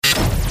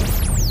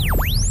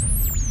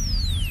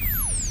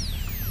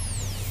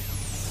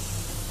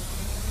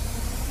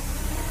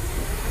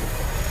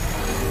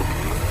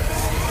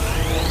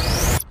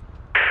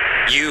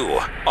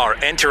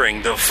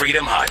entering the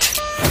Freedom Hut.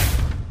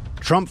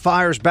 Trump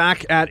fires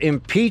back at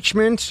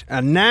impeachment,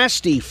 a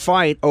nasty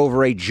fight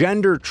over a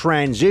gender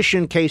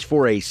transition case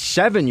for a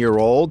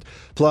 7-year-old,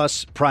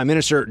 plus Prime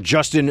Minister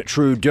Justin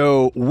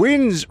Trudeau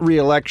wins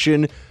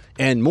re-election,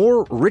 and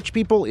more rich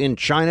people in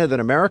China than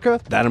America.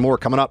 That and more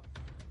coming up.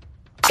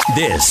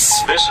 This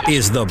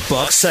is the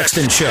Buck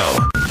Sexton Show,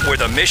 where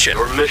the mission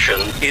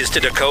is to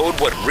decode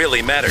what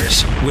really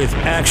matters with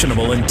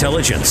actionable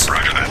intelligence.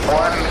 Roger that.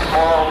 One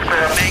small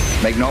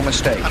step. Make no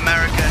mistake.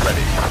 America.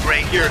 Ready.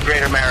 Great. You're a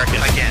great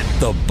American. Again.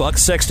 The Buck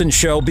Sexton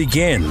Show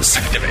begins.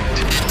 Activate.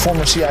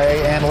 Former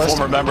CIA analyst.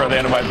 Former member of the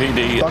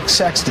NYPD. Buck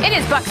Sexton. It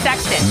is Buck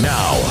Sexton.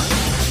 Now.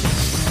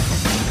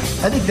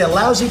 I think they're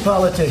lousy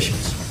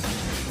politicians.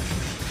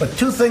 But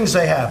two things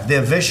they have.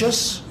 They're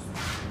vicious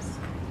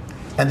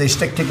and they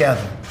stick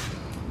together.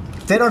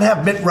 They don't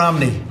have Mitt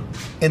Romney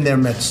in their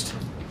midst.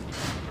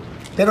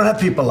 They don't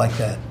have people like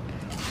that.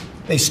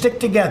 They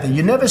stick together.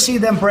 You never see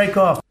them break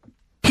off.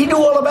 He knew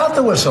all about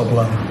the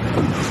whistleblower.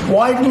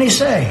 Why didn't he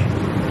say?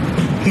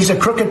 He's a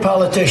crooked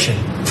politician.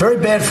 Very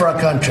bad for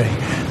our country.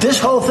 This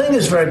whole thing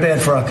is very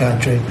bad for our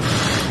country.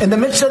 In the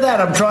midst of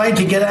that, I'm trying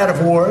to get out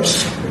of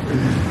wars.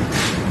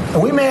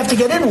 And we may have to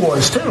get in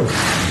wars, too.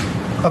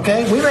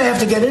 Okay? We may have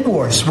to get in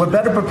wars. We're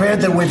better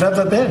prepared than we've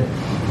ever been.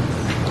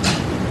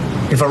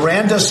 If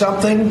Iran does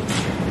something,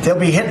 they'll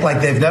be hit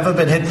like they've never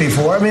been hit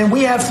before. I mean,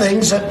 we have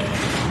things that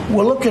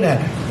we're looking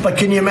at. But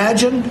can you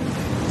imagine?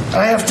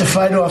 I have to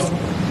fight off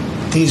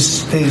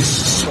these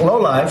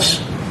lowlifes.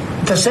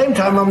 At the same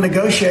time, I'm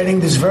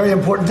negotiating these very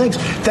important things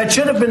that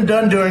should have been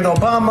done during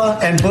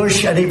Obama and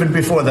Bush and even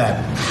before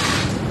that.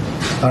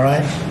 All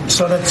right?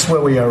 So that's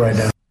where we are right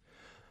now.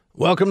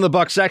 Welcome to the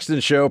Buck Sexton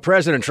Show.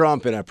 President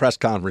Trump in a press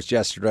conference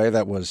yesterday,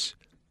 that was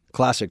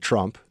classic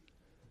Trump,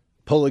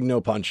 pulling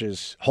no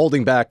punches,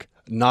 holding back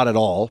not at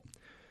all.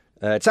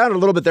 It sounded a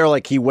little bit there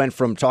like he went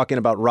from talking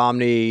about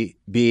Romney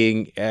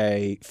being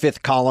a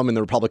fifth column in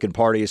the Republican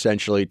Party,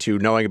 essentially, to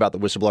knowing about the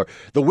whistleblower.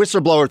 The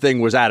whistleblower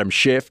thing was Adam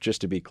Schiff,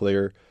 just to be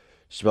clear.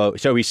 So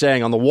he's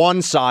saying on the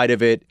one side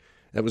of it,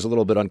 that was a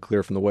little bit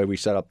unclear from the way we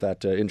set up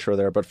that intro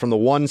there, but from the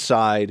one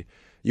side,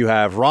 you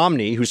have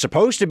Romney, who's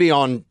supposed to be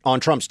on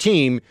Trump's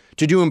team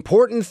to do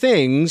important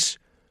things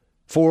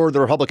for the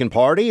Republican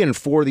Party and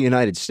for the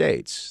United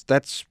States.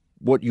 That's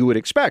what you would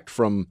expect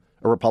from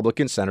a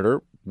Republican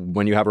senator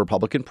when you have a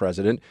Republican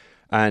president.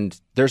 And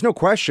there's no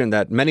question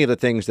that many of the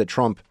things that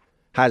Trump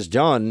has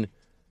done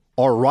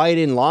are right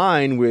in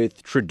line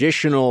with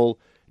traditional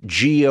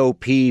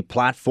GOP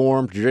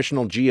platform,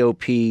 traditional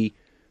GOP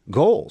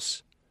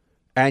goals.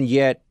 And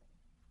yet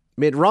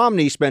Mitt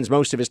Romney spends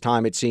most of his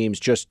time, it seems,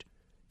 just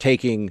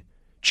taking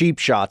cheap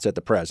shots at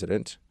the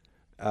president,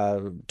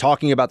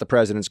 talking about the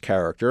president's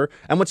character.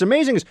 And what's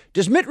amazing is,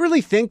 does Mitt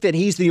really think that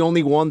he's the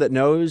only one that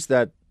knows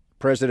that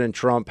President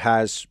Trump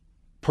has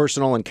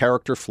personal and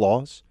character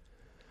flaws?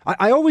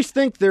 I always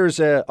think there's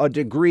a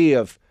degree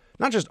of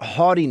not just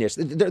haughtiness,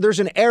 there's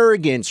an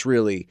arrogance,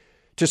 really,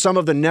 to some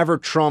of the Never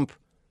Trump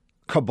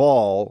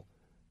cabal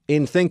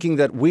in thinking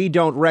that we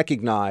don't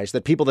recognize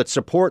that people that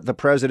support the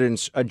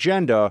president's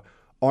agenda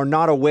are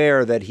not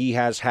aware that he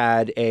has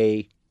had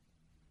an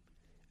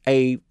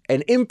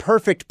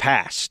imperfect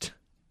past.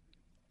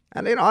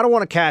 And I don't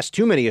want to cast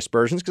too many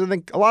aspersions because I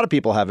think a lot of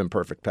people have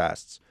imperfect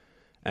pasts.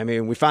 I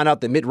mean, we found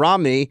out that Mitt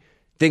Romney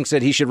thinks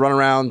that he should run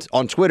around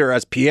on Twitter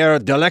as Pierre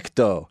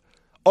Delecto.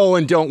 Oh,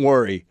 and don't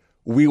worry,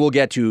 we will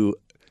get to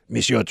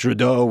Monsieur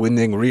Trudeau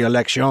winning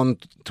re-election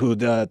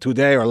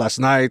today or last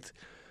night.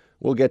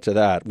 We'll get to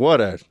that. What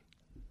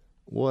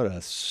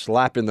a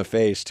slap in the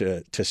face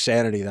to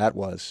sanity that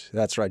was.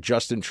 That's right,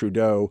 Justin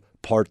Trudeau,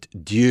 part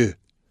deux.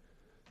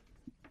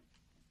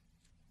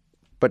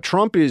 But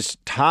Trump is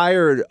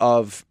tired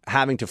of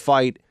having to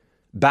fight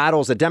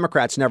battles that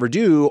Democrats never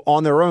do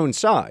on their own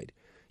side.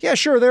 Yeah,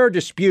 sure, there are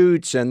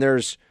disputes and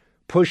there's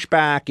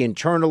pushback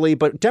internally,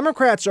 but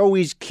Democrats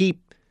always keep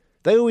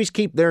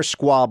their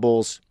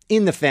squabbles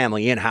in the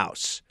family,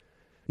 in-house.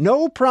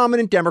 No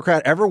prominent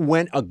Democrat ever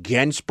went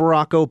against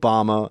Barack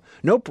Obama.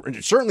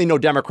 Certainly no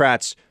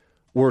Democrats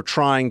were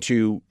trying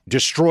to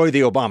destroy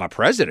the Obama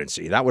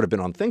presidency. That would have been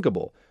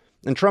unthinkable.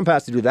 And Trump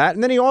has to do that.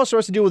 And then he also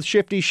has to deal with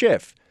Shifty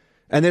Schiff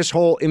and this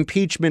whole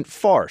impeachment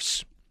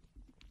farce.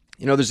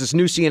 You know, there's this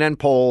new CNN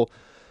poll.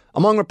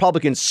 Among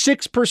Republicans,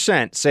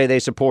 6% say they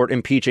support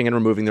impeaching and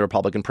removing the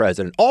Republican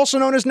president, also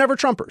known as Never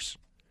Trumpers.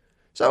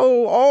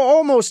 So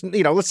almost,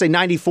 let's say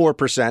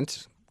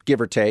 94%,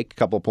 give or take a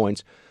couple of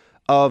points,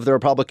 of the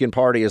Republican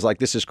Party is like,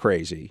 this is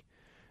crazy.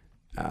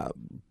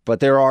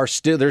 But there's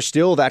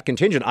still that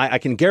contingent. I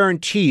can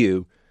guarantee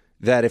you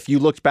that if you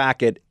looked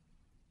back at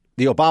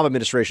the Obama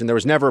administration, there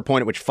was never a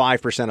point at which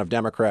 5% of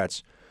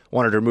Democrats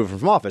wanted to remove him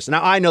from office.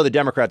 Now, I know the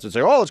Democrats would say,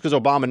 oh, it's because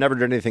Obama never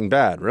did anything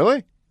bad.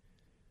 Really?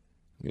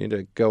 We need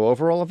to go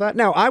over all of that.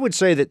 Now, I would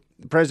say that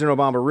President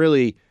Obama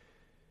really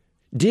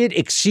did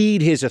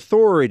exceed his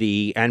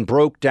authority and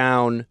broke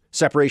down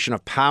separation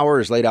of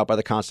powers laid out by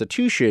the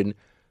Constitution.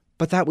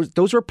 But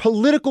those were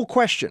political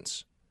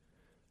questions.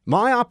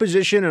 My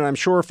opposition, and I'm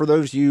sure for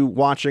those of you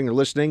watching or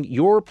listening,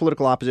 your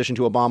political opposition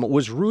to Obama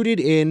was rooted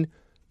in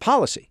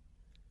policy.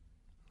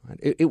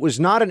 It was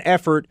not an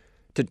effort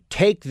to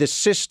take the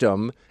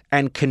system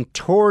and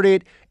contort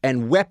it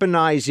and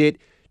weaponize it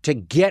to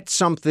get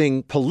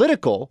something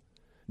political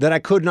that I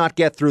could not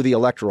get through the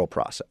electoral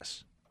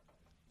process,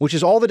 which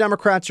is all the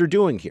Democrats are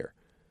doing here.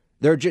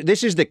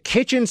 This is the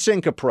kitchen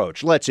sink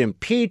approach. Let's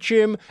impeach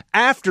him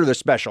after the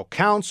special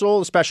counsel.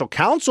 The special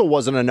counsel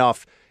wasn't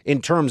enough in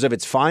terms of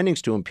its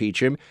findings to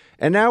impeach him.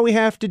 And now we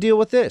have to deal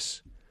with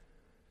this.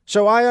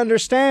 So I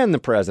understand the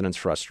president's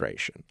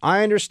frustration.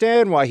 I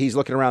understand why he's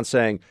looking around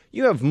saying,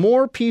 you have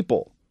more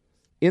people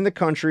in the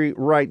country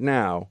right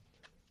now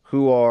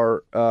who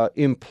are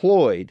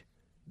employed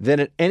than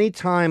at any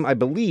time, I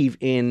believe,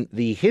 in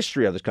the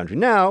history of this country.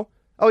 Now,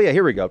 oh yeah,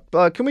 here we go.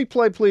 Can we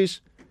play,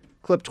 please,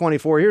 clip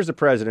 24? Here's the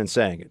president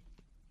saying it.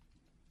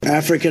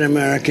 African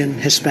American,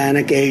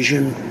 Hispanic,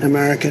 Asian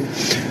American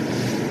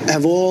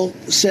have all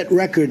set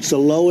records, the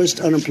lowest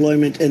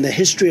unemployment in the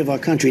history of our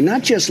country,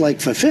 not just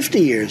like for 50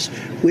 years.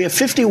 We have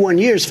 51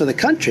 years for the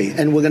country,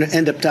 and we're going to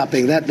end up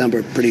topping that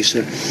number pretty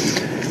soon.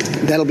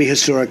 That'll be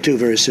historic, too,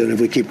 very soon. If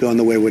we keep going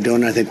the way we're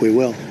doing, I think we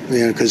will,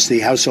 because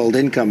the household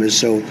income is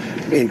so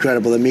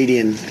incredible, the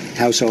median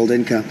household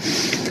income.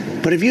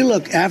 But if you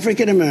look,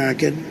 African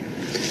American,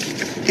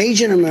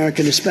 Asian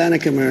American,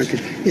 Hispanic American,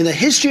 in the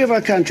history of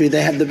our country,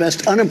 they have the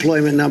best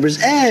unemployment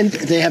numbers and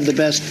they have the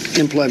best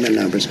employment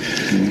numbers.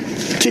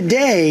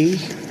 Today,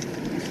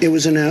 it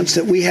was announced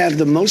that we have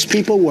the most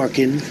people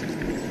working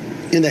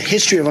in the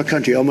history of our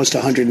country, almost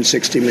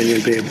 160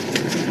 million people.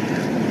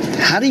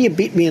 How do you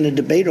beat me in a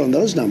debate on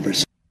those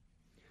numbers?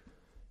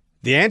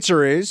 The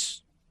answer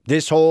is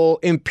this whole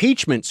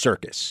impeachment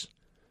circus.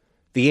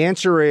 The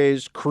answer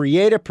is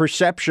create a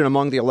perception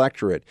among the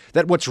electorate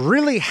that what's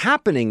really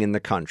happening in the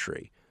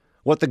country,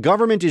 what the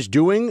government is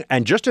doing,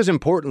 and just as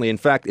importantly, in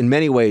fact, in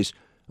many ways,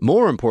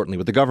 more importantly,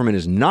 what the government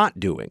is not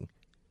doing,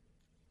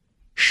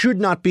 should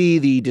not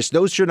be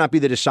those should not be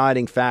the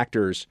deciding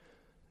factors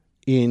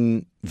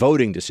in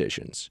voting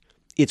decisions.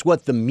 It's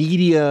what the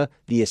media,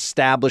 the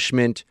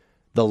establishment,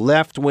 the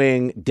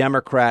left-wing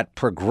Democrat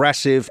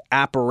progressive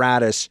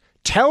apparatus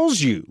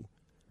tells you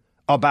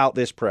about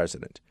this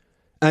president.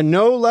 And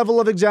no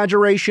level of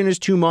exaggeration is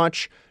too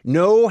much.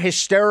 No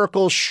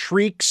hysterical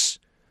shrieks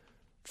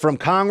from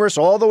Congress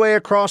all the way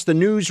across the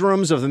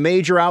newsrooms of the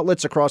major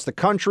outlets across the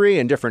country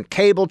and different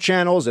cable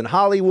channels in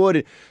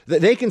Hollywood.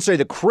 They can say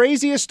the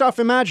craziest stuff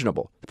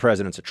imaginable. The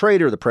president's a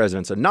traitor. The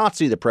president's a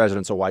Nazi. The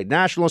president's a white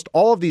nationalist.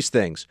 All of these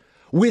things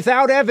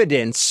without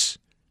evidence,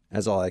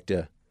 as I like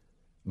to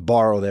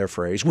borrow their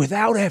phrase,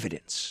 without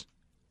evidence.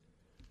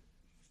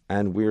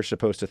 And we're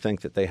supposed to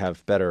think that they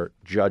have better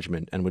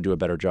judgment and would do a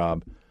better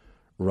job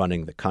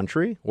running the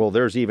country. Well,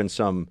 there's even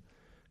some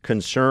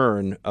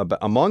concern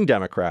among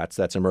Democrats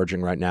that's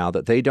emerging right now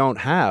that they don't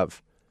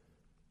have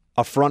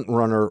a front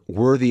runner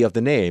worthy of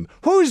the name.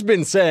 Who's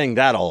been saying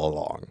that all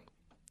along?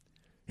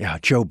 Yeah,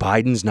 Joe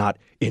Biden's not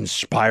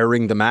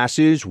inspiring the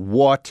masses.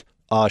 What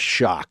a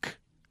shock.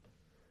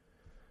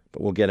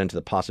 But we'll get into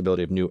the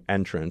possibility of new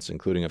entrants,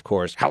 including, of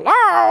course,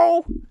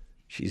 hello.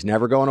 She's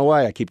never going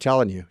away. I keep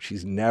telling you,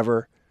 she's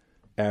never,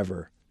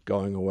 ever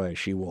going away.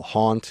 She will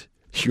haunt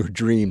your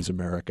dreams,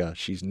 America.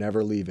 She's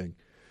never leaving.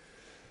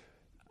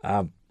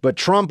 But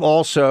Trump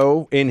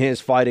also, in his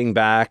fighting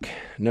back,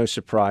 no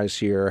surprise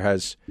here,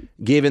 has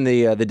given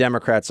the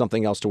Democrats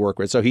something else to work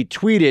with. So he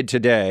tweeted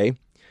today,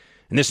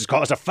 and this has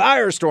caused a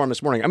firestorm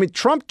this morning. I mean,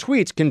 Trump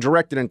tweets can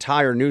direct an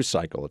entire news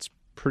cycle. It's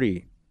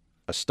pretty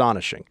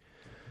astonishing.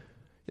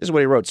 This is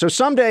what he wrote. So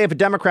someday, if a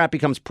Democrat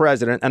becomes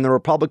president and the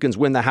Republicans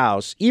win the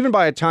House, even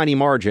by a tiny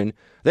margin,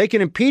 they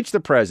can impeach the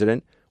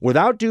president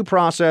without due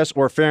process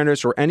or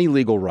fairness or any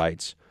legal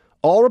rights.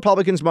 All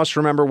Republicans must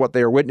remember what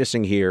they are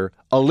witnessing here,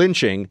 a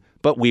lynching,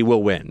 but we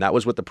will win. That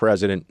was what the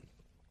president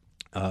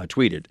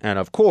tweeted. And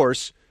of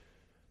course,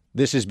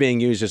 this is being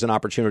used as an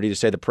opportunity to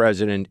say the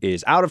president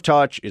is out of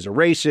touch, is a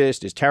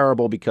racist, is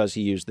terrible because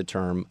he used the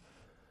term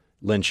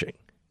lynching.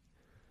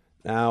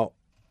 Now,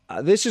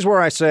 this is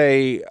where I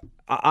say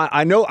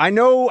I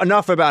know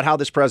enough about how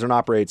this president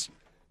operates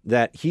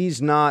that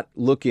he's not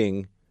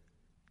looking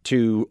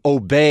to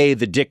obey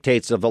the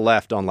dictates of the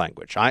left on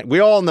language. We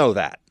all know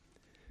that.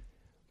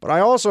 But I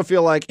also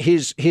feel like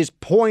his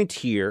point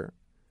here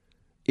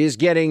is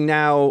getting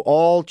now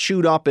all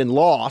chewed up and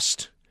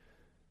lost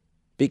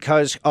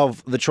because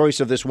of the choice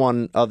of this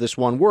one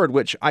word,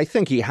 which I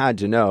think he had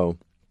to know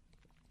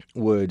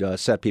would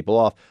set people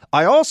off.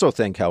 I also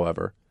think,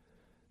 however,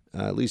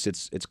 at least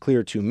it's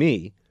clear to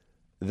me,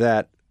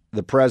 that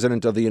the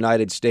president of the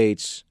United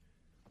States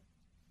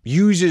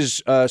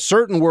uses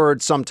certain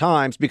words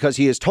sometimes because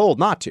he is told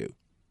not to,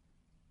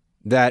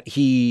 that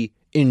he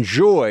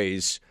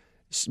enjoys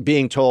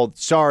being told,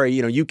 sorry,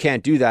 you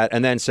can't do that,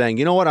 and then saying,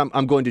 you know what,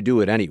 I'm going to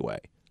do it anyway.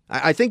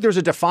 I think there's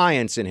a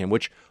defiance in him,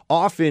 which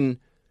often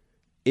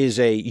is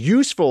a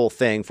useful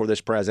thing for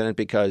this president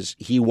because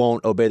he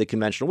won't obey the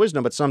conventional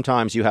wisdom. But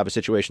sometimes you have a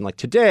situation like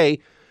today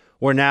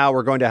where now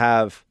we're going to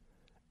have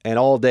an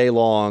all day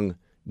long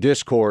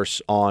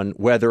discourse on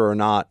whether or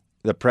not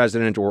the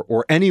president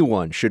or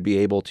anyone should be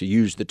able to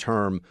use the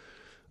term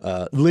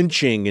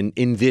lynching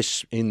in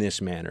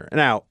this manner.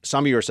 Now,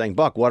 some of you are saying,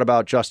 Buck, what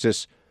about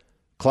Justice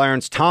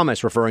Clarence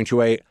Thomas referring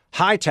to a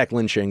high-tech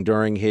lynching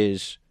during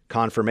his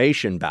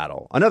confirmation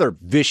battle? Another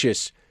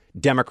vicious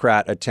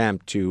Democrat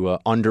attempt to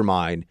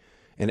undermine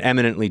an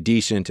eminently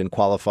decent and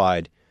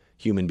qualified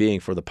human being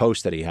for the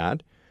post that he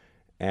had.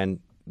 And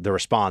the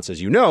response,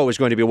 as you know, is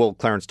going to be, well,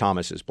 Clarence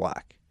Thomas is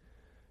black.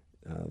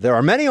 There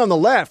are many on the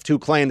left who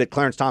claim that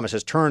Clarence Thomas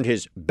has turned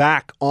his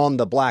back on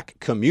the black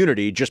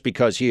community just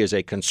because he is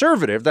a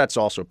conservative. That's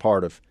also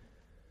part of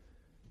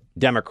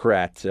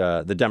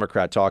the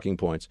Democrat talking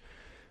points.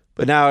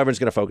 But now everyone's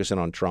going to focus in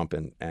on Trump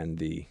and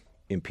the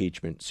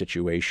impeachment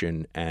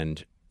situation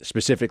and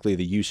specifically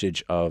the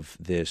usage of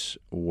this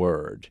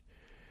word.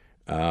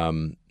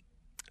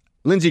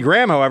 Lindsey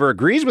Graham, however,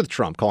 agrees with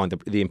Trump calling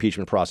the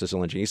impeachment process a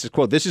lynching. He says,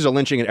 quote, "This is a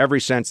lynching in every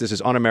sense. This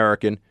is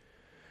un-American."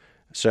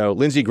 So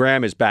Lindsey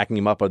Graham is backing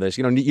him up on this.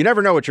 You know, you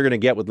never know what you're going to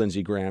get with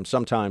Lindsey Graham.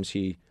 Sometimes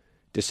he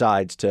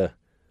decides to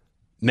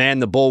man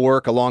the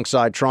bulwark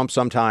alongside Trump.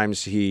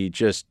 Sometimes he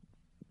just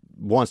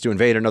wants to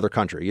invade another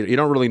country. You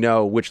don't really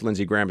know which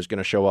Lindsey Graham is going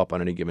to show up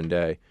on any given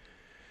day.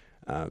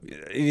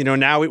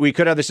 Now we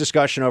could have this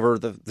discussion over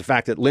the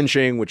fact that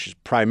lynching, which is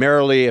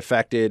primarily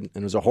affected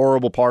and was a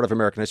horrible part of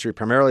American history,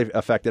 primarily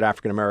affected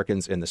African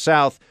Americans in the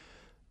South.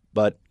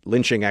 But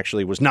lynching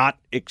actually was not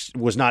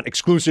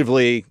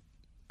exclusively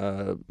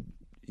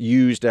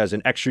used as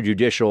an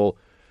extrajudicial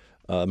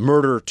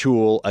murder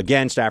tool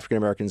against African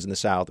Americans in the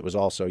South. It was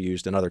also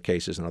used in other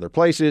cases in other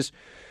places.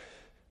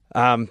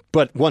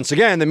 But once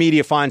again, the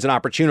media finds an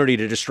opportunity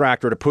to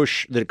distract or to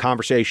push the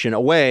conversation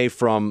away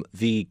from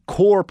the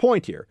core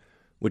point here,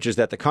 which is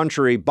that the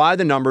country, by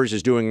the numbers,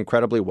 is doing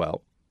incredibly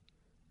well.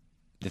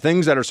 The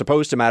things that are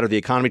supposed to matter, the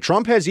economy.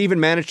 Trump has even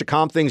managed to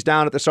calm things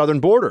down at the southern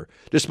border,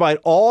 despite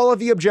all of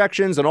the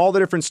objections and all the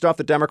different stuff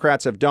that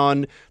Democrats have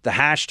done, the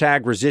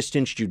hashtag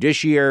resistance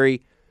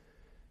judiciary.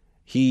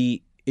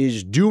 He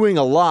is doing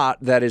a lot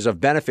that is of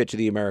benefit to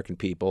the American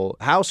people.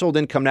 Household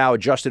income now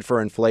adjusted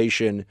for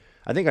inflation.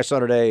 I think I saw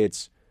today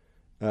it's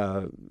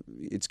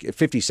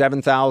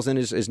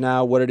 $57,000 is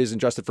now what it is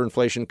adjusted for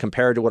inflation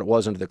compared to what it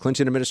was under the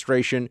Clinton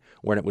administration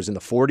when it was in the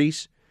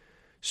 40s.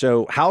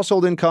 So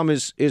household income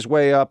is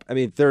way up. I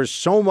mean, there's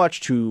so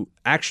much to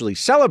actually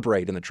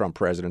celebrate in the Trump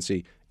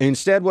presidency.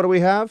 Instead, what do we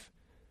have?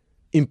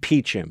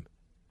 Impeach him,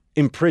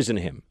 imprison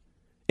him,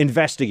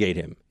 investigate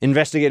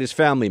his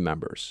family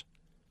members.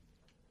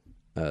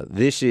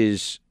 This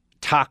is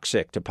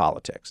toxic to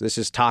politics. This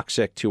is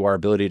toxic to our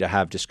ability to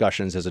have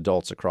discussions as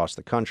adults across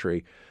the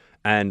country.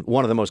 And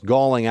one of the most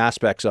galling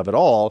aspects of it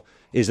all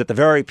is that the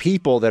very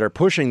people that are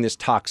pushing this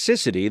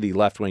toxicity, the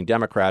left-wing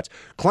Democrats,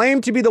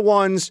 claim to be the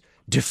ones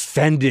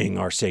defending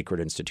our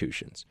sacred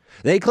institutions.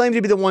 They claim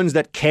to be the ones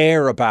that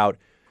care about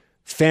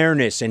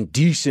fairness and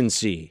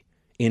decency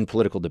in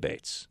political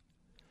debates.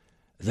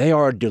 They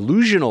are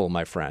delusional,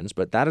 my friends,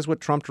 but that is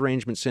what Trump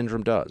derangement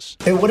syndrome does.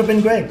 It would have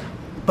been great.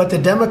 But the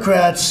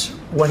Democrats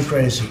went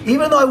crazy.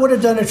 Even though I would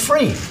have done it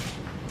free,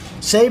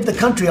 saved the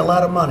country a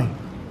lot of money.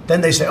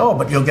 Then they say, oh,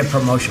 but you'll get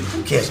promotion.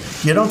 Who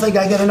cares? You don't think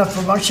I get enough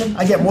promotion?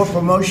 I get more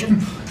promotion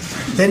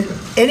than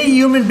any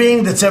human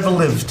being that's ever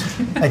lived.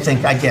 I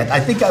think I get. I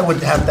think I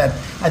would have that.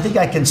 I think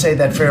I can say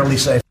that fairly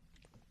safe.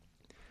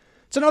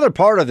 It's another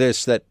part of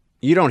this that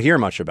you don't hear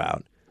much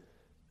about.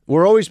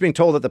 We're always being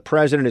told that the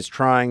president is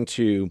trying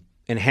to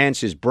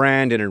enhance his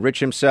brand and enrich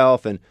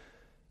himself. And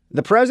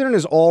the president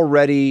is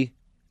already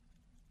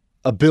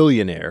a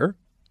billionaire.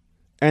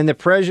 And the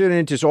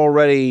president is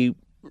already,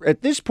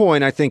 at this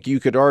point, I think you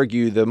could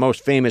argue, the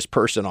most famous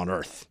person on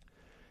earth.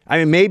 I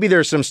mean, maybe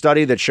there's some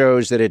study that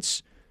shows that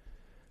it's,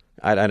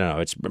 I don't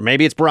know,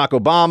 maybe it's Barack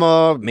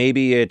Obama,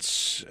 maybe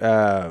it's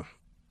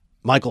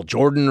Michael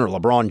Jordan or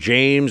LeBron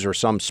James or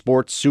some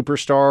sports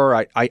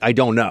superstar. I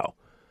don't know.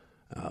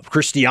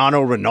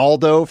 Cristiano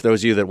Ronaldo, for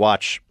those of you that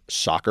watch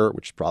soccer,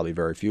 which is probably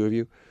very few of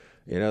you,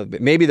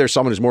 maybe there's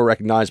someone who's more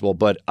recognizable,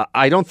 but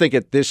I don't think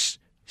at this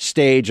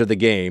stage of the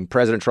game,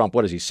 President Trump,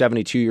 what is he,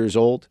 72 years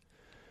old?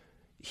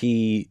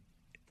 He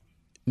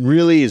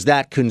really is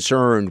that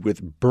concerned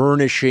with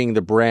burnishing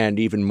the brand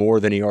even more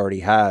than he already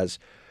has.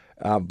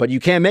 But you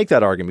can't make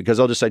that argument because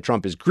they'll just say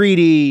Trump is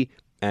greedy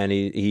and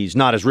he's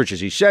not as rich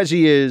as he says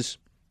he is.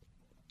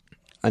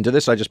 And to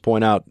this, I just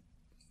point out,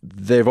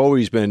 they've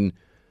always been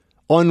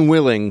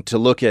unwilling to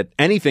look at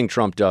anything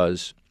Trump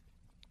does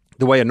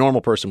the way a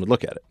normal person would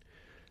look at it.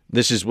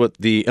 This is what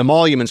the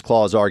emoluments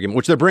clause argument,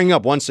 which they're bringing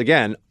up once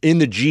again in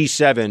the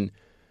G7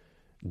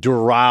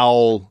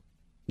 Doral.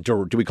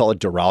 Do we call it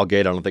Doral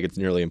Gate? I don't think it's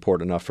nearly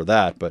important enough for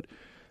that. But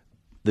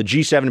the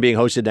G7 being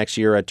hosted next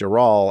year at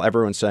Doral,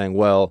 everyone's saying,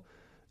 well,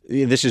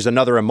 this is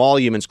another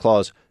emoluments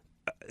clause.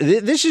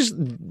 This is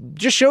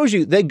just shows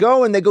you they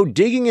go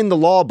digging in the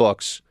law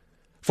books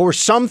for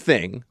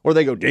something, or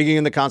they go digging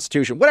in the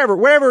Constitution,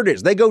 whatever it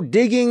is. They go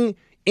digging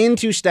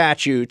into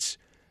statutes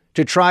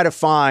to try to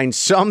find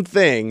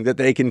something that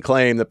they can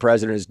claim the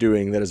president is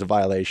doing that is a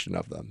violation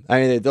of them.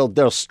 I mean,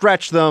 they'll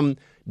stretch them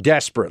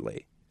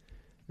desperately.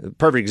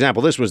 Perfect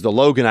example. This was the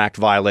Logan Act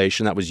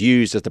violation that was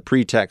used as the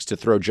pretext to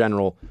throw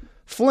General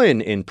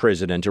Flynn in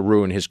prison and to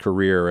ruin his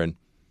career and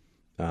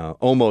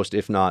almost,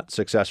 if not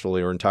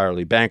successfully or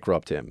entirely,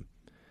 bankrupt him.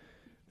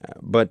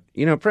 But,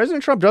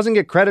 President Trump doesn't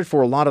get credit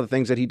for a lot of the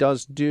things that he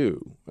does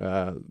do.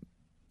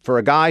 For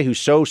a guy who's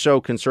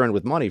so concerned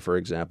with money, for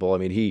example, I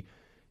mean,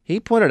 he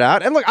pointed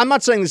out, and look, I'm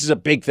not saying this is a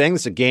big thing,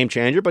 this is a game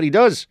changer, but he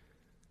does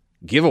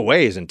give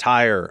away his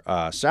entire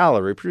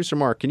salary. Producer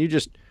Mark, can you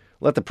just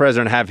let the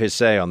president have his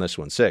say on this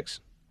one? 6.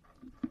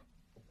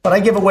 But I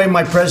give away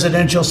my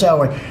presidential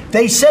salary.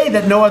 They say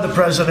that no other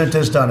president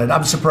has done it.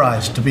 I'm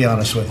surprised, to be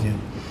honest with you.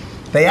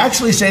 They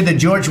actually say that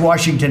George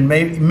Washington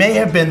may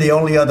have been the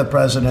only other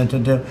president to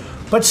do.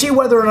 But see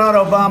whether or not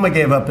Obama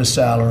gave up his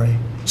salary.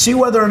 See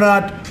whether or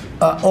not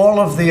all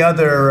of the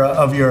other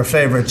of your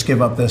favorites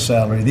give up their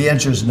salary. The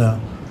answer is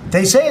no.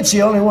 They say it's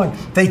the only one.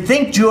 They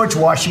think George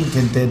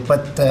Washington did,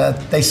 but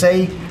they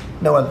say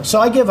no other.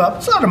 So I give up.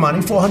 It's a lot of money,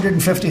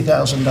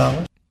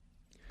 $450,000.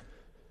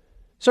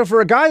 So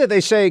for a guy that they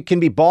say can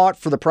be bought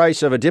for the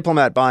price of a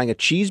diplomat buying a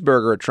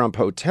cheeseburger at Trump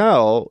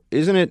Hotel,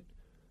 isn't it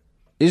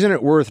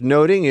worth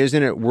noting?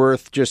 Isn't it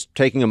worth just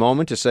taking a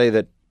moment to say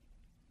that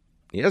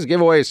he doesn't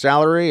give away his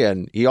salary,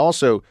 and he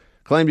also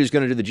claimed he was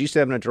going to do the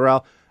G7 at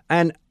Doral?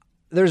 And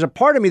there's a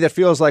part of me that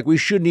feels like we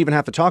shouldn't even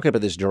have to talk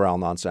about this Doral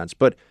nonsense,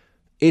 but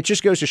it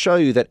just goes to show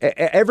you that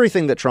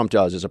everything that Trump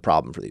does is a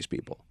problem for these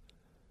people.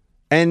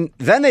 And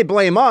then they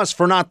blame us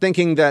for not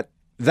thinking that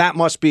that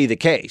must be the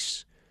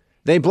case.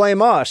 They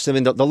blame us. I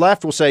mean, the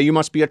left will say, you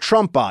must be a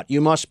Trump bot.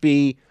 You must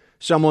be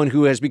someone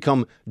who has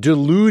become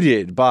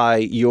deluded by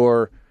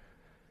your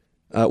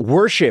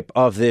worship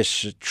of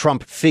this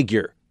Trump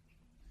figure.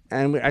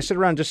 And I sit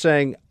around just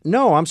saying,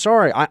 no, I'm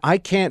sorry. I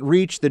can't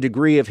reach the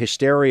degree of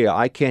hysteria.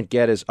 I can't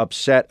get as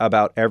upset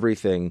about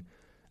everything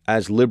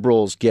as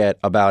liberals get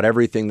about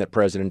everything that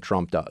President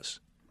Trump does.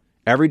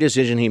 Every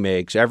decision he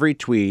makes, every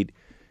tweet,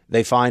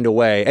 they find a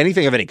way,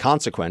 anything of any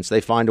consequence, they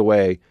find a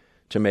way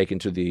to make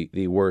into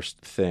the worst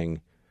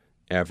thing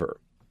ever.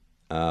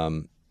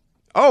 And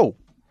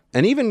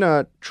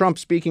even Trump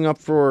speaking up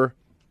for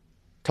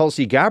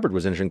Tulsi Gabbard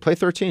was interesting. Play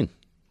 13.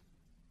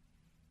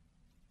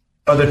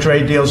 Other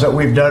trade deals that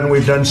we've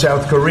done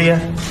South Korea,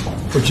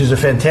 which is a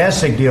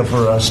fantastic deal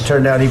for us,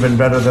 turned out even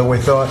better than we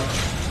thought.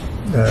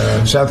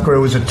 South Korea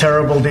was a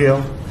terrible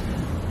deal.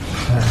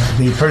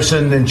 The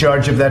person in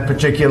charge of that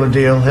particular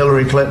deal,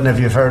 Hillary Clinton, if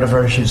you've heard of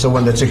her, she's the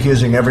one that's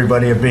accusing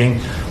everybody of being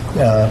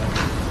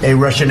a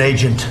Russian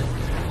agent.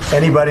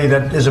 Anybody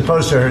that is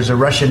opposed to her is a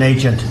Russian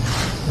agent.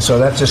 So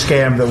that's a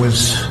scam that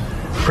was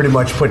pretty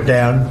much put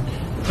down.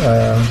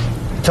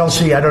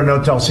 Tulsi, I don't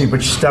know Tulsi,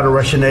 but she's not a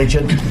Russian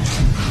agent.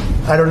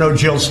 I don't know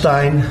Jill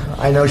Stein.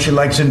 I know she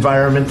likes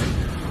environment.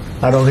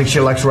 I don't think she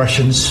likes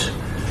Russians.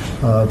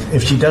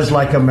 If she does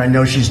like them, I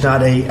know she's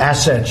not an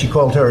asset. She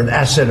called her an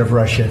asset of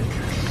Russia.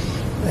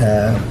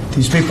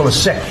 These people are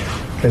sick.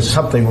 There's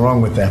something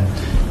wrong with them.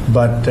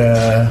 But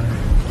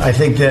I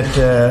think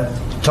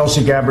that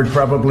Tulsi Gabbard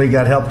probably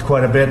got helped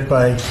quite a bit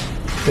by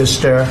this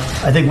stir.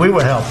 I think we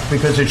were helped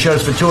because it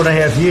shows for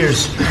 2.5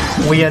 years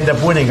we end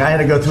up winning. I had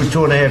to go through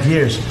 2.5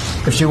 years.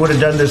 If she would have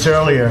done this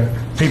earlier,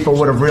 people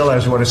would have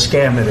realized what a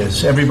scam it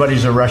is.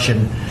 Everybody's a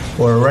Russian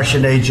or a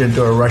Russian agent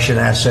or a Russian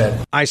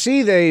asset. I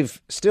see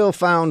they've still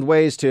found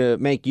ways to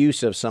make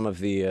use of some of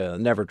the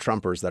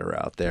never-Trumpers that are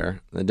out there.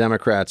 The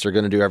Democrats are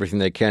going to do everything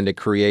they can to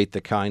create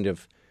the kind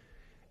of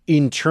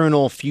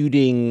internal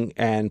feuding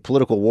and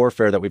political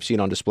warfare that we've seen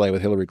on display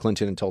with Hillary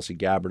Clinton and Tulsi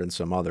Gabbard and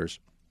some others.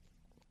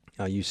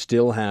 You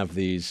still have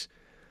these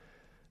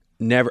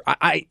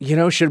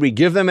should we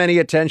give them any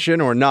attention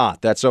or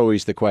not? That's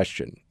always the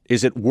question.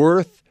 Is it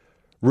worth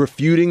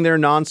refuting their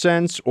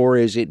nonsense, or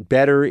is it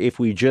better if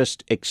we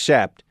just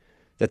accept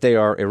that they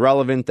are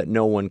irrelevant, that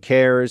no one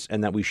cares,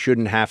 and that we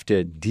shouldn't have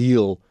to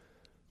deal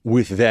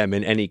with them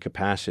in any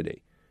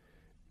capacity?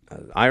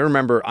 I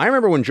remember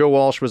when Joe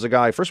Walsh was a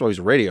guy, first of all, he was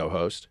a radio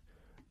host,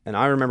 and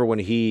I remember when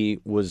he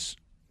was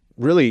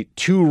really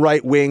too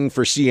right-wing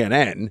for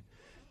CNN,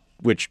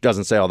 which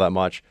doesn't say all that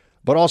much,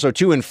 but also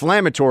too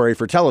inflammatory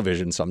for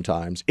television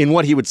sometimes in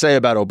what he would say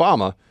about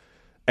Obama.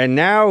 And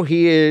now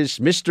he is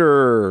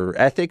Mr.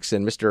 Ethics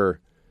and Mr.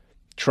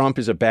 Trump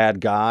is a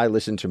bad guy.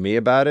 Listen to me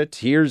about it.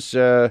 Here's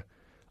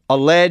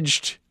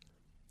alleged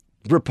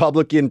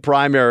Republican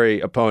primary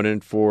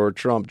opponent for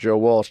Trump, Joe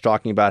Walsh,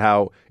 talking about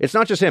how it's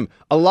not just him.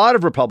 A lot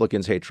of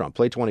Republicans hate Trump.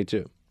 Play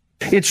 22.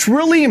 It's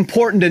really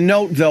important to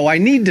note, though, I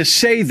need to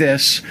say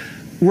this.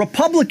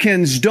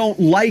 Republicans don't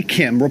like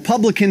him.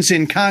 Republicans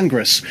in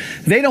Congress,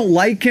 they don't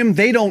like him.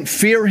 They don't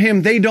fear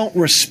him. They don't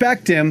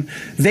respect him.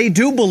 They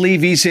do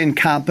believe he's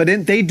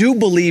incompetent. They do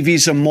believe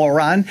he's a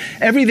moron.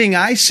 Everything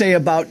I say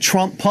about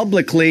Trump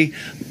publicly,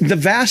 the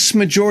vast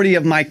majority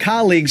of my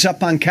colleagues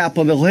up on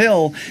Capitol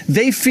Hill,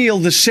 they feel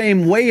the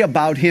same way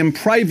about him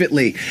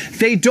privately.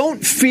 They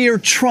don't fear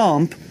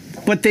Trump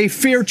but they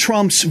fear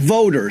Trump's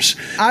voters.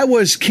 I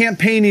was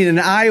campaigning in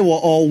Iowa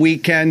all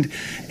weekend,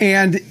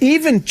 and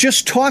even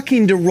just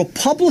talking to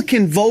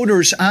Republican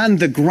voters on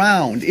the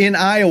ground in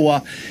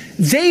Iowa,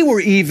 they were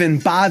even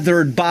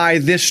bothered by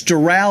this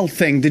Doral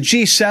thing, the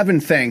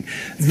G7 thing.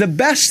 The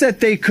best that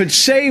they could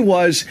say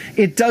was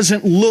it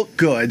doesn't look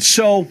good.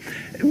 So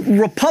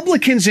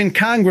Republicans in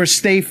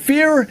Congress, they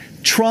fear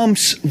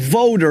Trump's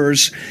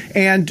voters,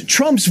 and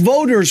Trump's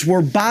voters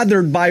were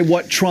bothered by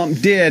what Trump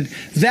did.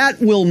 That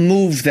will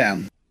move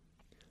them.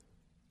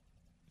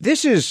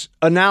 This is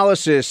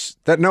analysis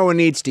that no one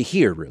needs to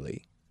hear,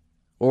 really.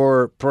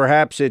 Or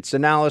perhaps it's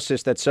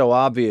analysis that's so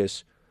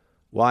obvious.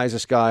 Why is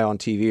this guy on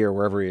TV or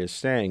wherever he is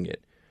saying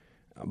it?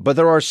 But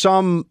there are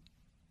some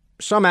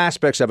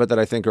aspects of it that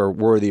I think are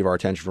worthy of our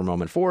attention for a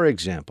moment. For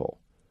example,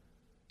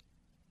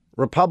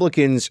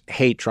 Republicans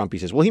hate Trump, he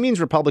says. Well, he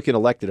means Republican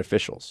elected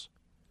officials.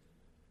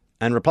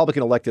 And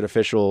Republican elected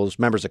officials,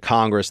 members of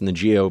Congress and the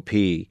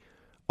GOP,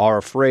 are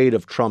afraid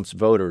of Trump's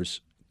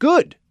voters.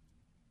 Good.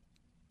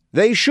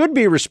 They should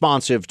be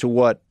responsive to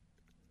what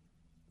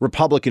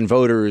Republican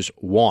voters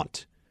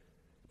want.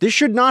 This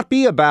should not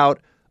be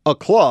about a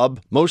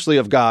club, mostly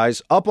of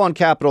guys, up on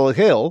Capitol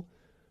Hill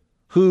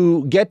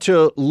who get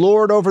to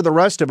lord over the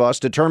rest of us,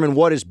 determine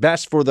what is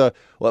best for the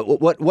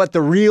what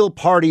the real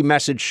party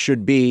message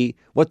should be,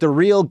 what the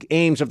real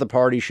aims of the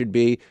party should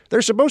be.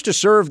 They're supposed to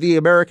serve the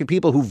American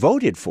people who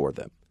voted for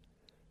them.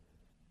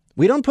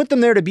 We don't put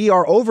them there to be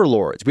our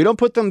overlords. We don't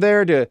put them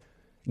there to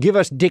give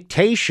us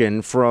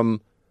dictation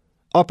from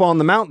up on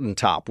the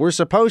mountaintop. We're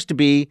supposed to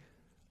be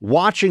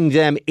watching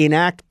them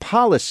enact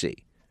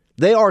policy.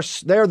 They're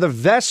the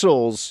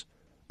vessels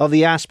of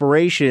the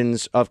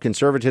aspirations of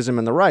conservatism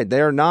and the right.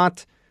 They are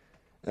not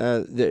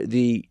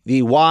the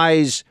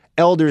wise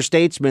elder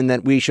statesmen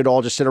that we should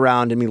all just sit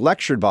around and be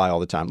lectured by all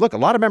the time. Look, a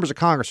lot of members of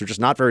Congress are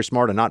just not very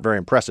smart and not very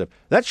impressive.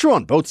 That's true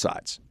on both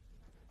sides.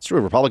 It's true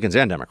of Republicans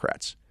and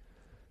Democrats.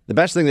 The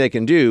best thing they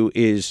can do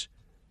is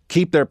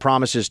keep their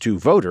promises to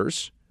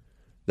voters,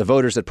 the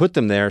voters that put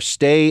them there,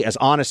 stay as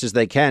honest as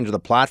they can to the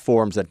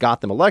platforms that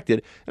got them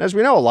elected. And as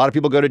we know, a lot of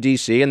people go to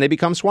D.C. and they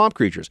become swamp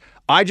creatures.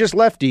 I just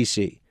left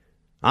D.C.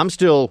 I'm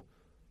still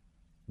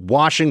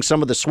washing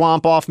some of the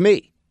swamp off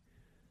me.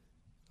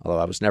 Although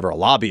I was never a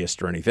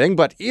lobbyist or anything,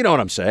 but you know what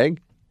I'm saying.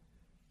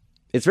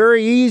 It's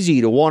very easy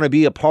to want to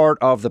be a part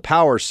of the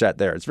power set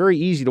there. It's very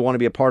easy to want to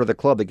be a part of the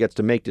club that gets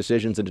to make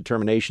decisions and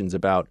determinations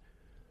about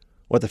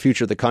what the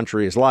future of the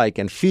country is like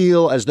and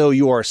feel as though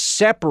you are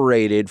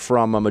separated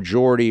from a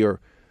majority or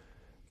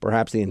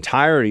perhaps the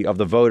entirety of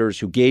the voters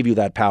who gave you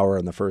that power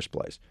in the first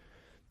place.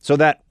 So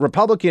that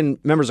Republican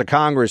members of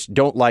Congress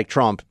don't like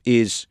Trump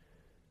is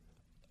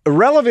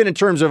irrelevant in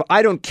terms of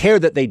I don't care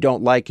that they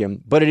don't like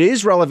him, but it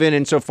is relevant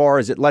insofar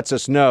as it lets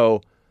us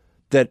know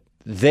that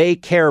they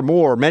care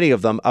more, many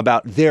of them,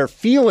 about their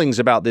feelings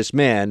about this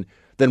man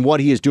than what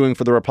he is doing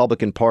for the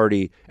Republican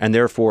Party and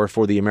therefore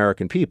for the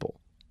American people.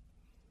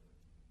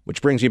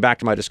 Which brings me back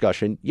to my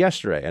discussion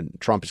yesterday, and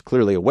Trump is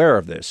clearly aware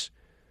of this,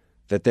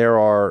 that there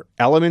are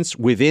elements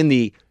within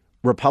the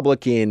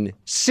Republican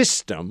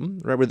system,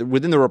 right,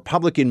 within the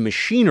Republican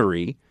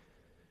machinery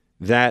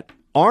that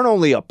aren't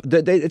only up.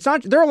 It's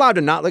not. They're allowed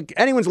to not like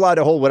anyone's allowed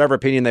to hold whatever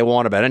opinion they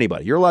want about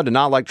anybody. You're allowed to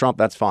not like Trump.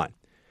 That's fine.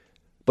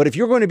 But if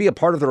you're going to be a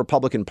part of the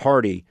Republican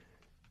Party,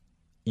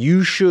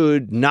 you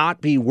should not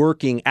be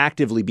working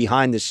actively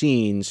behind the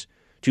scenes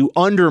to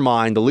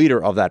undermine the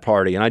leader of that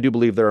party. And I do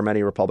believe there are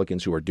many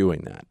Republicans who are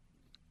doing that.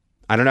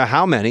 I don't know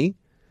how many,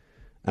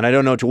 and I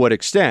don't know to what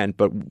extent,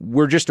 but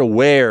we're just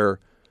aware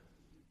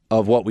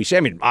of what we say.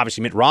 I mean,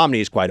 obviously, Mitt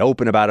Romney is quite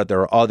open about it.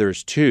 There are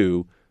others,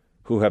 too,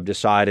 who have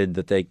decided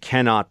that they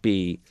cannot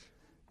be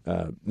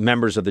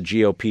members of the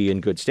GOP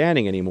in good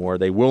standing anymore.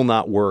 They will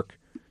not work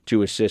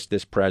to assist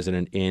this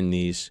president in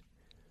these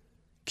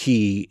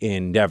key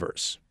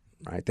endeavors.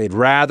 Right? They'd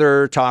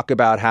rather talk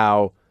about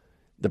how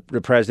the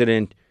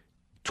president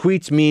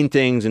tweets mean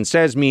things and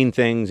says mean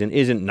things and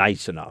isn't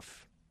nice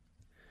enough.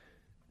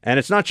 And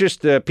it's not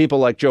just people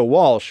like Joe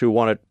Walsh who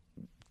want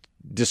to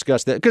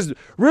discuss that, because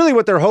really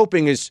what they're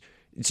hoping is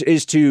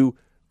to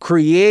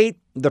create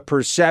the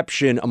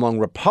perception among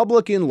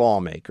Republican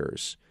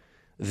lawmakers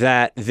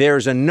that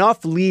there's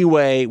enough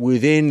leeway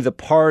within the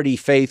party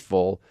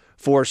faithful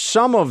for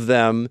some of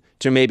them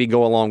to maybe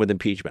go along with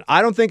impeachment.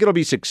 I don't think it'll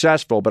be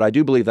successful, but I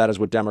do believe that is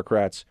what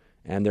Democrats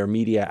and their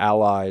media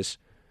allies,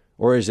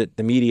 or is it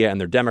the media and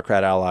their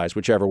Democrat allies,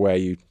 whichever way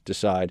you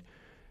decide.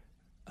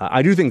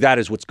 I do think that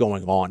is what's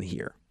going on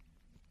here.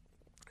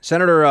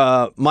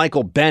 Senator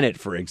Michael Bennet,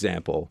 for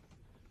example.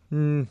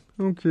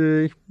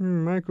 Michael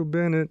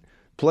Bennet.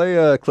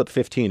 Play clip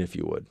 15, if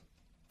you would.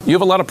 You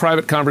have a lot of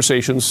private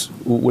conversations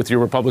with your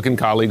Republican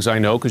colleagues, I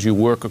know, because you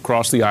work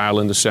across the aisle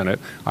in the Senate.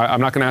 I'm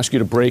not going to ask you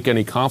to break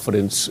any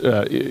confidence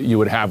you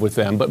would have with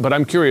them, but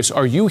I'm curious,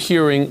 are you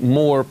hearing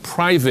more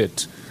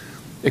private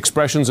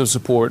expressions of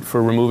support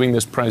for removing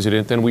this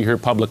president than we hear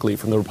publicly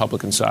from the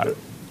Republican side?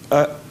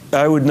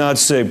 I would not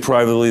say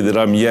privately that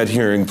I'm yet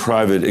hearing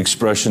private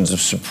expressions of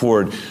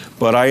support,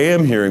 but I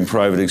am hearing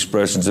private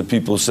expressions of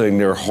people saying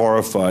they're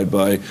horrified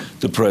by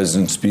the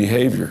president's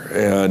behavior,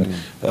 and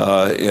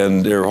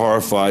they're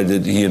horrified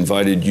that he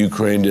invited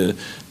Ukraine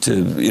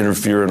to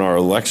interfere in our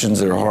elections.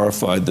 They're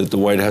horrified that the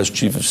White House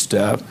chief of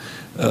staff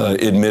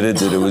admitted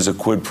that it was a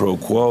quid pro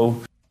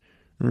quo.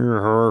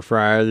 You're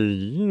horrified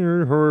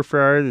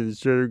that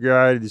this other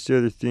guy did this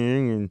other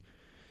thing, and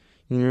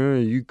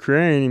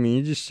Ukraine. I mean,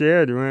 you just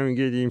said we want to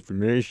get the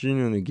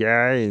information on the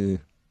guy.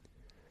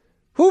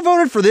 Who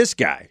voted for this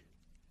guy?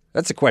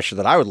 That's a question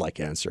that I would like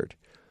answered.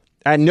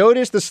 And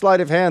notice the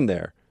sleight of hand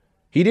there.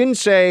 He didn't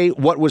say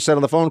what was said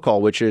on the phone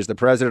call, which is the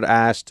president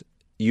asked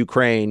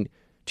Ukraine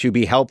to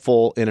be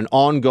helpful in an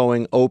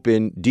ongoing,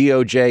 open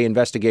DOJ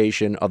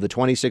investigation of the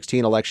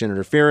 2016 election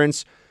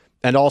interference,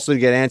 and also to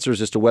get answers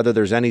as to whether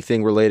there's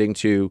anything relating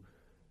to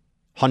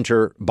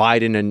Hunter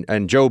Biden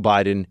and Joe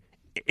Biden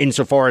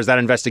insofar as that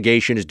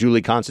investigation is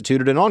duly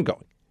constituted and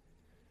ongoing.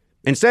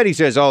 Instead, he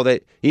says,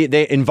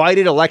 they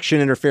invited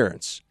election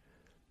interference.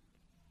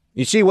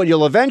 You see, what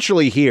you'll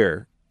eventually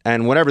hear,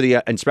 and whenever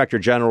the Inspector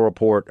General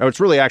report, it's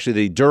really actually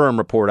the Durham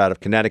report out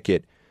of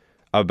Connecticut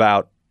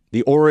about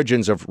the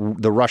origins of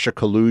the Russia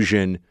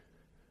collusion,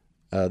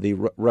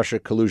 Russia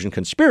collusion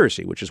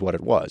conspiracy, which is what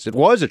it was. It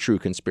was a true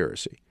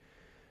conspiracy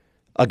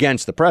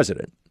against the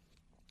president.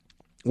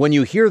 When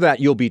you hear that,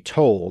 you'll be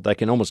told, I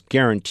can almost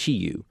guarantee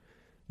you,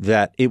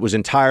 that it was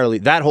entirely,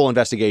 that whole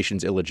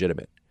investigation's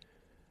illegitimate.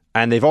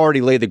 And they've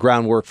already laid the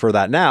groundwork for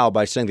that now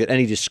by saying that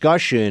any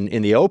discussion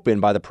in the open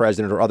by the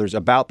president or others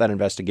about that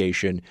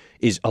investigation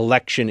is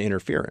election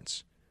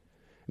interference.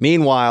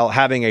 Meanwhile,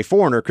 having a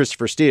foreigner,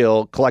 Christopher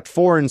Steele, collect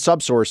foreign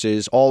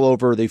subsources all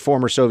over the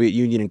former Soviet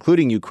Union,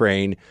 including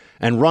Ukraine,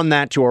 and run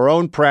that to our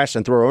own press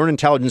and through our own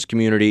intelligence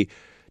community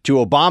to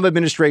Obama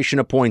administration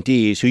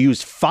appointees who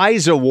used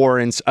FISA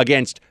warrants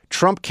against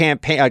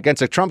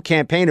a Trump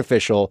campaign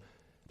official,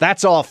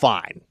 that's all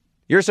fine.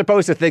 You're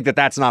supposed to think that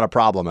that's not a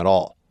problem at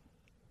all.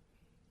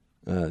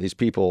 These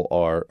people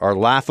are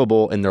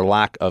laughable in their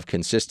lack of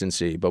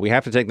consistency, but we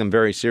have to take them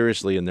very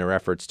seriously in their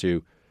efforts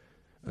to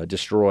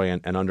destroy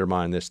and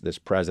undermine this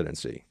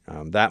presidency.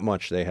 That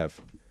much they have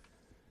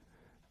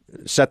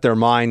set their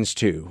minds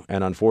to,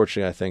 and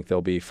unfortunately, I think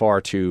they'll be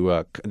far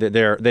too.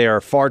 They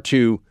are far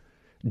too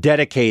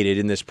dedicated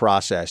in this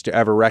process to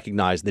ever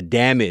recognize the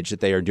damage that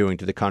they are doing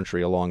to the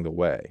country along the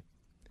way.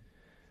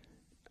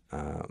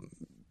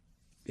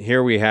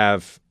 Here we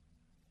have.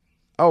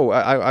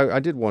 I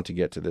did want to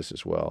get to this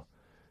as well.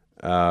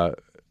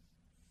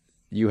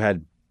 You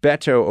had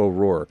Beto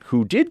O'Rourke,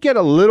 who did get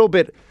a little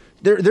bit.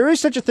 There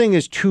is such a thing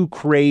as too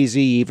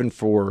crazy, even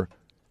for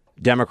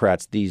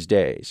Democrats these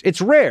days.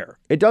 It's rare.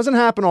 It doesn't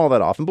happen all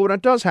that often, but when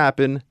it does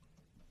happen,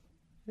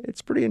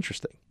 it's pretty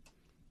interesting.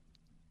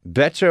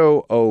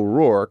 Beto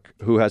O'Rourke,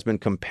 who has been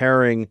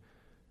comparing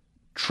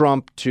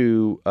Trump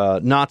to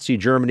Nazi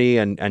Germany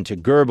and to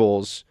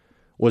Goebbels,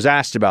 was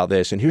asked about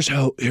this, and here's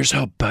how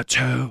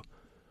Beto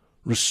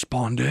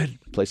responded.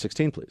 Play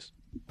 16, please.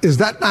 Is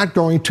that not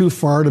going too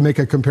far to make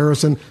a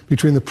comparison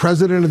between the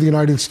president of the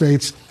United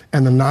States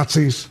and the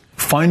Nazis?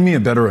 Find me a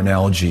better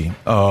analogy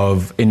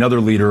of another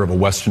leader of a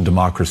Western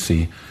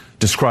democracy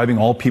describing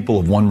all people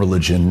of one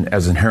religion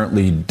as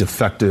inherently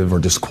defective or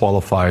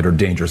disqualified or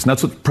dangerous. And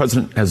that's what the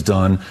president has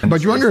done.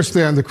 But you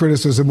understand the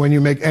criticism when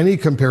you make any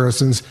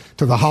comparisons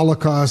to the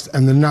Holocaust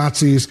and the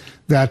Nazis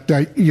that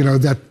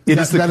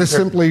is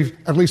simply,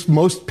 at least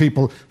most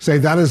people say,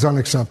 that is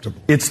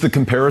unacceptable. It's the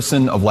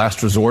comparison of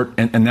last resort,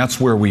 and that's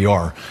where we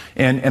are.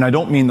 And I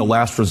don't mean the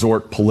last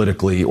resort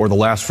politically or the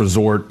last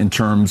resort in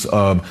terms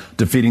of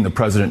defeating the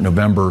president in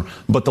November,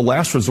 but the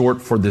last resort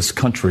for this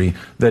country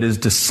that is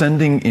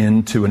descending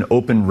into an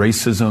open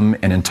racism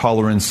and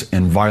intolerance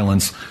and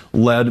violence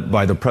led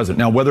by the president.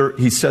 Now, whether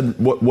he said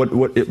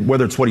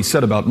whether it's what he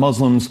said about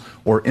Muslims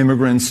or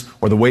immigrants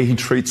or the way he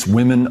treats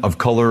women of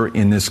color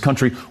in this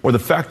country or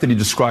the fact that he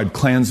described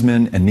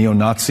Klansmen and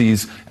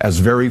neo-Nazis as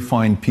very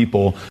fine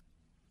people.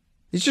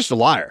 He's just a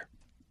liar.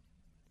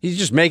 He's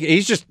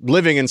just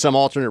living in some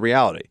alternate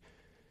reality.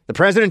 The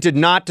president did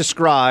not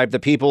describe the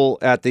people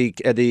at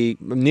the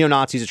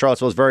neo-Nazis at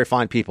Charlottesville as very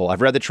fine people.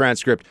 I've read the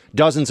transcript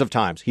dozens of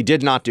times. He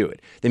did not do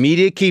it. The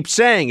media keeps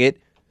saying it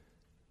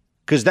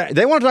because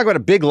they want to talk about a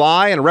big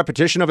lie and a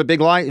repetition of a big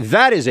lie.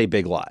 That is a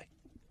big lie.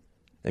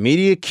 The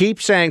media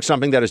keeps saying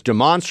something that is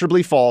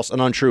demonstrably false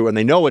and untrue, and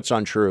they know it's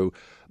untrue,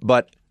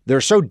 but they're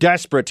so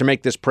desperate to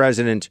make this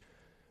president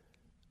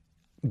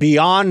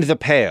beyond the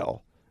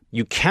pale.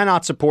 You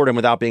cannot support him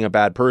without being a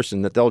bad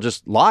person, that they'll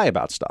just lie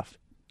about stuff.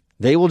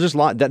 They will just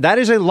lie. That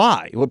is a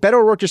lie. What Beto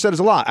O'Rourke just said is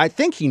a lie. I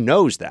think he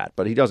knows that,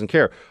 but he doesn't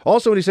care.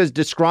 Also, when he says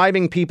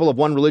describing people of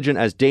one religion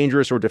as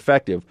dangerous or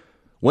defective,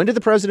 when did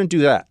the president do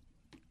that?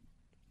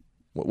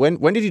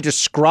 When did he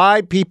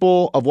describe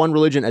people of one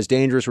religion as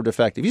dangerous or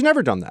defective? He's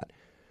never done that.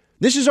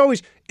 This is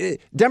always,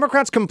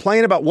 Democrats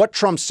complain about what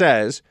Trump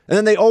says, and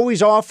then they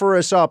always offer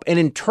us up an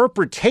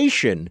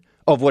interpretation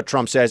of what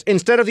Trump says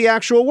instead of the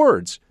actual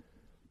words.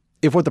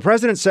 If what the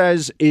president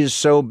says is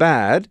so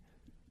bad,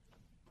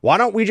 Why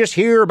don't we just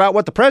hear about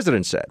what the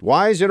president said?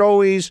 Why is it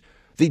always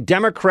the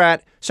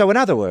Democrat? So in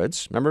other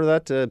words, remember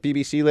that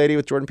BBC lady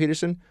with Jordan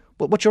Peterson?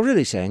 Well, what you're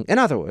really saying, in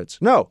other words,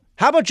 no.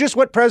 How about just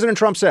what President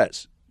Trump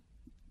says?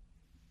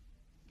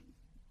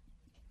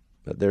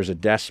 But there's a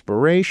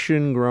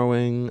desperation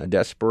growing, a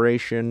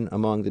desperation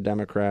among the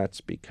Democrats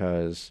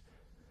because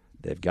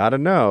they've got to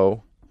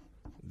know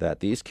that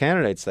these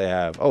candidates they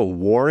have,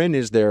 Warren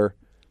is their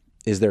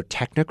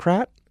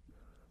technocrat.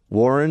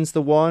 Warren's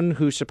the one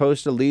who's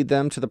supposed to lead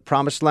them to the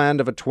promised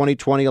land of a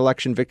 2020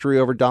 election victory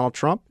over Donald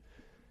Trump.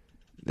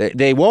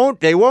 They won't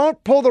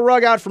pull the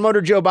rug out from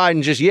under Joe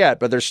Biden just yet,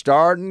 but they're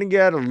starting to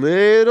get a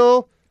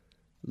little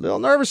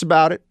nervous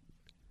about it.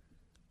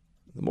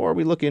 The more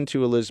we look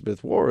into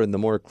Elizabeth Warren, the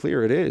more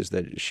clear it is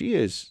that she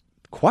is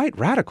quite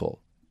radical.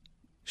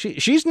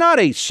 She's not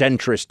a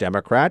centrist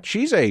Democrat.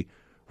 She's a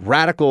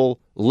radical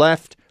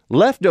left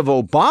of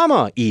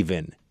Obama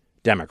even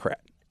Democrat.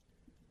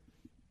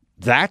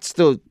 That's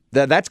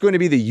going to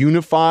be the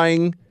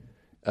unifying,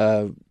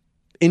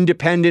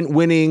 independent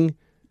winning,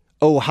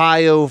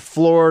 Ohio,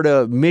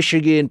 Florida,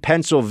 Michigan,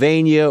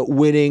 Pennsylvania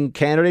winning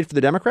candidate for the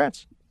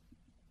Democrats.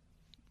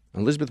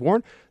 Elizabeth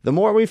Warren, the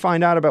more we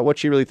find out about what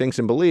she really thinks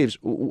and believes,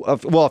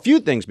 a few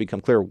things become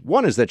clear.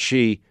 One is that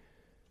she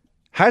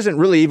hasn't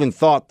really even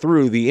thought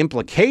through the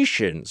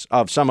implications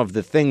of some of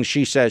the things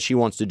she says she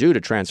wants to do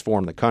to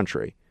transform the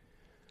country.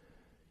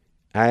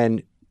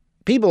 And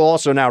people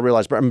also now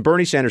realize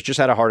Bernie Sanders just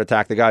had a heart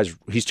attack.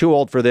 He's too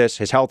old for this.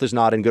 His health is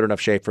not in good enough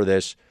shape for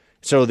this.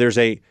 So there's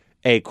a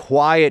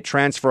quiet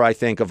transfer, I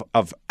think,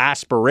 of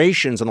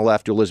aspirations on the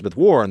left to Elizabeth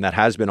Warren that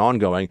has been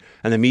ongoing.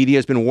 And the media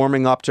has been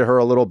warming up to her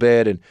a little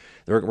bit. And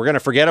we're going to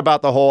forget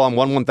about the whole I'm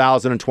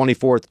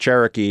 1,024th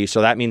Cherokee,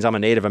 so that means I'm a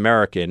Native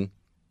American.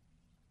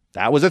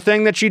 That was a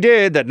thing that she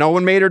did that no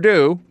one made her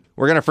do.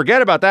 We're going to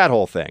forget about that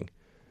whole thing.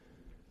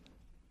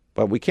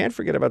 But we can't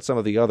forget about some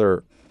of the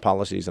other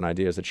policies and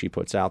ideas that she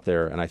puts out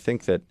there. And I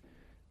think that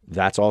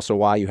that's also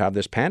why you have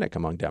this panic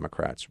among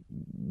Democrats.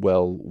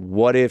 Well,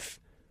 what if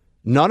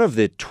none of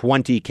the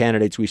 20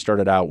 candidates we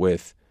started out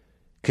with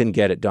can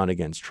get it done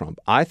against Trump?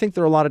 I think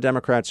there are a lot of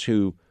Democrats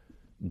who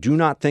do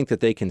not think that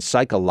they can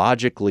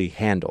psychologically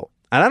handle.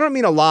 And I don't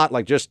mean a lot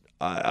like just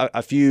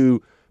a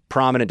few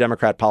prominent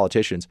Democrat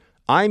politicians.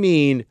 I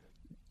mean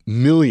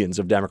millions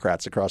of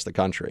Democrats across the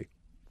country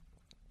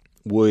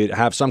would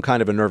have some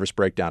kind of a nervous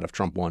breakdown if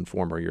Trump won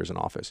 4 more years in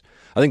office.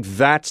 I think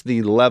that's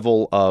the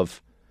level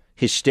of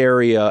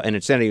hysteria and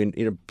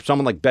insanity.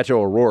 Someone like Beto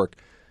O'Rourke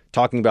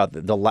talking about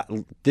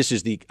this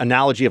is the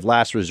analogy of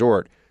last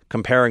resort,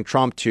 comparing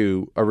Trump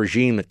to a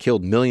regime that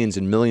killed millions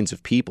and millions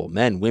of people,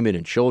 men, women,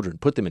 and children,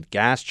 put them in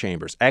gas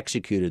chambers,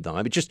 executed them.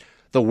 I mean, just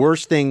the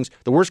worst things,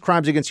 the worst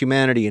crimes against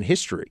humanity in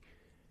history.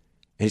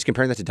 And he's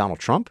comparing that to Donald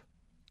Trump?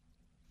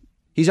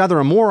 He's either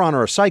a moron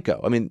or a psycho.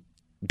 I mean,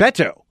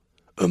 Beto,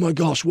 oh my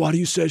gosh, why do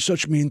you say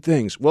such mean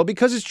things? Well,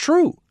 because it's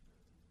true.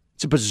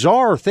 It's a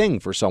bizarre thing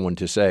for someone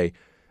to say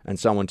and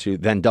someone to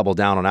then double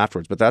down on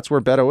afterwards. But that's where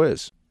Beto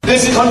is.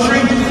 This country,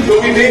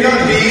 though we may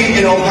not be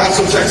in El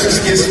Paso,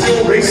 Texas, is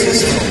still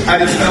racist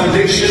at its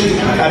foundation,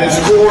 at its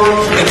core,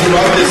 and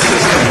throughout this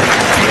system.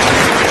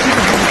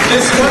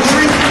 This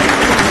country,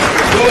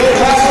 though El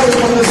Paso is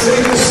one of the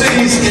safest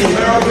cities in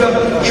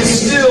America, is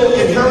still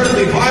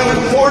inherently violent.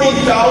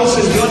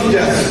 40,000 gun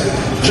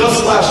deaths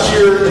just last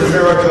year in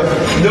America.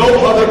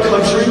 No other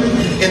country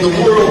in the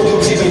world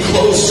comes even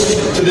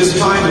close to this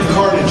kind of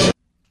carnage.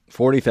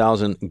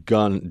 40,000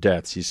 gun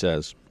deaths, he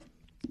says.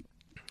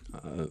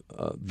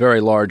 A very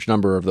large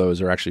number of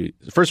those are actually,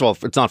 first of all,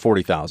 it's not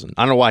 40,000.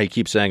 I don't know why he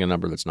keeps saying a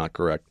number that's not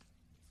correct.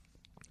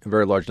 A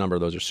very large number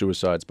of those are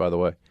suicides, by the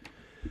way.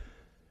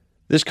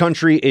 This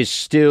country is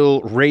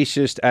still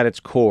racist at its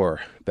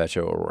core,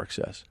 Beto O'Rourke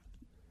says.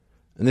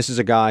 And this is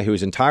a guy who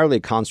is entirely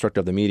a construct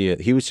of the media.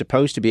 He was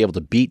supposed to be able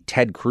to beat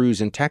Ted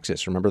Cruz in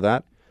Texas. Remember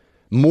that?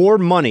 More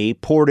money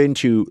poured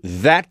into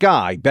that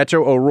guy,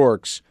 Beto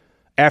O'Rourke's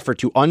effort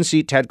to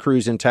unseat Ted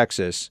Cruz in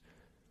Texas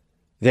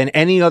than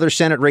any other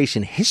Senate race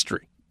in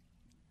history.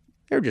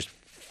 They're just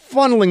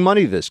funneling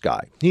money to this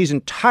guy. He's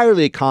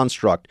entirely a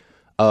construct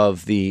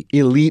of the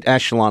elite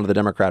echelon of the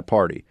Democrat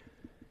Party.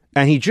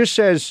 And he just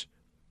says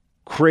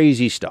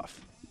crazy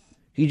stuff.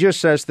 He just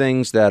says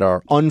things that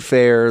are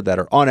unfair, that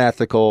are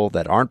unethical,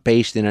 that aren't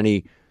based in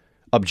any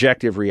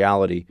objective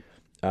reality.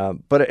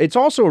 But it's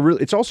also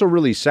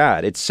really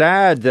sad. It's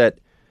sad that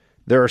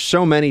there are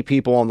so many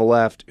people on the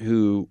left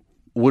who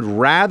would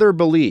rather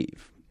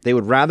believe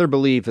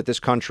that this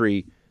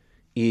country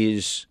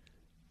is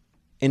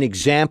an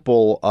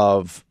example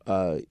of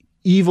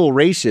evil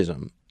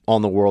racism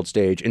on the world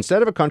stage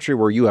instead of a country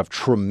where you have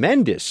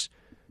tremendous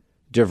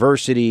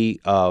diversity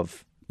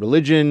of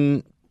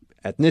religion,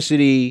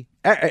 ethnicity,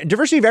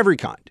 diversity of every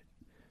kind.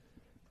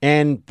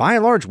 And by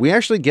and large, we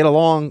actually get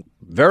along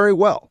very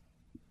well.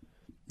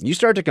 You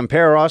start to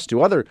compare us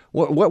to other,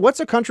 what's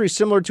a country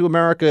similar to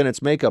America in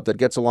its makeup that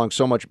gets along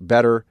so much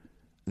better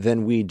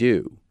than we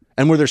do,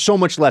 and where there's so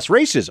much less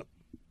racism?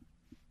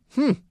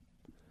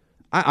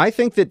 I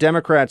think that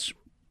Democrats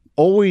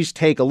always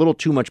take a little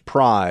too much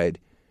pride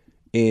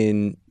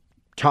in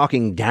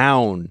talking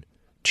down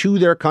to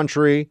their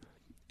country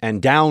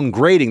and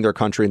downgrading their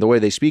country in the way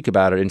they speak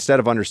about it, instead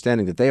of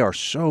understanding that they are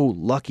so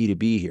lucky to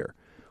be here.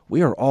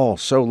 We are all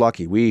so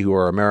lucky, we who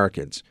are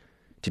Americans,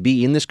 to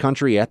be in this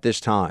country at this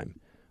time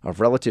of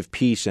relative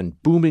peace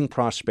and booming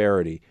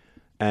prosperity.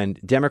 And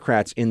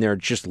Democrats, in their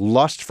just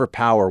lust for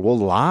power, will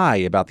lie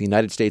about the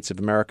United States of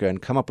America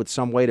and come up with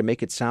some way to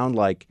make it sound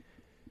like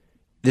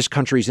this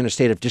country is in a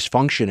state of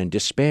dysfunction and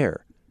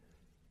despair.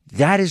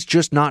 That is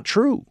just not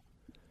true.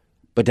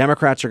 But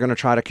Democrats are going to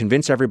try to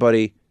convince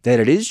everybody that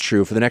it is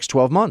true for the next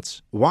 12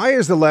 months. Why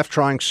is the left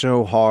trying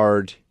so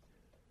hard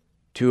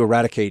to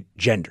eradicate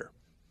gender?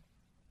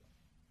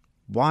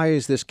 Why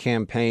is this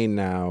campaign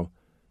now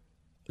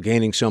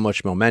gaining so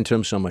much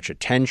momentum, so much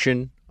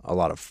attention, a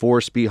lot of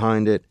force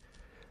behind it?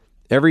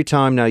 Every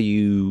time now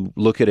you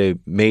look at a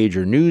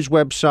major news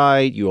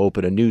website, you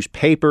open a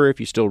newspaper, if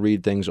you still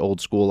read things old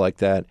school like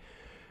that,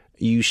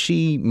 you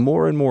see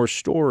more and more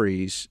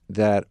stories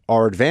that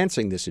are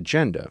advancing this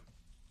agenda.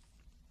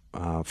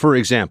 For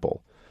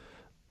example,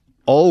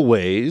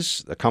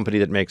 Always, the company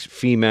that makes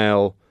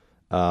female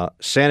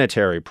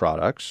sanitary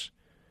products,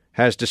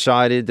 has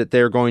decided that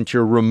they're going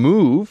to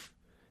remove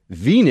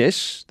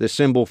Venus, the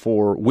symbol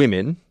for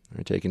women,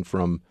 taken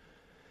from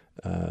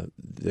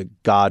the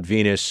god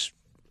Venus,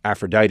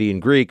 Aphrodite in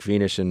Greek,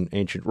 Venus in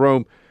ancient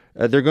Rome.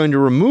 They're going to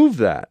remove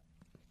that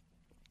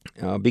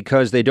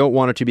because they don't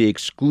want it to be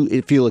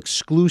feel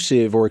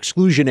exclusive or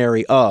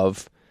exclusionary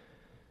of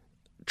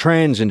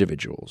trans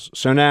individuals.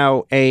 So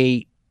now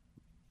a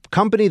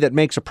company that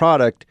makes a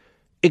product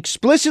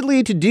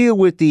explicitly to deal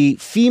with the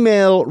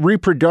female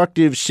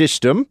reproductive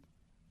system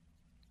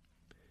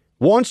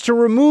wants to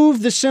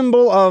remove the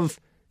symbol of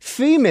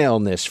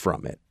femaleness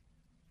from it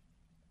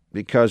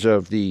because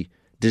of the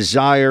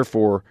desire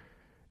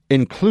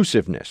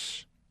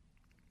for-inclusiveness.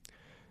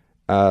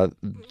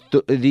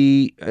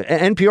 The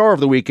NPR over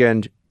the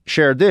weekend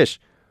shared this.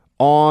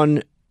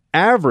 On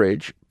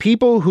average,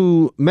 people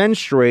who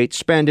menstruate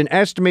spend an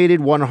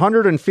estimated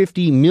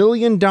 $150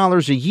 million a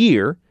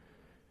year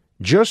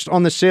just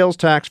on the sales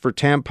tax for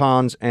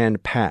tampons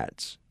and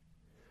pads.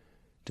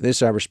 To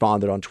this, I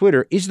responded on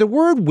Twitter, is the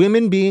word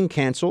women being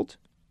canceled?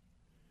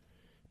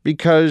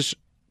 Because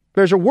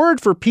there's a word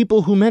for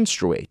people who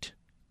menstruate.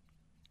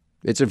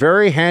 It's a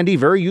very handy,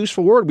 very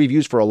useful word we've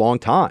used for a long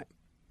time.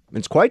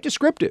 It's quite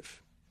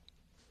descriptive.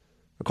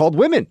 They're called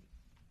women.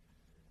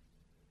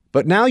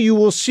 But now you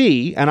will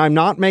see, and I'm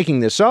not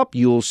making this up,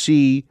 you will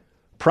see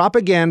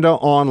propaganda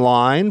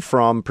online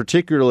from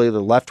particularly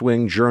the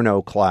left-wing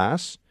journo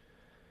class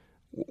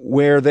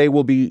where they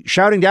will be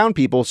shouting down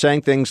people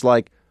saying things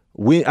like,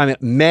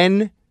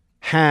 men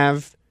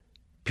have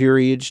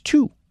periods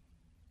too.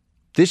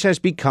 This has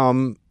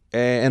become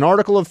an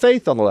article of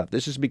faith on the left.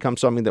 This has become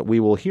something that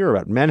we will hear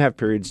about. Men have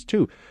periods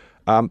too.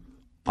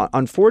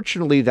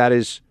 Unfortunately, that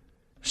is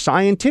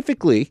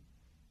scientifically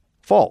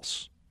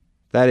false.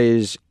 That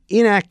is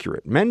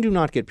inaccurate. Men do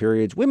not get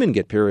periods. Women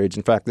get periods.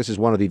 In fact, this is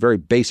one of the very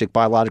basic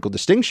biological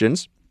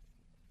distinctions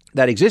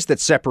that exist that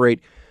separate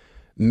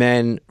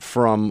men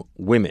from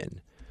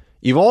women.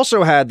 You've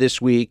also had this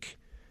week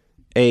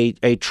a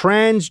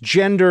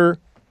transgender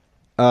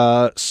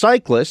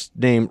cyclist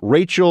named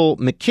Rachel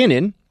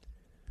McKinnon,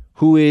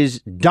 who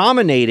is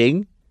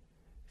dominating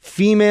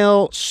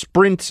female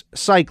sprint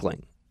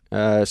cycling.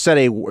 Set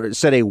a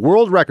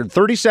world record,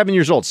 37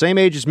 years old, same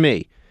age as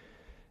me.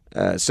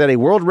 Set a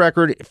world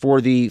record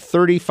for the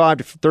 35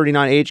 to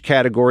 39 age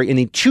category in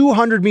the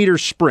 200-meter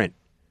sprint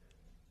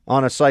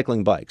on a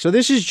cycling bike. So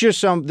this is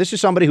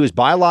somebody who is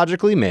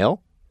biologically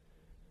male,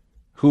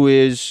 who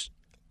is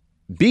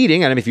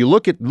beating, and if you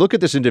look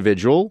at this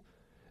individual,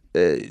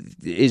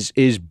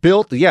 is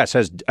built, yes,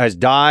 has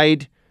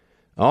died.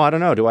 Oh, I don't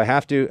know.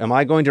 Am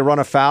I going to run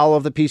afoul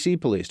of the PC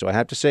police? Do I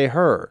have to say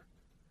her?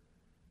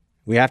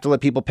 We have to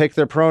let people pick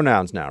their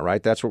pronouns now,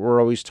 right? That's what we're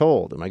always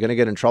told. Am I going to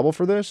get in trouble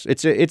for this?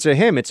 It's a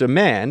him. It's a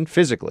man,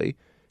 physically.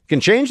 You can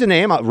change the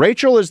name.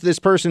 Rachel is this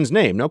person's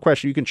name. No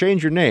question. You can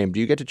change your name. Do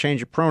you get to change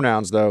your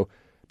pronouns, though,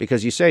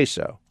 because you say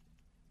so?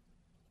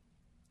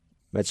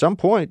 At some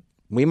point,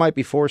 we might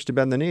be forced to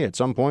bend the knee. At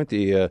some point,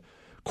 the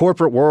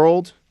corporate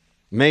world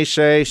may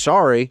say,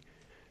 sorry,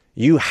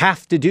 you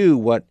have to do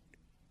what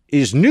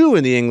is new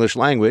in the English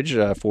language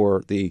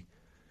for the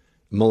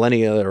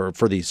millennia, or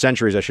for the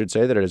centuries, I should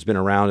say, that it has been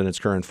around in its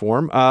current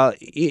form.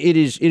 It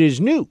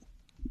is new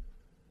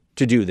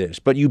to do this,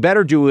 but you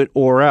better do it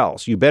or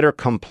else. You better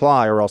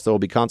comply or else there will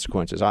be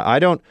consequences. I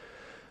don't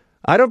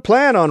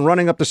plan on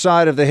running up the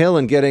side of the hill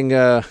and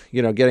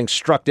getting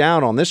struck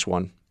down on this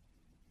one.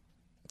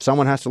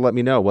 Someone has to let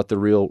me know what the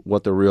real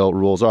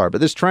rules are.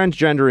 But this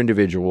transgender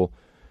individual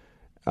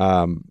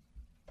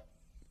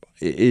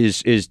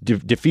is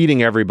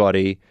defeating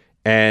everybody.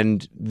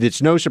 And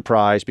it's no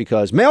surprise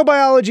because male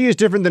biology is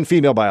different than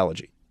female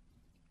biology.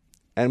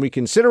 And we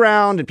can sit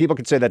around and people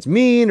can say that's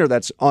mean or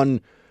that's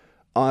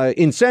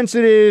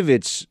insensitive.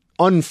 It's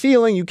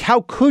unfeeling.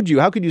 How could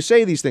you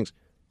say these things?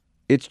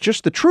 It's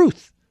just the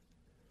truth.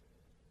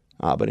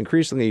 But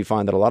increasingly, you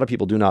find that a lot of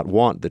people do not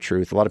want the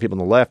truth. A lot of people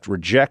on the left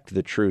reject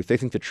the truth. They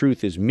think the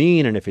truth is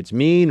mean, and if it's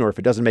mean or if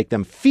it doesn't make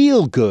them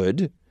feel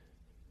good,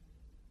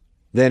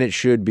 then it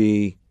should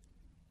be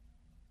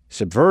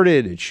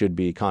subverted, it should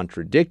be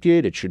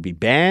contradicted, it should be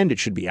banned, it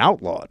should be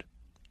outlawed.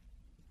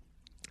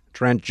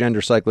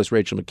 Transgender cyclist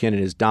Rachel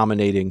McKinnon is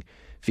dominating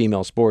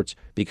female sports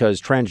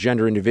because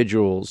transgender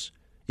individuals,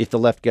 if the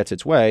left gets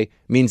its way,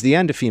 means the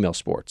end of female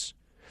sports.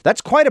 That's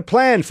quite a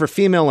plan for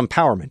female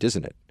empowerment,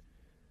 isn't it?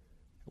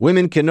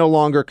 Women can no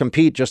longer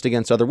compete just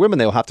against other women.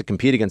 They'll have to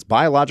compete against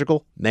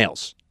biological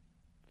males.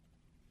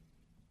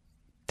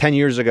 10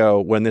 years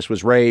ago, when this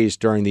was raised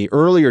during the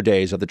earlier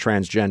days of the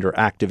transgender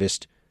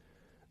activist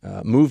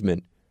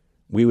movement,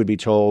 we would be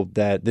told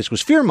that this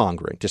was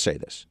fear-mongering to say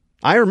this.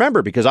 I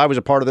remember because I was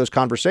a part of those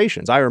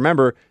conversations. I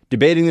remember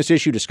debating this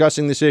issue,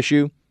 discussing this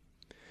issue.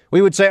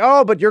 We would say,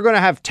 oh, but you're going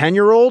to have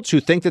 10-year-olds who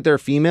think that they're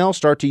female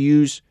start to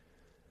use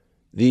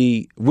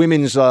the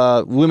women's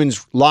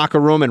locker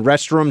room and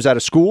restrooms at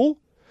a school?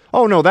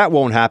 Oh, no, that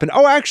won't happen.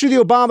 Oh, actually,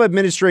 the Obama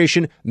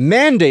administration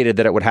mandated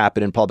that it would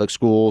happen in public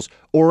schools,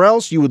 or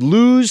else you would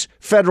lose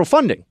federal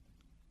funding.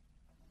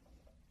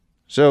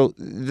 So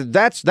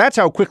that's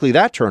how quickly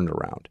that turned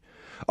around.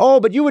 Oh,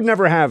 but you would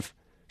never have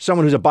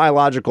someone who's a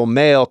biological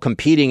male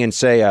competing in,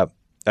 say, a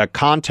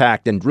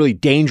contact and really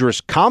dangerous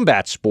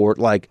combat sport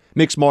like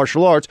mixed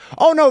martial arts.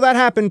 Oh, no, that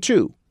happened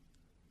too.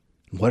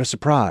 What a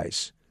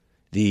surprise.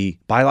 The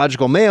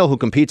biological male who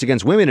competes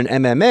against women in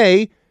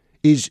MMA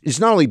is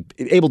not only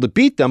able to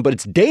beat them, but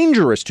it's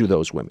dangerous to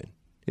those women.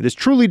 It is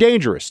truly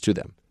dangerous to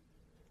them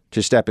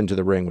to step into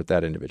the ring with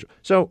that individual.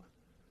 So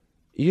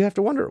you have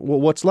to wonder,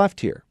 well, what's left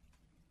here?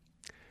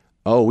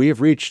 Oh, we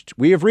have reached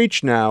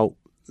now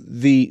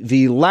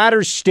the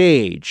latter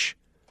stage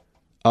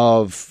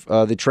of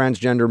the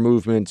transgender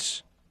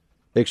movement's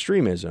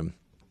extremism.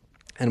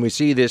 And we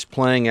see this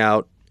playing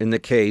out in the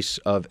case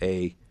of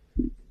a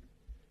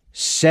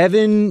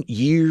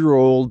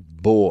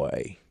 7-year-old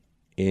boy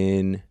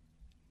in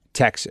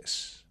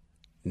Texas,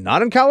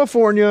 not in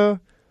California,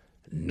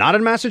 not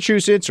in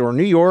Massachusetts or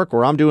New York,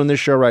 where I'm doing this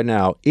show right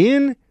now,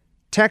 in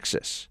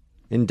Texas,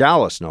 in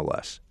Dallas, no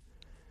less.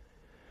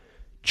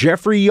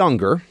 Jeffrey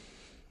Younger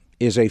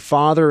is a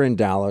father in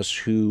Dallas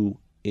who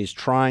is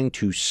trying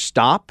to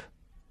stop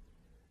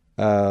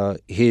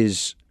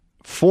his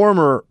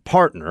former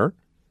partner,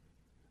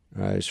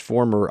 I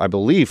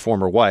believe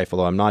former wife,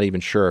 although I'm not even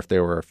sure if they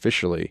were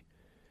officially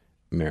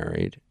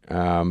married,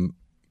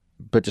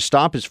 but to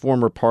stop his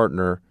former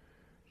partner,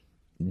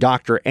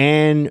 Dr.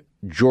 Ann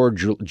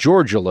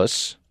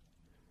Georgulas,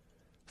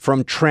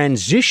 from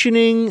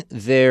transitioning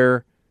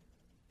their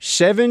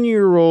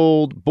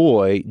 7-year-old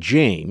boy,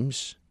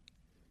 James,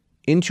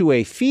 into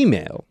a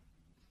female,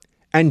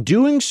 and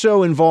doing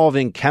so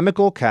involving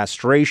chemical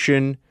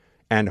castration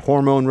and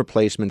hormone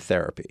replacement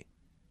therapy.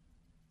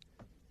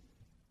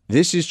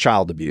 This is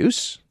child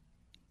abuse.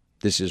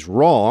 This is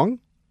wrong.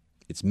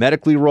 It's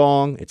medically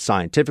wrong. It's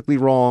scientifically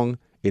wrong.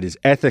 It is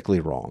ethically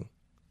wrong.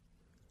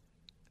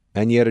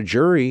 And yet a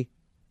jury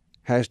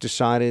has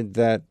decided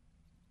that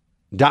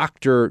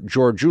Dr.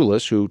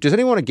 Georgulas, who, does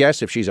anyone want to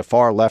guess if she's a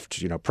far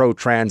left,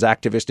 pro-trans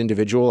activist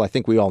individual? I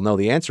think we all know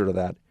the answer to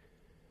that.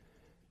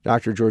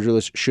 Dr.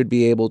 Georgulas should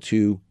be able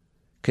to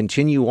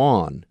continue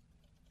on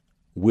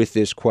with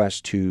this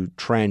quest to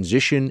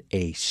transition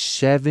a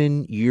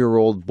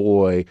 7-year-old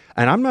boy.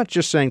 And I'm not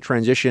just saying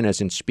transition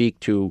as in speak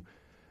to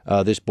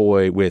this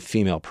boy with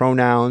female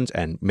pronouns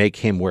and make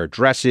him wear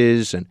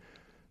dresses. And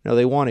no,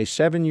 they want a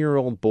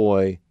 7-year-old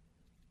boy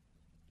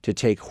to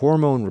take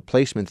hormone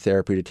replacement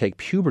therapy, to take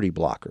puberty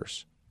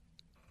blockers,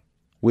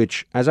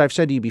 which, as I've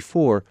said to you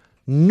before,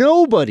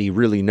 nobody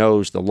really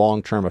knows the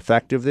long-term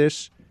effect of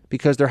this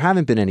because there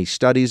haven't been any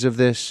studies of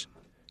this,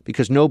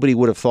 because nobody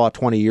would have thought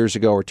 20 years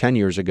ago or 10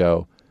 years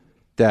ago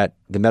that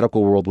the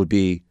medical world would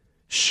be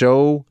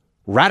so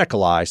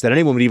radicalized that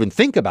anyone would even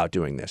think about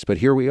doing this. But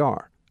here we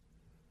are.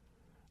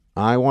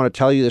 I want to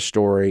tell you the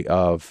story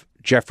of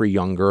Jeffrey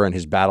Younger and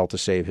his battle to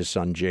save his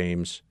son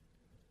James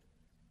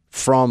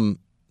from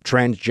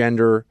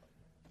transgender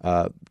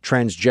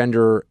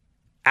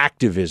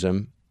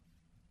activism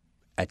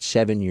at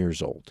 7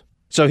 years old.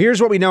 So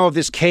here's what we know of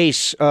this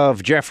case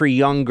of Jeffrey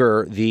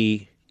Younger,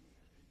 the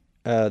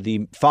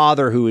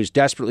father who is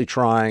desperately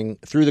trying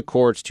through the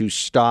courts to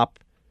stop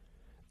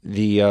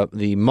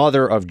the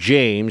mother of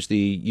James,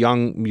 the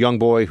young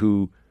boy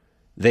who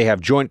they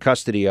have joint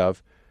custody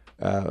of,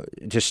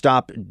 to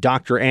stop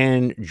Dr.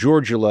 Ann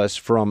Georgulas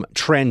from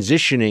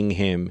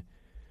transitioning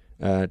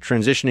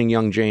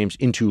young James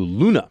into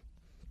Luna.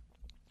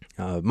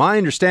 My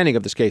understanding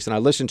of this case, and I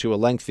listened to a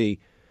lengthy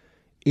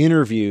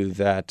interview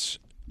that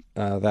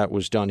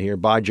was done here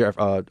by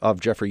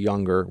Jeffrey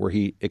Younger, where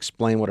he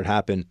explained what had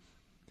happened.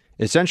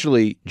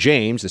 Essentially,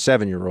 James, the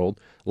 7-year-old,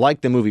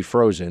 liked the movie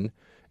Frozen,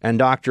 and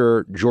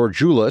Dr.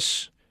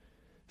 Georgulas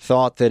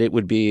thought that it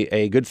would be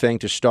a good thing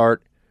to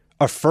start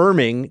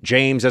affirming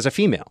James as a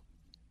female.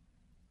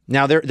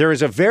 Now, there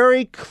is a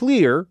very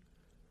clear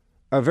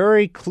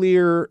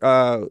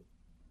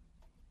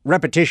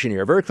repetition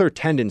here, a very clear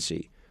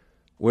tendency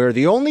where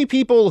the only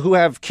people who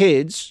have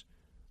kids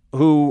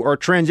who are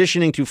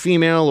transitioning to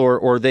female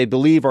or they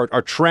believe are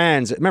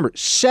trans, remember,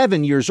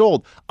 7 years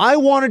old. I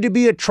wanted to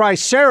be a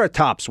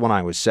triceratops when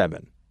I was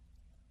 7.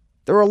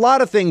 There are a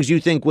lot of things you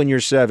think when you're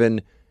 7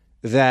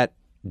 that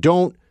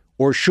don't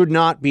or should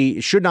not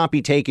be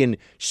taken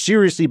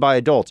seriously by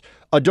adults.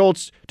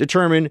 Adults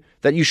determine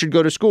that you should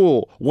go to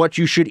school, what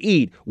you should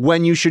eat,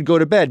 when you should go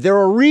to bed. There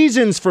are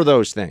reasons for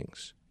those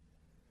things.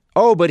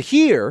 Oh, but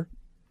here,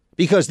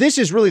 because this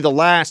is really the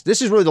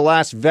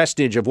last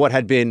vestige of what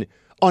had been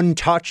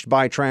untouched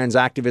by trans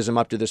activism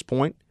up to this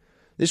point.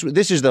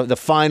 This is the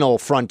final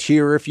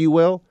frontier, if you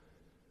will.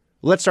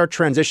 Let's start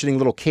transitioning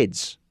little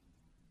kids.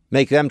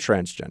 Make them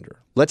transgender.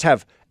 Let's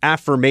have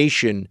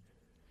affirmation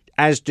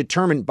as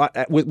determined by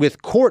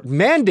with court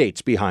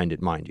mandates behind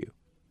it, mind you,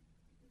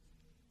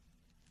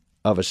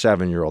 of a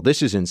 7-year-old.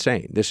 This is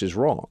insane. This is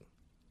wrong.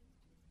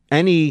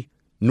 Any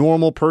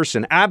normal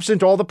person,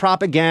 absent all the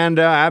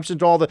propaganda,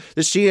 absent all the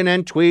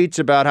CNN tweets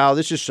about how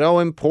this is so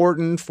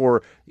important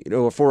for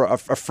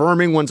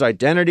affirming one's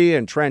identity,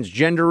 and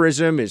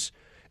transgenderism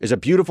is a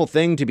beautiful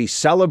thing to be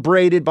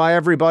celebrated by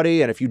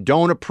everybody. And if you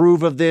don't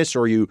approve of this,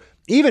 or you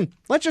even,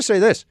 let's just say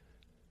this,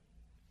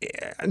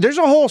 there's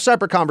a whole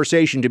separate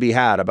conversation to be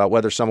had about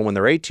whether someone, when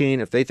they're 18,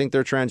 if they think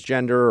they're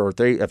transgender, or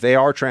if they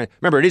are trans.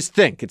 Remember, it is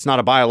think. It's not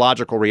a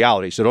biological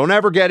reality. So don't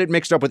ever get it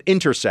mixed up with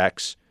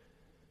intersex.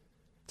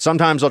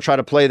 Sometimes they'll try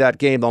to play that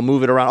game. They'll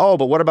move it around. Oh,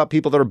 but what about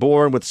people that are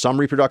born with some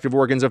reproductive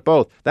organs of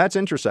both? That's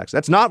intersex.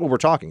 That's not what we're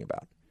talking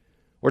about.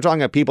 We're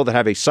talking about people that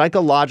have a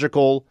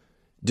psychological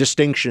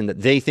distinction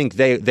that they think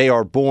they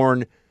are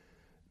born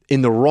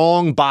in the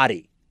wrong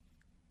body.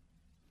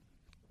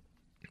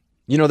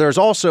 You know, there's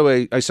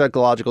also a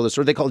psychological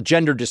disorder they call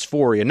gender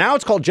dysphoria. Now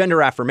it's called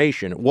gender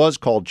affirmation. It was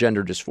called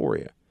gender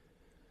dysphoria.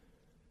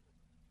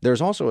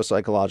 There's also a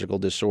psychological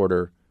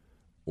disorder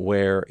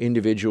where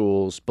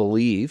individuals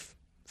believe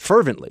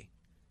fervently,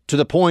 to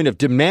the point of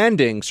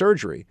demanding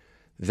surgery,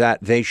 that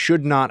they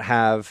should not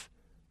have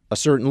a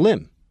certain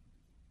limb.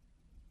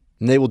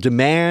 And they will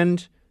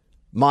demand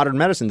modern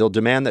medicine. They'll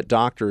demand that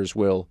doctors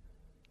will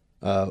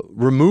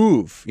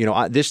remove,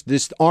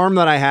 this arm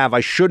that I have,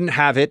 I shouldn't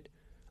have it.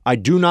 I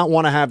do not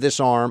want to have this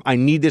arm. I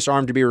need this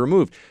arm to be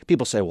removed.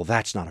 People say, well,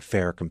 that's not a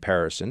fair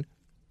comparison.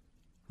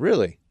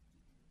 Really?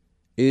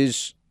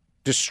 Is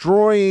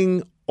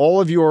destroying all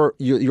of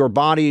your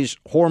body's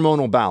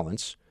hormonal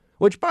balance,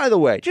 which, by the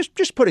way,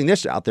 just putting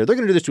this out there, they're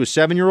going to do this to a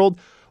 7-year-old.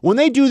 When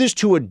they do this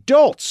to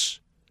adults,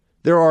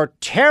 there are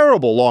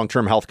terrible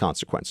long-term health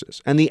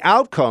consequences. And the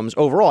outcomes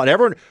overall, and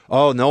everyone,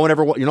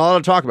 you're not allowed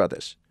to talk about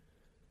this.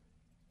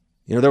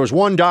 You know, there was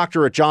one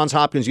doctor at Johns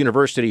Hopkins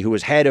University who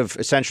was head of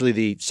essentially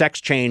the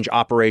sex change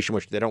operation,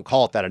 which they don't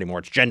call it that anymore.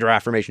 It's gender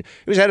affirmation.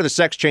 He was head of the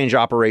sex change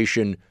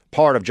operation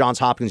part of Johns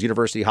Hopkins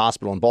University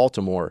Hospital in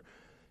Baltimore.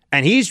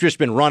 And he's just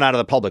been run out of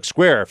the public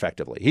square,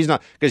 effectively. He's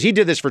not, because he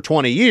did this for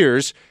 20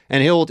 years,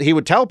 and he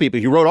would tell people,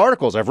 he wrote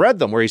articles, I've read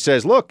them, where he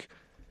says, look,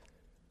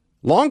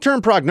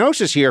 long-term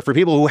prognosis here for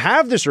people who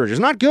have this surgery is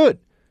not good.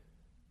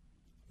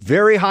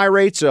 Very high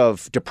rates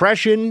of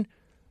depression,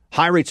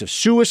 high rates of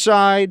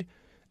suicide,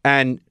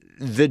 and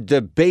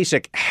the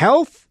basic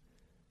health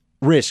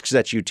risks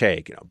that you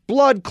take,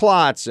 blood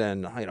clots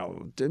and,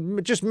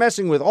 just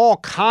messing with all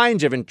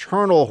kinds of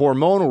internal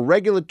hormonal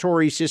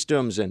regulatory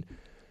systems, and,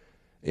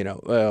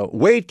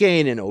 weight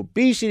gain and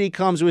obesity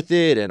comes with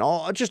it, and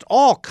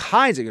all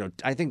kinds of,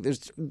 I think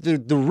there's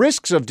the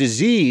risks of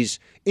disease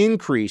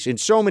increase in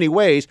so many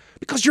ways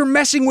because you're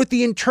messing with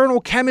the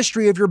internal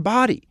chemistry of your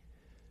body.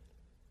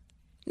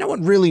 No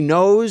one really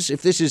knows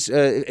if this is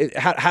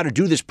how to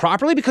do this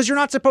properly, because you're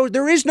not supposed.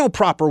 There is no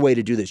proper way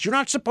to do this. You're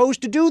not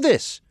supposed to do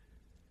this.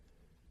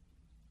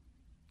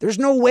 There's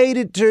no way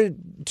to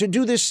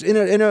do this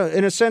in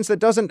a sense that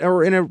doesn't,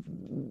 or in a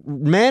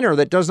manner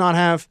that does not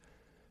have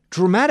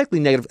dramatically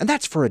negative. And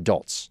that's for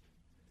adults.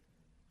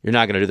 You're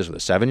not going to do this with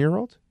a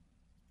 7-year-old.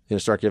 You're going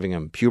to start giving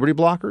him puberty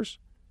blockers.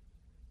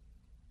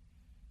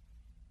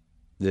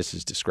 This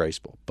is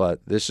disgraceful.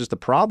 But this is the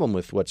problem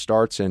with what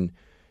starts on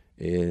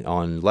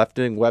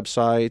left-wing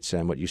websites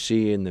and what you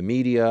see in the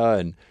media,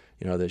 and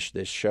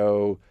this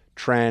show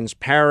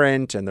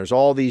Transparent, and there's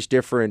all these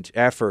different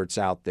efforts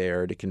out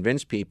there to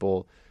convince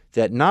people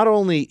that not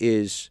only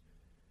is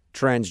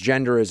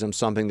transgenderism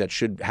something that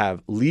should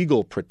have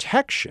legal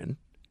protection,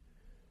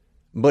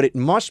 but it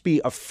must be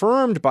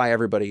affirmed by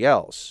everybody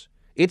else.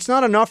 It's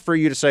not enough for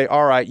you to say,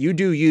 all right, you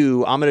do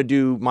you, I'm going to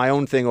do my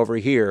own thing over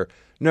here.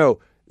 No,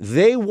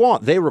 they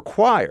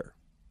require,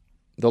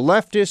 the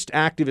leftist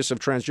activists of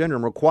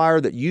transgenderism require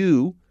that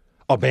you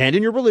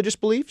abandon your religious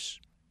beliefs,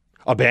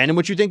 abandon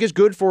what you think is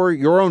good for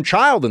your own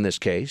child in this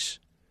case,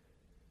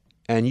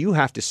 and you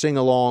have to sing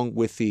along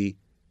with the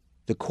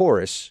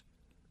chorus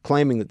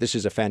claiming that this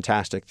is a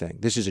fantastic thing.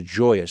 This is a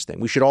joyous thing.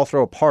 We should all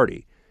throw a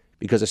party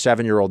because a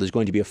 7-year-old is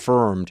going to be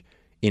affirmed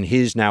in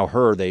his, now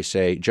her, they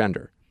say,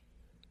 gender.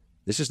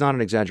 This is not an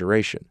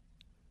exaggeration.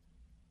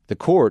 The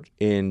court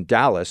in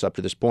Dallas up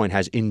to this point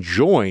has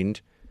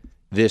enjoined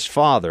this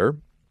father,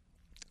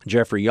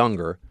 Jeffrey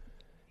Younger,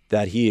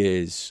 that he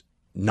is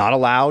not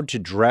allowed to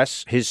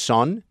dress his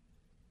son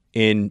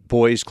in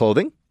boys'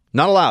 clothing.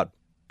 Not allowed.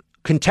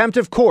 Contempt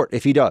of court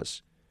if he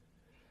does.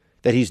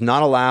 That he's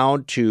not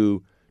allowed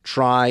to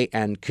try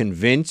and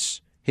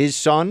convince his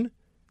son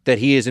that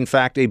he is in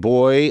fact a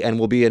boy and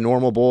will be a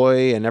normal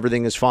boy and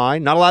everything is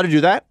fine. Not allowed to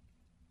do that.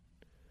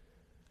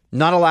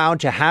 Not allowed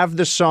to have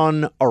the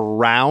son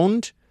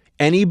around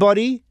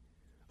anybody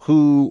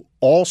who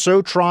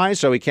also tries,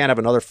 so he can't have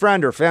another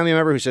friend or family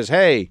member who says,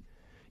 hey,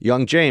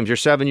 young James, you're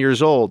 7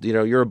 years old,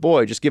 you're a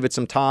boy, just give it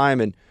some time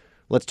and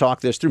let's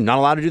talk this through. Not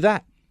allowed to do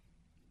that.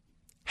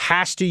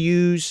 Has to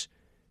use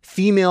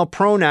female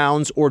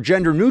pronouns or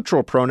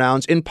gender-neutral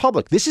pronouns in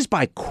public. This is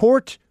by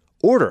court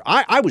order.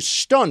 I was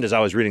stunned as I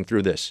was reading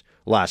through this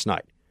last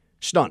night.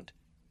 Stunned.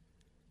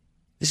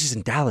 This is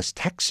in Dallas,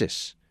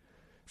 Texas.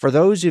 For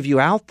those of you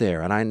out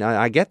there, and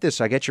I get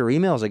this, I get your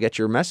emails, I get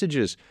your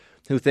messages,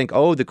 who think,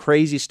 oh, the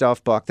crazy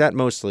stuff, Buck,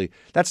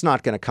 that's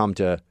not going to come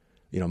to,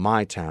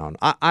 my town.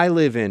 I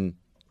live in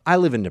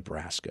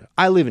Nebraska.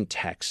 I live in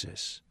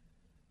Texas.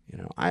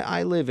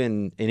 I live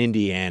in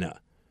Indiana.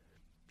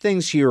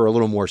 Things here are a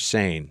little more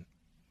sane.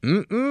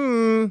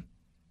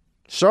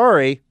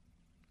 Sorry.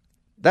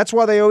 That's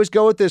why they always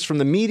go with this from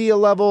the media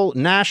level,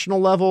 national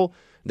level.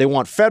 They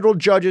want federal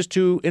judges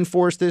to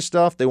enforce this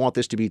stuff. They want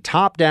this to be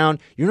top down.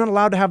 You're not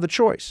allowed to have the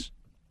choice.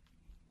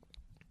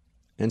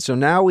 And so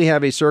now we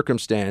have a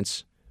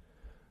circumstance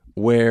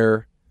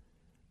where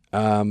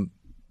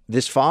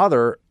this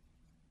father,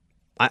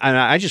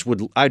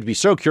 I'd be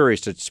so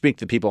curious to speak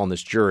to people on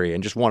this jury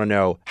and just want to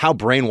know how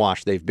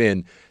brainwashed they've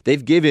been.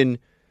 They've given,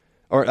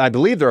 or I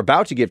believe they're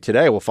about to give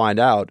today, we'll find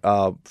out,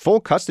 full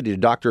custody to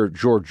Dr.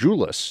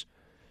 Georgoulis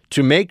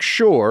to make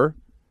sure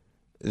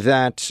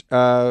that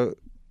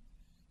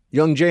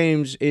young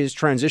James is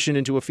transitioned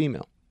into a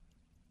female.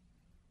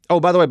 Oh,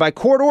 by the way, by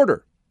court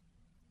order,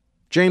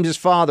 James's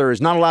father is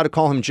not allowed to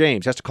call him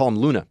James. He has to call him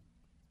Luna.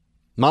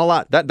 Not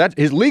allowed. That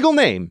his legal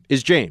name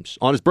is James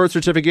on his birth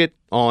certificate,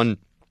 on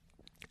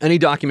any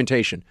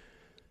documentation.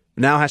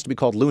 Now has to be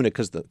called Luna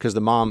because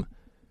the mom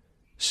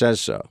says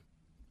so.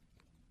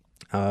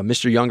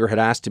 Mr. Younger had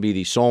asked to be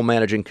the sole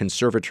managing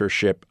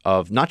conservatorship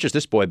of not just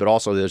this boy, but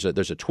also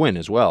there's a twin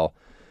as well,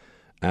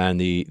 and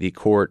the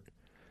court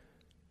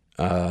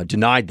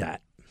denied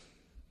that,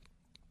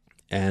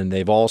 and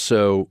they've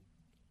also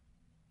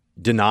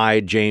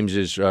denied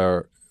James's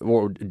or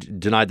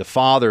denied the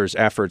father's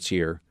efforts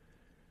here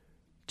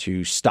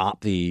to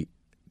stop the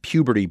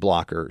puberty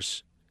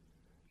blockers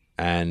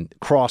and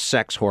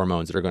cross-sex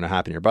hormones that are going to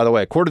happen here. By the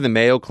way, according to the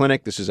Mayo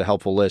Clinic, this is a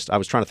helpful list. I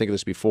was trying to think of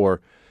this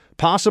before.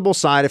 Possible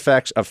side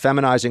effects of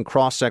feminizing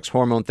cross-sex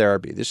hormone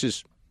therapy. This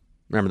is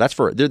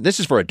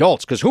for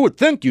adults, because who would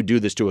think you'd do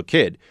this to a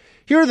kid?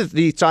 Here are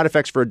the side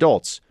effects for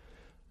adults.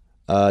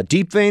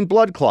 Deep vein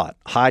blood clot,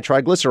 high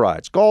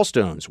triglycerides,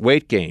 gallstones,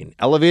 weight gain,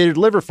 elevated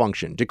liver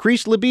function,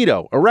 decreased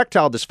libido,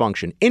 erectile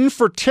dysfunction,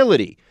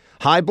 infertility,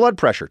 high blood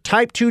pressure,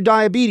 type 2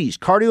 diabetes,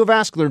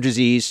 cardiovascular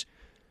disease,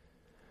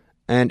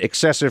 and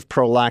excessive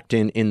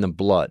prolactin in the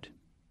blood.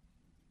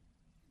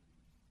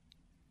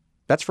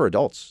 That's for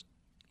adults.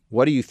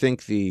 What do you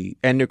think the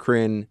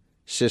endocrine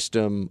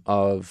system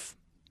of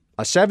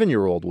a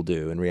 7-year-old will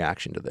do in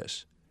reaction to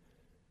this?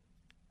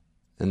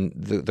 And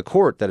the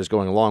court that is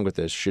going along with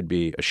this should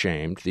be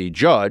ashamed. The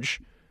judge,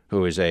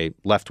 who is a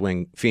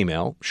left-wing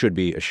female, should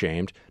be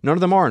ashamed. None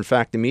of them are. In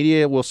fact, the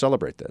media will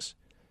celebrate this.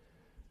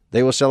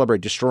 They will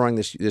celebrate destroying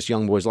this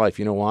young boy's life.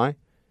 You know why?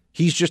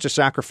 He's just a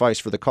sacrifice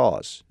for the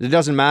cause. It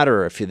doesn't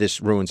matter if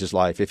this ruins his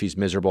life, if he's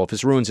miserable, if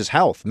this ruins his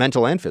health,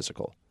 mental and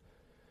physical.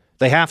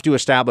 They have to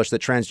establish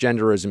that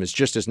transgenderism is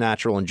just as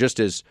natural and just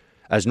as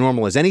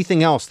normal as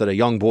anything else that a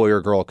young boy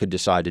or girl could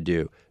decide to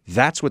do.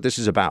 That's what this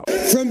is about.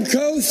 From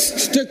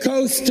coast to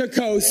coast to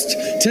coast,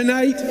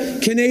 tonight,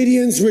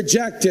 Canadians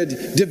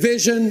rejected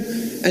division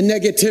and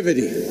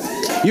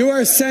negativity. You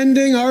are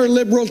sending our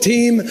Liberal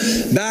team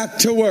back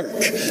to work,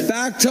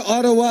 back to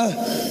Ottawa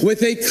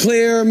with a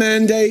clear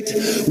mandate.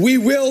 We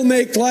will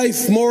make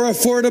life more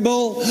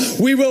affordable.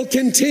 We will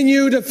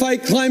continue to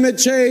fight climate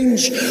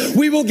change.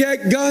 We will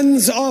get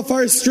guns off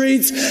our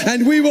streets,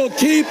 and we will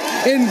keep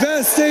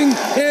investing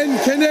in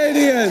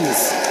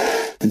Canadians.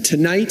 And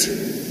tonight,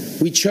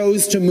 we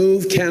chose to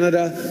move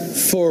Canada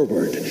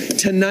forward.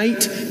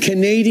 Tonight,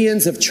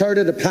 Canadians have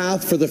charted a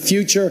path for the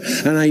future,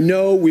 and I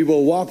know we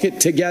will walk it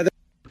together.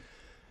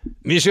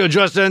 Monsieur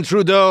Justin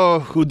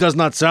Trudeau, who does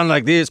not sound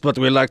like this, but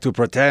we like to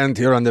pretend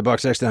here on the Buck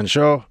Sexton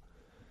Show.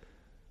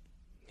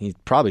 He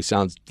probably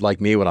sounds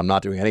like me when I'm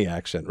not doing any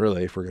accent,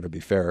 really, if we're going to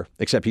be fair.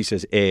 Except he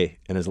says and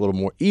is a little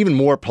more, even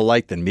more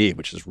polite than me,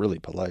 which is really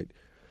polite.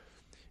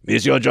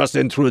 Monsieur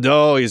Justin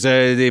Trudeau is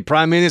the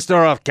Prime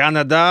Minister of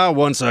Canada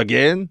once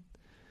again.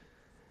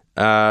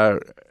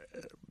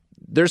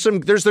 There's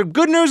the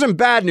good news and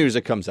bad news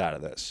that comes out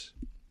of this.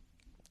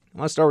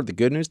 Let's start with the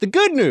good news. The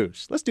good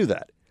news, let's do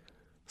that.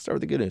 Let's start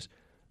with the good news,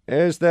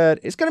 is that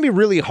it's going to be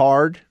really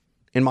hard,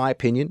 in my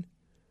opinion,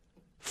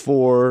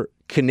 for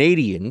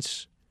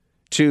Canadians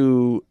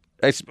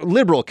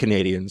liberal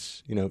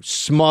Canadians,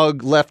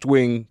 smug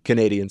left-wing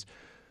Canadians,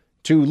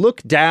 to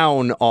look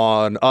down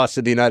on us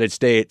in the United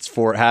States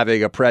for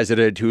having a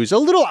president who's a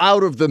little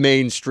out of the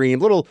mainstream,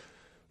 little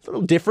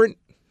different,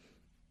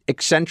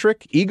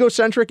 eccentric,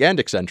 egocentric, and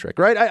eccentric,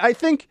 right? I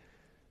think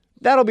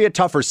that'll be a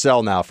tougher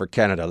sell now for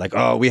Canada. Like,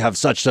 oh, we have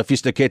such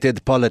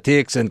sophisticated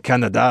politics in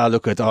Canada.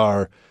 Look at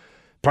our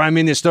Prime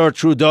Minister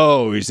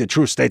Trudeau. He's a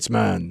true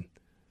statesman.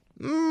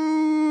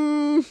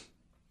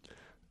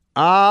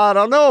 I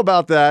don't know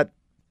about that.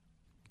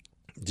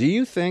 Do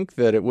you think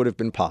that it would have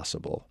been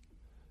possible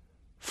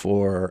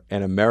for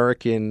an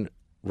American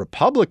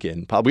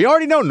Republican? We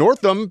already know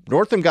Northam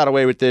got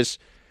away with this.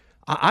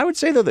 I would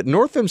say, though, that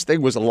Northam's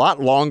thing was a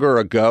lot longer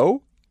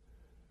ago.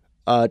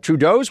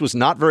 Trudeau's was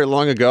not very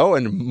long ago,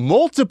 and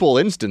multiple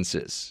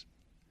instances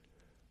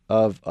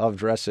of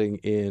dressing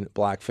in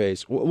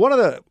blackface. One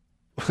of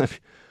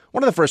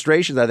the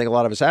frustrations I think a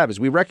lot of us have is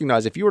we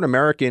recognize if you were an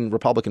American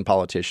Republican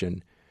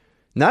politician,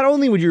 not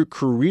only would your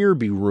career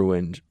be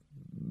ruined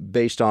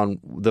based on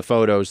the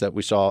photos that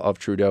we saw of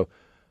Trudeau,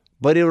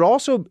 but it would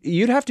also,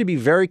 you'd have to be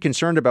very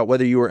concerned about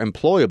whether you were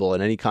employable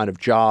in any kind of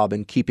job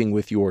in keeping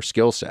with your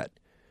skill set.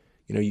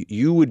 You know,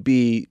 you would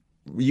be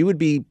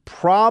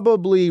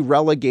probably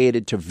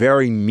relegated to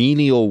very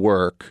menial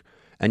work,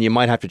 and you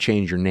might have to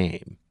change your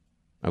name.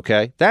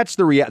 Okay, that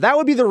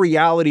would be the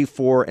reality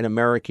for an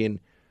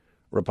American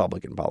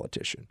Republican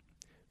politician.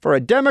 For a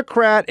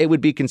Democrat, it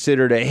would be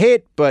considered a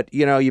hit, but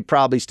you'd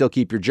probably still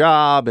keep your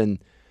job, and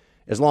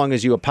as long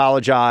as you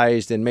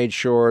apologized and made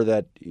sure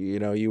that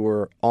you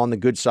were on the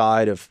good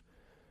side of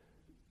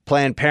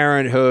Planned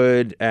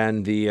Parenthood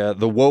and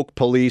the woke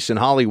police in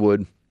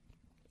Hollywood,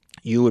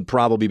 you would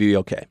probably be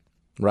okay,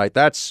 right?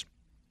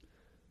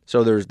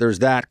 So there's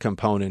that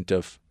component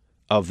of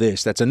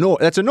this that's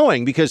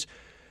annoying because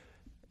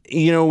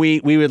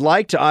we would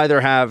like to either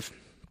have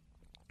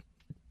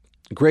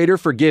greater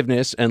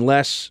forgiveness and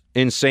less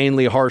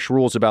insanely harsh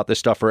rules about this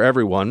stuff for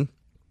everyone,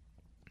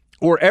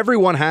 or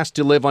everyone has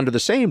to live under the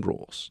same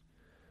rules.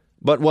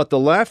 But what the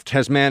left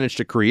has managed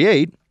to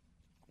create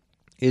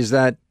is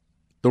that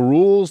the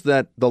rules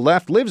that the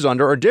left lives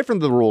under are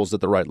different than the rules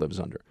that the right lives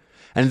under.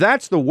 And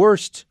that's the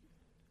worst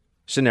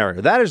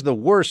scenario. That is the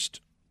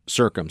worst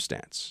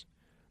circumstance,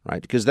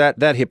 right? Because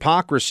that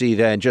hypocrisy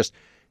then just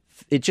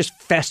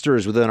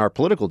festers within our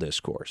political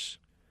discourse.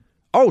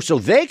 Oh, so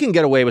they can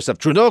get away with stuff.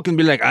 Trudeau can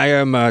be like, I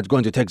am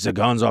going to take the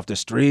guns off the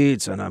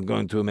streets and I'm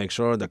going to make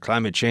sure that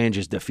climate change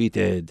is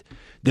defeated.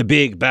 The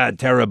big, bad,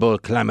 terrible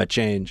climate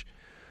change.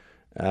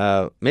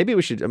 Maybe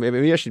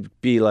I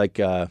should be like,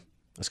 I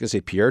was going to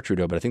say Pierre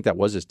Trudeau, but I think that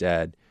was his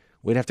dad.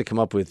 We'd have to come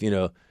up with,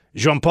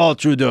 Jean-Paul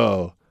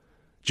Trudeau,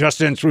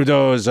 Justin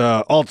Trudeau's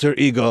alter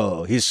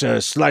ego. He's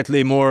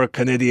slightly more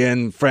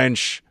Canadian,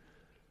 French,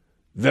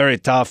 very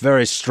tough,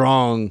 very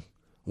strong.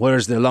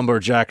 Wears the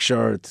lumberjack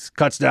shirt,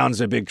 cuts down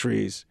the big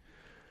trees.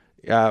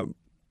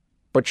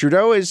 But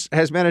Trudeau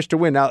has managed to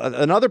win. Now,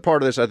 another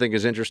part of this I think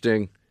is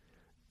interesting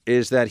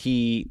is that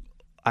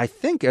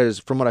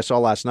from what I saw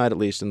last night, at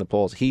least in the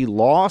polls, he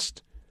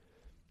lost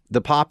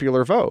the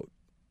popular vote.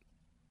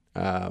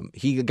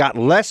 He got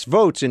less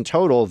votes in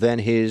total than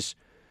his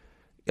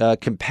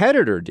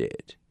competitor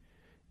did.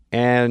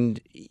 And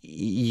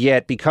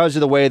yet, because of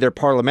the way their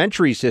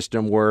parliamentary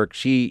system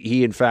works,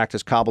 he in fact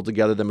has cobbled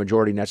together the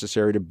majority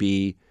necessary to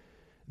be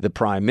the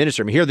prime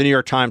minister. I mean, here the New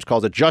York Times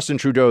calls it Justin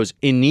Trudeau's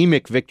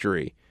anemic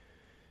victory,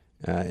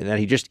 and that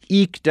he just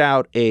eked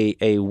out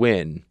a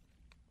win.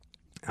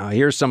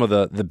 Here's some of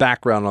the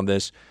background on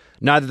this.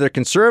 Neither the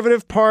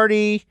Conservative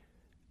Party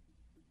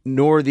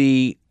nor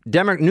the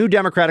New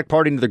Democratic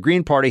Party nor the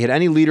Green Party had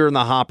any leader in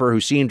the hopper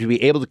who seemed to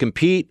be able to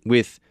compete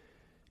with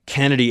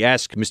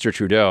Kennedy-esque Mr.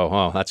 Trudeau.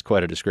 Oh, that's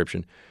quite a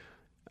description.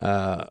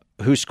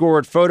 Who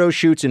scored photo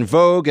shoots in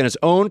Vogue and his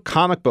own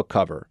comic book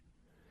cover.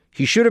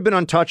 He should have been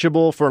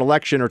untouchable for an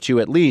election or two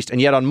at least.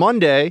 And yet on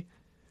Monday,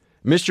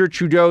 Mr.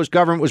 Trudeau's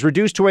government was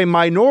reduced to a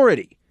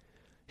minority.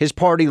 His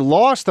party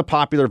lost the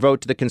popular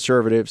vote to the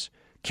Conservatives.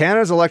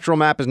 Canada's electoral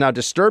map is now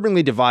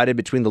disturbingly divided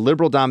between the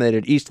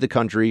Liberal-dominated east of the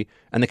country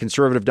and the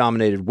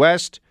Conservative-dominated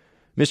west.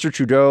 Mr.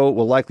 Trudeau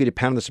will likely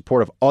depend on the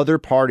support of other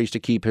parties to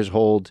keep his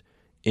hold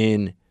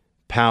in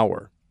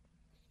power.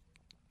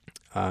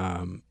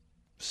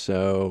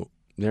 So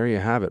there you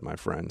have it, my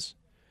friends.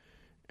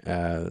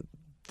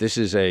 This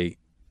is a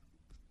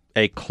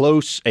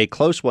close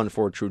one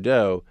for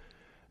Trudeau,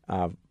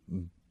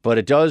 but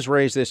it does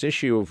raise this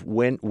issue of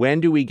when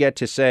do we get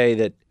to say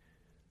that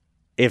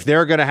if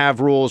they're going to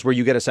have rules where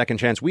you get a second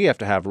chance, we have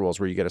to have rules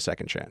where you get a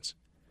second chance.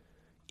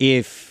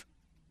 If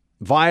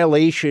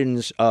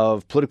violations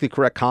of politically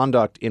correct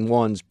conduct in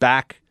one's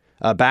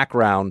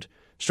background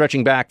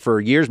stretching back for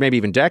years, maybe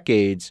even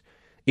decades,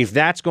 if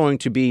that's going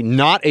to be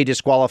not a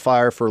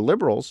disqualifier for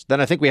liberals, then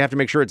I think we have to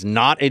make sure it's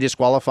not a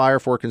disqualifier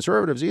for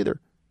conservatives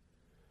either.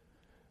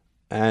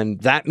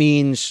 And that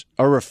means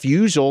a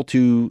refusal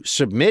to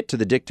submit to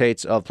the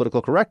dictates of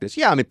political correctness.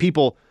 Yeah, I mean,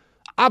 people,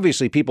 I always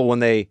say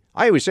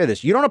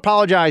this, you don't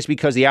apologize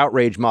because the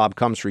outrage mob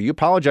comes for you. You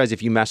apologize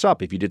if you mess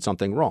up, if you did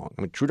something wrong.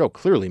 I mean, Trudeau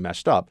clearly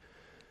messed up.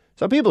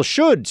 So people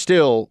should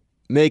still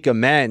make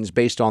amends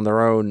based on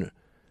their own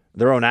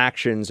their own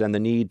actions and the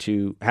need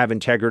to have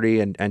integrity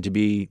and to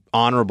be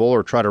honorable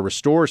or try to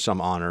restore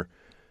some honor.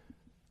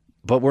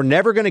 But we're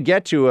never going to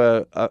get to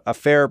a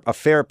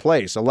fair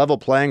place, a level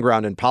playing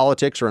ground in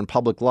politics or in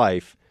public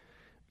life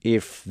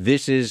if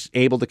this is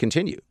able to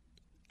continue.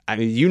 I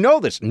mean, you know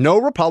this. No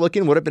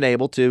Republican would have been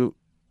able to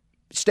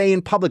stay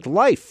in public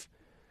life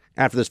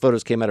after those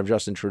photos came out of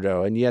Justin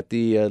Trudeau. And yet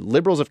the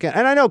liberals of Canada,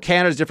 and I know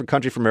Canada's a different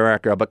country from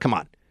America, but come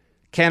on.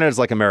 Canada's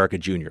like America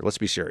Junior. Let's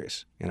be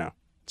serious. You know,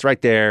 it's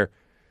right there.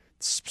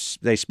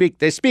 They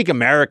speak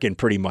American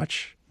pretty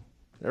much.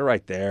 They're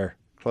right there,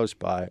 close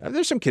by.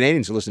 There's some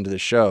Canadians who listen to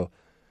this show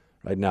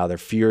right now. They're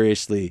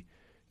furiously,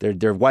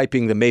 they're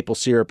wiping the maple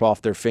syrup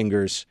off their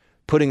fingers,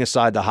 putting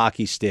aside the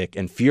hockey stick,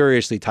 and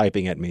furiously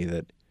typing at me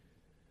that,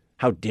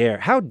 how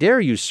dare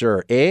you,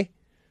 sir,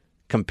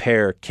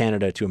 compare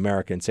Canada to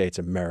America and say it's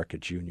America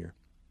Junior.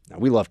 Now,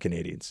 we love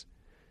Canadians.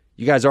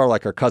 You guys are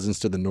like our cousins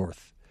to the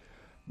north.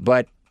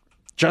 But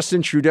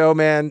Justin Trudeau,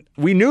 man,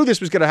 we knew this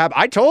was going to happen.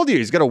 I told you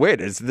he's going to win.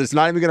 It's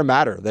not even going to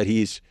matter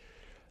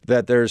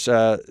that there's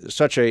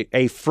such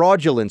a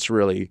fraudulence,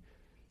 really,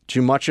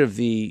 to much of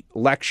the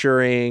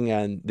lecturing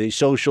and the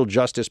social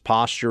justice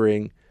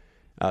posturing.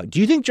 Do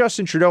you think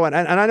Justin Trudeau, and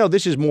I know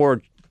this is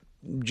more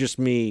just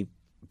me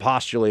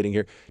postulating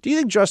here, do you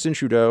think Justin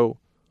Trudeau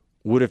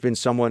would have been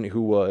someone who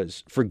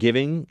was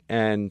forgiving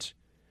and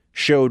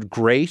showed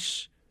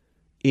grace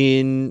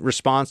in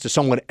response to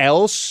someone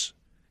else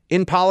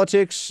in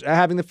politics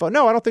having the fun?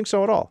 No, I don't think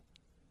so at all.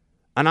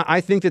 And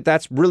I think that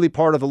that's really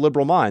part of the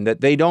liberal mind,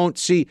 that they don't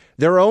see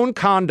their own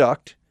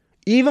conduct,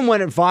 even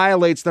when it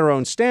violates their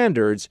own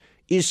standards,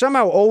 is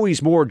somehow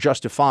always more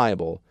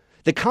justifiable.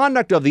 The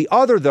conduct of the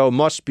other, though,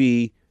 must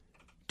be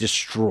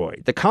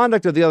destroyed. The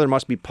conduct of the other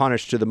must be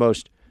punished to the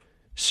most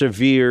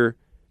severe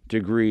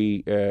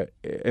degree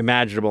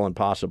imaginable and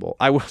possible.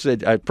 I will say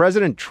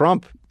President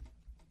Trump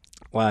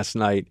last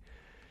night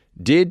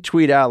did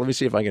tweet out, let me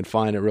see if I can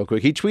find it real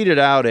quick. He tweeted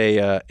out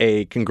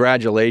a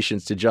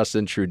congratulations to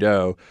Justin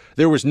Trudeau.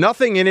 There was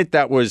nothing in it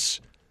that was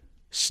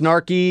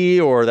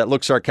snarky or that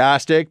looked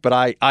sarcastic, but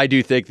I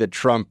do think that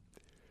Trump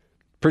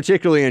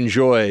particularly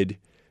enjoyed,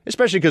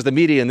 especially because the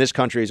media in this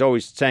country is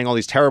always saying all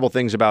these terrible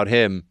things about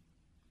him.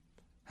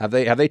 Have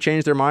they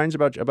changed their minds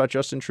about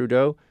Justin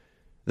Trudeau?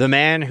 The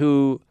man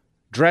who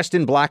dressed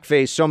in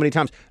blackface so many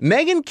times.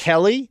 Megyn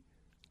Kelly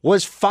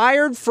was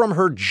fired from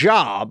her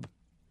job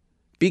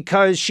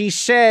because she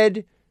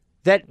said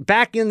that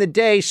back in the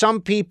day, some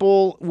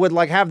people would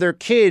like have their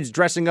kids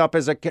dressing up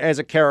as a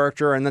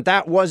character, and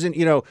that wasn't,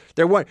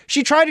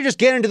 she tried to just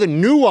get into the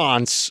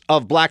nuance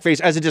of blackface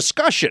as a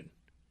discussion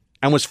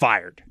and was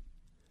fired.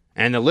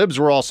 And the libs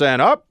were all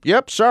saying, oh,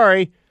 yep,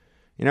 sorry.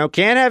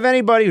 Can't have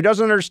anybody who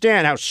doesn't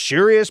understand how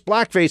serious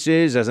blackface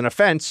is as an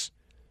offense.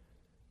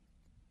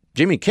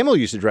 Jimmy Kimmel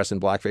used to dress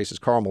in blackface as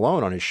Karl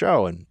Malone on his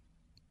show, and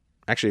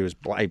actually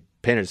he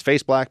painted his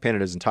face black,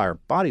 painted his entire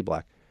body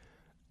black,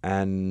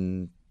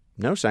 and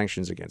no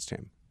sanctions against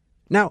him.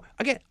 Now,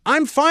 again,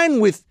 I'm fine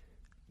with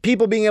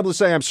people being able to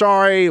say, I'm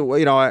sorry,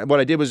 what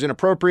I did was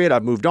inappropriate,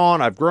 I've moved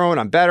on, I've grown,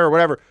 I'm better,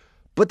 whatever,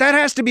 but that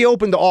has to be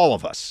open to all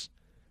of us.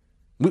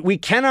 We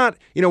cannot,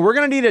 we're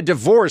going to need a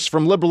divorce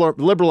from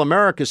liberal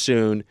America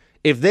soon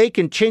if they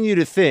continue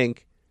to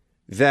think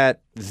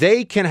that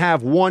they can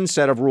have one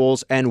set of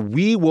rules and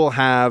we will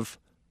have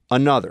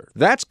another.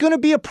 That's going to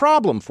be a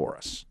problem for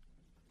us.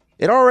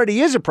 It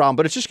already is a problem,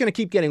 but it's just going to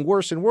keep getting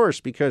worse and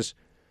worse because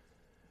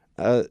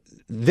over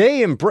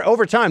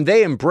time,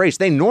 they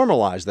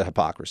normalize the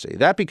hypocrisy.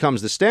 That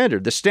becomes the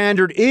standard. The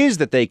standard is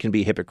that they can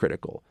be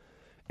hypocritical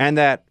and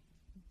that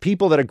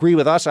people that agree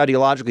with us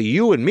ideologically,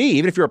 you and me,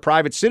 even if you're a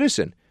private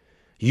citizen,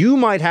 you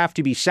might have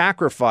to be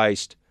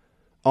sacrificed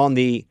on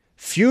the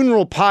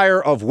funeral pyre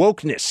of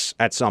wokeness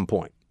at some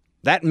point.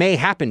 That may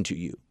happen to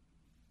you.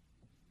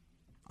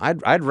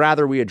 I'd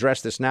rather we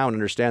address this now and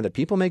understand that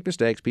people make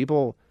mistakes.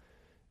 People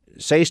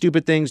say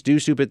stupid things, do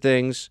stupid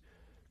things.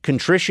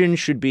 Contrition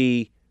should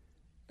be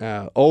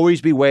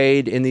always be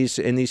weighed in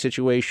these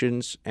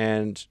situations,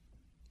 and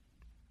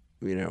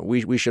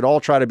we should all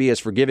try to be as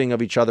forgiving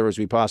of each other as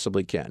we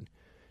possibly can.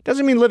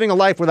 Doesn't mean living a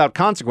life without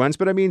consequence,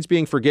 but it means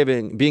being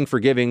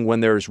forgiving when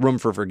there's room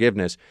for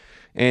forgiveness,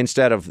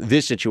 instead of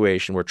this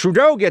situation where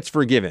Trudeau gets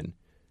forgiven.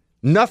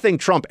 Nothing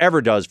Trump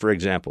ever does, for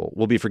example,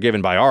 will be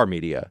forgiven by our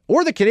media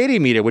or the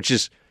Canadian media, which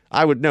is,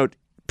 I would note,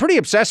 pretty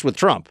obsessed with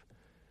Trump.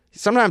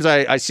 Sometimes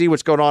I see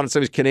what's going on some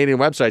of these Canadian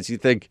websites. You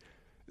think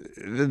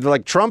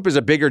like Trump is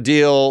a bigger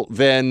deal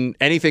than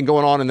anything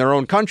going on in their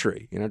own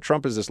country.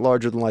 Trump is this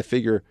larger than life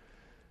figure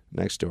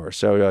next door.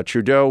 So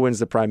Trudeau wins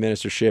the prime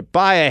ministership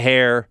by a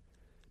hair,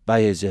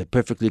 by his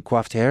perfectly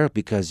coiffed hair,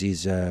 because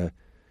he's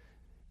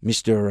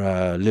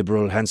Mr.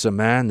 Liberal handsome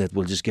man that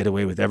will just get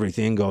away with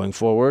everything going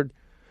forward.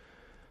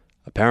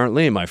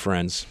 Apparently, my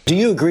friends. Do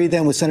you agree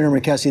then with Senator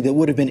Murkowski that it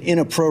would have been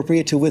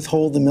inappropriate to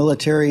withhold the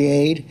military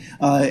aid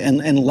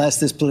unless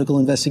this political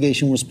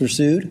investigation was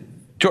pursued?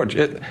 George,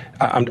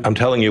 I'm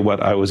telling you what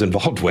I was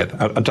involved with.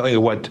 I'm telling you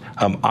what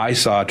I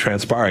saw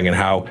transpiring and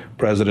how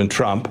President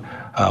Trump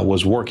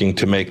was working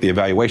to make the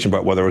evaluation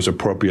about whether it was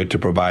appropriate to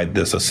provide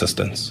this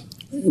assistance.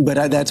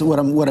 But that's what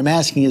I'm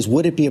asking is,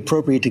 would it be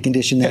appropriate to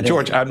condition that? Yeah,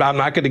 George, I'm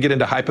not going to get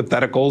into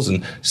hypotheticals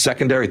and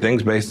secondary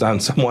things based on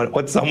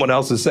what someone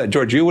else has said.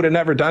 George, you would have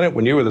never done it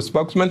when you were the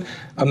spokesman.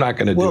 I'm not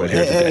going to do it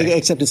here today.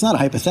 Except it's not a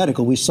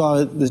hypothetical. We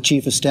saw the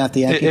chief of staff,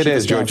 the acting chief of staff. It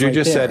is, George. You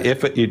just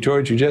said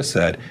George, you just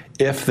said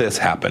if this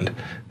happened.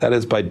 That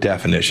is by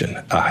definition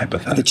a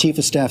hypothetical. The chief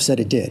of staff said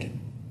it did.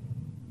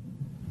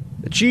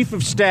 The chief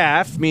of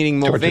staff, meaning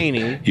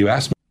Mulvaney. George, you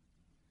asked me.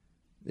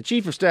 The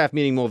chief of staff,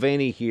 meaning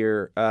Mulvaney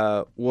here,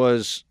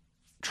 was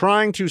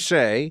trying to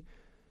say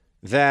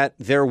that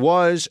there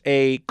was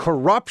a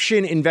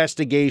corruption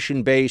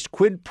investigation-based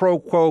quid pro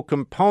quo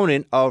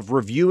component of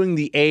reviewing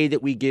the aid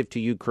that we give to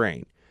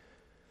Ukraine.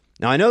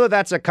 Now, I know that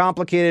that's a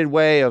complicated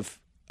way of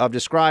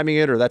describing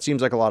it, or that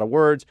seems like a lot of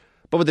words,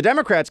 but what the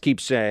Democrats keep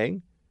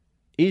saying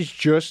is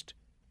just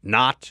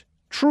not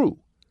true.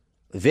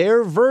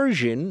 Their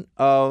version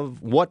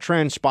of what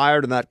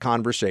transpired in that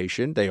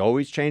conversation, they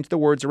always change the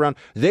words around.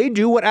 They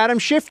do what Adam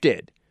Schiff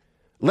did.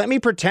 Let me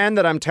pretend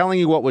that I'm telling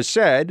you what was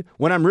said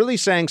when I'm really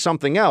saying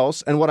something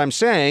else, and what I'm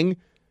saying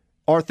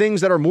are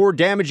things that are more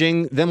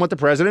damaging than what the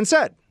president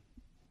said.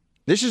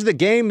 This is the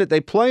game that they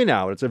play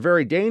now. It's a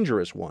very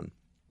dangerous one.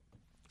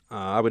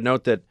 I would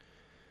note that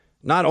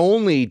not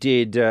only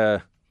did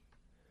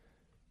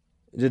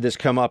this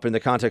come up in the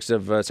context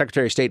of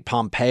Secretary of State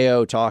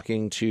Pompeo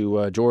talking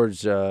to George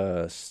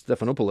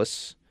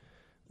Stephanopoulos,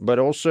 but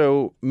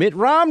also Mitt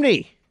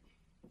Romney.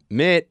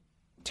 Mitt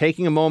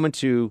taking a moment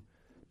to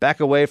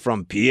back away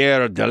from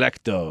Pierre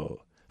Delecto,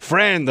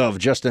 friend of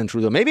Justin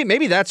Trudeau.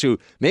 Maybe that's who.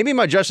 Maybe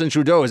my Justin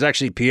Trudeau is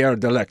actually Pierre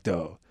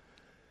Delecto,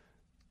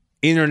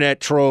 internet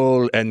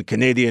troll and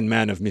Canadian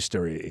man of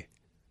mystery.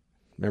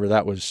 Remember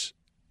that was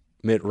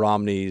Mitt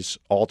Romney's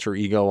alter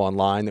ego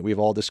online that we've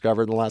all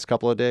discovered in the last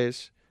couple of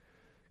days?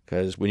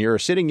 Because when you're a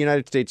sitting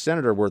United States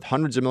senator worth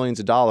hundreds of millions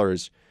of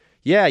dollars,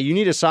 yeah, you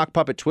need a sock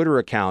puppet Twitter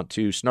account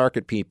to snark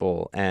at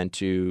people and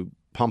to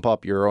pump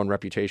up your own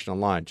reputation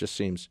online. It just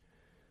seems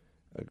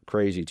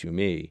crazy to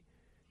me.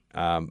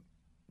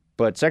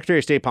 But Secretary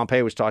of State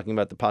Pompeo was talking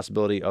about the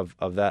possibility of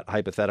that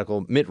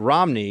hypothetical. Mitt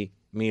Romney,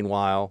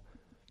 meanwhile,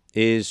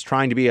 is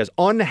trying to be as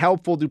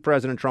unhelpful to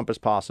President Trump as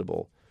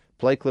possible.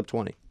 Play clip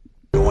 20.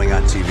 Going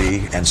on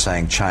TV and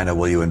saying, China,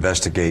 will you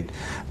investigate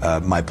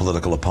my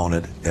political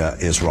opponent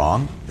is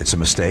wrong. It's a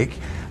mistake.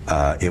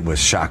 It was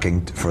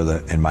shocking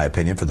in my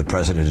opinion, for the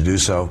president to do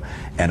so,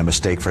 and a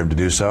mistake for him to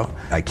do so.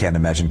 I can't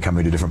imagine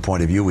coming to a different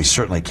point of view. We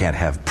certainly can't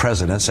have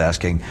presidents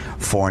asking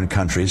foreign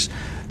countries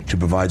to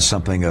provide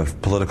something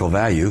of political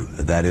value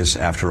that is,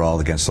 after all,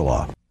 against the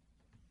law.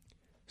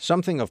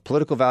 Something of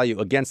political value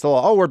against the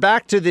law. Oh, we're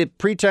back to the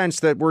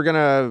pretense that we're going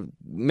to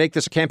make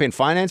this a campaign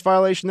finance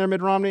violation there,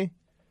 Mitt Romney?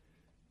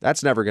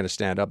 That's never going to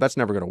stand up. That's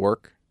never going to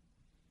work.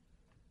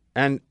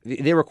 And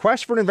the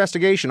request for an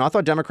investigation, I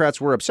thought Democrats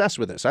were obsessed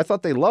with this. I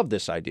thought they loved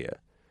this idea.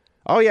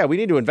 Oh, yeah, we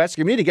need to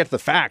investigate. We need to get to the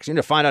facts. We need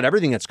to find out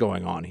everything that's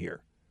going on here.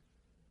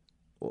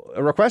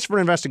 A request for an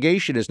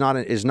investigation is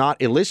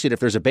not illicit if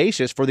there's a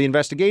basis for the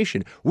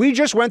investigation. We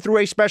just went through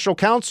a special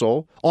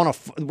counsel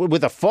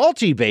with a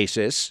faulty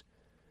basis,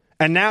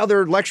 and now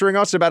they're lecturing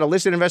us about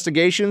illicit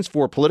investigations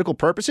for political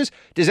purposes.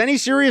 Does any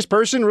serious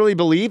person really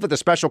believe that the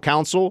special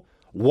counsel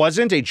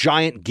wasn't a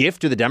giant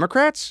gift to the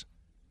Democrats?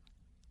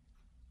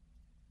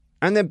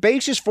 And the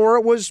basis for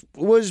it was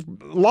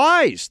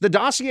lies. The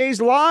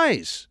dossier's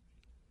lies.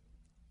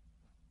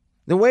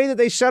 The way that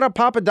they set up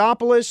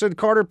Papadopoulos and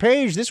Carter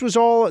Page, this was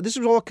all a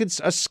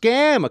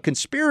scam, a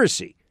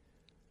conspiracy.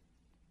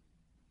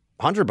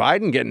 Hunter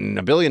Biden getting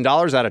 $1 billion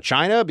out of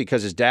China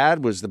because his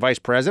dad was the vice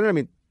president. I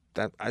mean,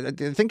 I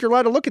think you're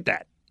allowed to look at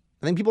that.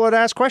 I think people ought to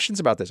ask questions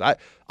about this.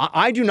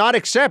 I do not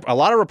accept, a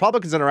lot of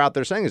Republicans that are out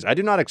there saying this, I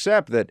do not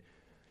accept that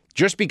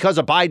just because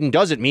a Biden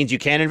does it means you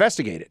can't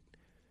investigate it.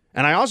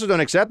 And I also don't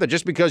accept that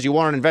just because you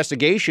want an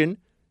investigation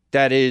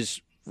that is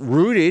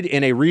rooted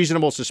in a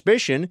reasonable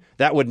suspicion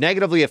that would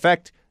negatively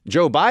affect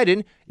Joe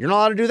Biden, you're not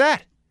allowed to do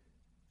that.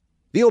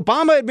 The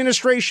Obama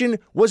administration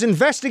was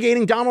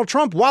investigating Donald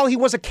Trump while he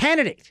was a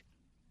candidate.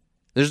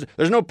 There's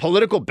no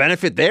political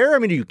benefit there. I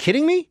mean, are you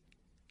kidding me?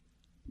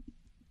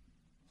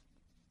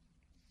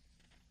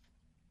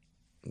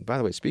 By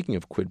the way, speaking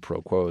of quid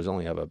pro quos, I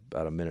only have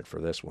about a minute for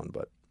this one,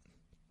 but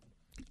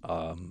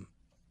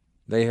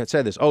they had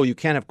said this, oh, you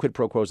can't have quid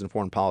pro quos in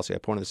foreign policy. I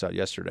pointed this out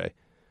yesterday.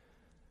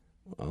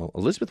 Well,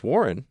 Elizabeth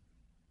Warren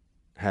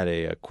had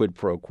a quid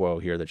pro quo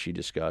here that she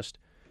discussed,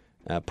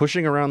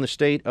 pushing around the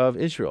state of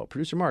Israel.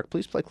 Producer Mark,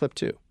 please play clip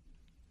 2.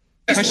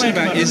 Question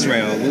about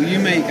Israel. Will you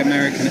make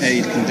American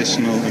aid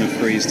conditional on a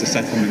freeze to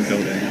settlement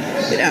building?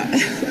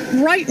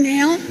 Right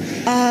now,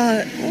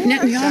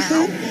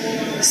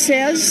 Netanyahu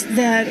says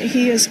that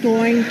he is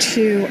going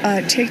to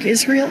take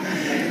Israel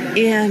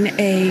in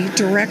a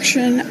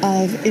direction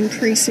of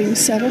increasing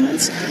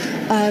settlements.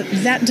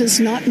 That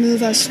does not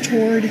move us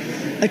toward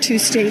a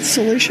two-state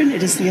solution.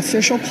 It is the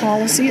official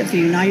policy of the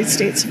United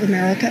States of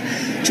America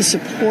to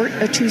support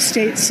a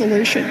two-state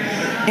solution.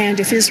 And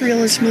if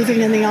Israel is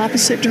moving in the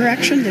opposite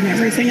direction, then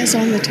everything is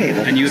on the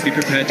table. And you would be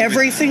prepared to...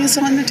 Everything is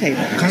on the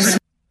table.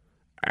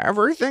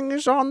 Everything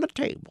is on the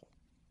table,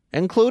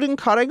 including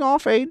cutting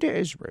off aid to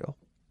Israel.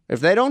 If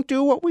they don't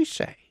do what we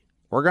say,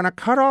 we're going to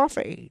cut off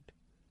aid.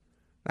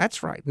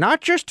 That's right.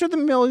 Not just to the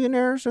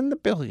millionaires and the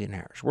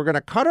billionaires. We're going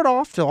to cut it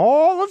off to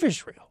all of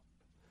Israel.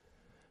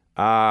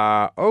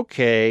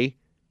 Okay.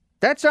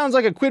 That sounds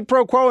like a quid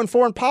pro quo in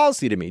foreign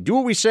policy to me. Do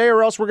what we say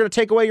or else we're going to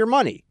take away your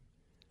money.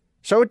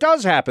 So it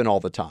does happen all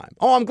the time.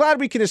 Oh, I'm glad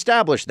we can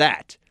establish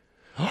that.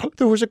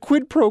 There was a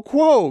quid pro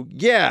quo.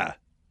 Yeah,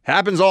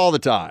 happens all the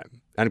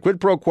time. And quid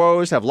pro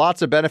quos have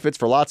lots of benefits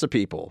for lots of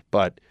people.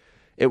 But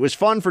it was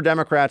fun for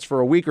Democrats for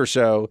a week or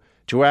so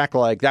to act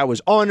like that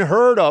was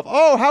unheard of.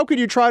 Oh, how could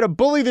you try to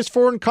bully this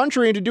foreign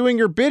country into doing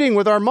your bidding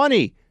with our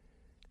money?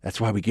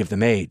 That's why we give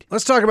them aid.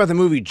 Let's talk about the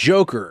movie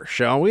Joker,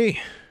 shall we?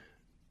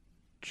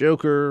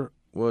 Joker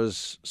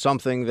was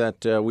something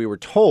that we were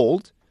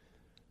told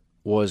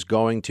was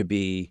going to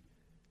be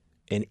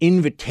an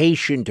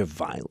invitation to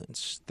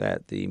violence,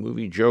 that the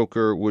movie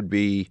Joker would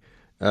be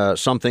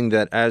something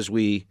that as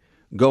we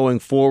going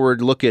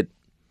forward look at,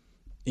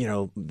 you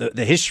know,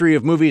 the history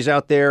of movies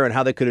out there and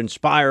how they could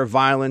inspire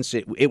violence,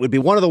 it would be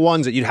one of the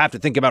ones that you'd have to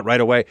think about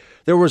right away.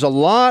 There was a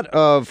lot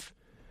of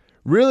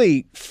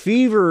really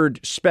fevered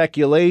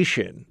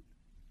speculation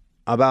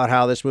about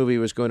how this movie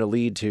was going to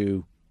lead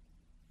to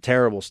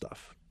terrible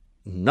stuff.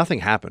 Nothing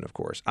happened, of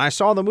course. I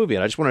saw the movie,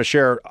 and I just want to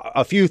share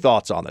a few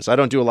thoughts on this. I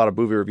don't do a lot of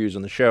movie reviews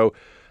on the show.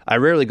 I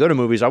rarely go to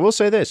movies. I will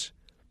say this.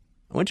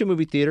 I went to a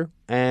movie theater,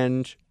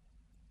 and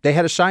they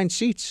had assigned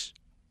seats.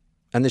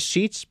 And the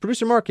seats,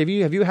 Producer Mark, have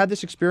you had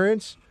this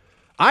experience?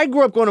 I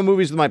grew up going to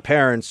movies with my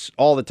parents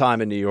all the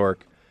time in New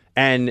York,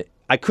 and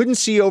I couldn't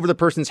see over the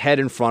person's head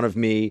in front of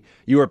me.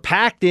 You were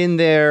packed in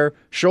there,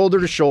 shoulder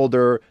to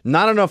shoulder,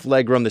 not enough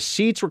legroom. The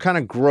seats were kind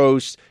of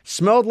gross,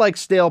 smelled like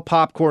stale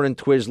popcorn and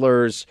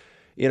Twizzlers.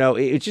 You know,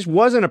 it just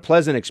wasn't a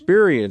pleasant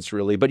experience,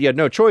 really. But you had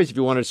no choice if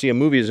you wanted to see a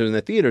movie as in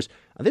the theaters.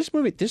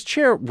 This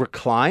chair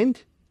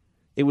reclined.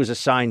 It was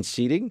assigned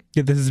seating.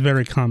 Yeah, this is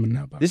very common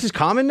now. This is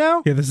common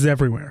now? Yeah, this is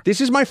everywhere.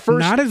 This is my first...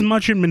 Not as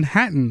much in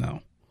Manhattan,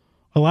 though.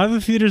 A lot of the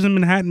theaters in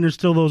Manhattan are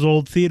still those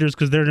old theaters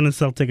because they're going to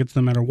sell tickets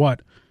no matter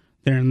what.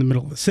 They're in the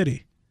middle of the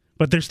city.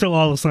 But they're still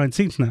all assigned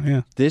seats now,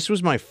 yeah. This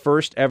was my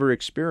first ever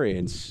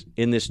experience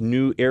in this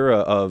new era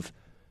of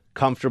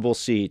comfortable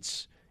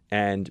seats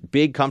and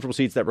big comfortable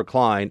seats that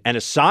recline and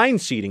assigned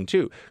seating,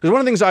 too. Because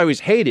one of the things I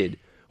always hated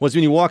was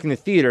when you walk in the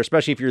theater,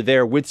 especially if you're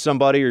there with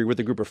somebody or you're with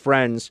a group of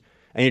friends,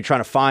 and you're trying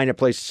to find a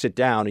place to sit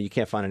down and you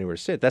can't find anywhere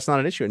to sit. That's not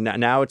an issue.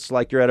 Now it's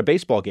like you're at a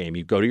baseball game.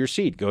 You go to your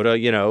seat. Go to,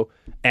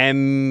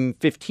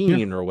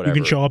 M15 or whatever.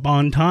 You can show up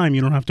on time.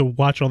 You don't have to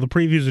watch all the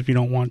previews if you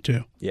don't want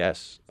to.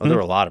 Yes. Oh, there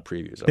are a lot of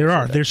previews. There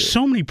are. There's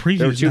so many previews.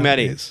 There were too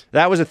nowadays. many.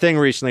 That was a thing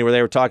recently where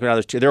they were talking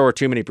about there were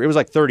too many. It was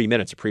like 30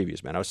 minutes of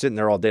previews, man. I was sitting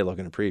there all day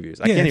looking at previews.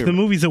 If the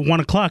movie's at 1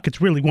 o'clock,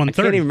 it's really 1:30. I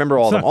can't even remember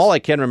all of them. All I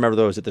can remember,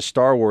 though, is that the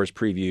Star Wars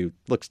preview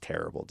looks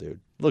terrible, dude.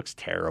 Looks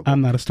terrible.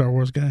 I'm not a Star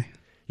Wars guy.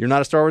 You're not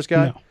a Star Wars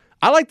guy? No.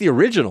 I like the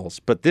originals,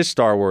 but this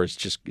Star Wars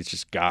it's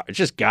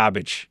just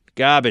garbage.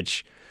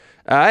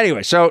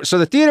 Anyway, so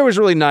the theater was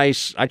really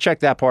nice. I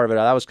checked that part of it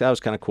out. That was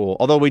kind of cool.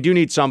 Although we do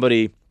need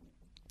somebody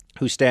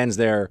who stands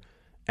there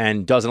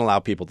and doesn't allow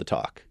people to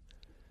talk,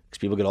 because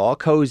people get all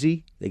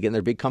cozy. They get in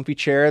their big comfy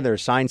chair, their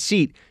assigned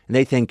seat, and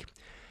they think.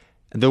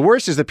 The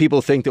worst is that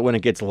people think that when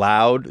it gets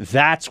loud,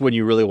 that's when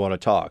you really want to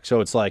talk.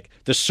 So it's like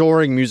the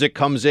soaring music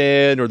comes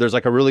in, or there's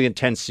like a really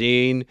intense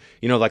scene,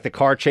 like the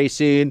car chase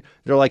scene.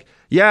 They're like,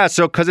 yeah,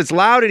 so because it's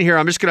loud in here,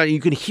 I'm just going to,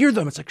 you can hear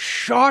them. It's like,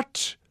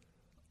 shut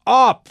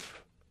up.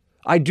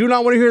 I do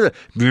not want to hear the,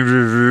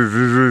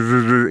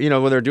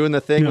 when they're doing the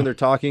thing, when they're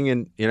talking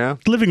and,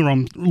 Living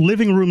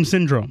room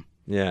syndrome.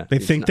 Yeah. They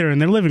think they're in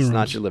their living room. It's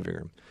not your living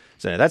room.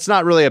 So that's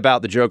not really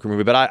about the Joker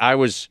movie, but I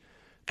was...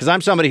 Because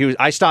I'm somebody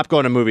I stopped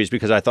going to movies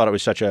because I thought it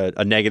was such a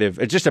negative,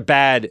 it's just a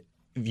bad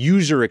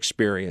user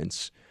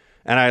experience.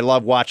 And I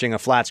love watching a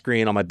flat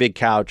screen on my big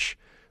couch.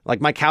 Like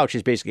my couch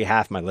is basically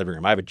half my living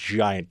room. I have a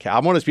giant couch.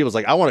 I'm one of those people who's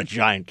like, I want a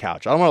giant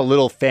couch. I don't want a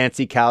little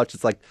fancy couch.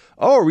 It's like,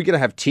 oh, are we going to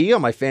have tea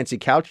on my fancy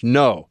couch?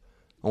 No.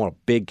 I want a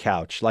big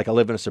couch. Like I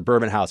live in a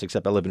suburban house,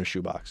 except I live in a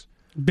shoebox.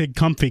 Big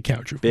comfy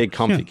couch. Big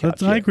comfy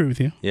couch. I agree with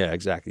you. Yeah,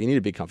 exactly. You need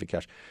a big comfy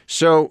couch.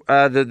 So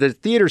the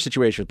theater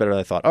situation was better than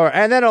I thought. All right,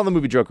 and then on the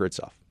movie Joker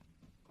itself.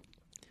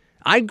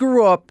 I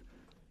grew up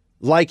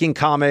liking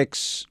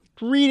comics,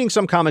 reading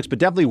some comics, but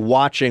definitely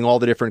watching all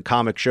the different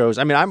comic shows.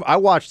 I mean, I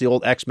watched the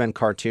old X-Men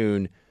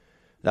cartoon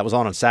that was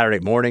on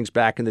Saturday mornings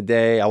back in the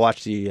day. I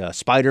watched the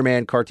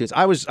Spider-Man cartoons.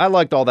 I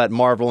liked all that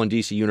Marvel and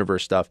DC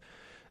Universe stuff.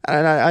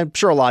 And I'm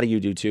sure a lot of you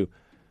do too.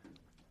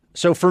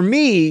 So for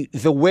me,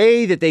 the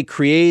way that they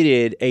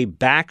created a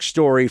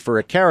backstory for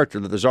a character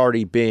that there's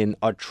already been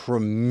a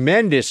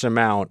tremendous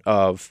amount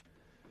of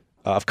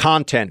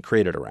content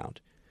created around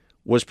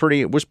was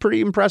pretty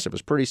impressive. It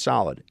was pretty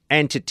solid.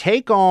 And to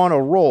take on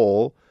a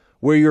role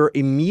where you're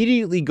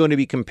immediately going to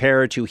be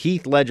compared to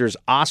Heath Ledger's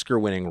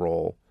Oscar-winning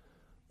role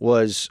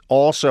was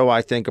also,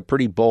 I think, a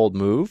pretty bold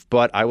move.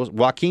 But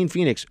Joaquin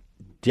Phoenix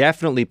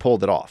definitely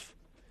pulled it off.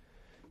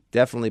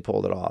 Definitely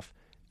pulled it off.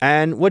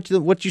 And what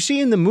you see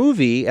in the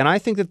movie, and I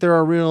think that there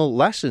are real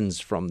lessons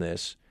from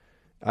this.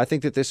 I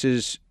think that this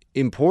is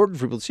important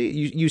for people to see.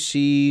 You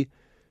see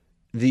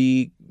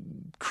the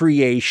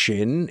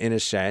creation, in a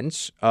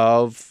sense,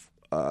 of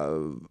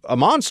a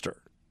monster.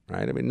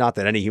 Right? I mean, not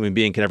that any human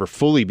being can ever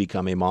fully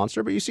become a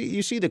monster, but you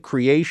see the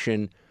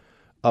creation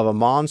of a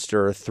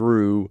monster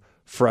through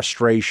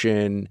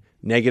frustration,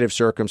 negative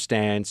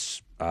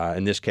circumstance,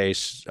 in this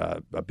case,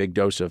 a big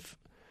dose of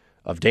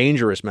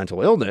dangerous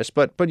mental illness.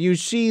 But you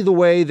see the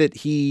way that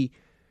he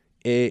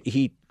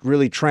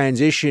really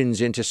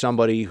transitions into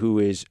somebody who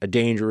is a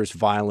dangerous,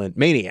 violent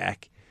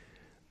maniac,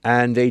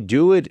 and they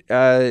do it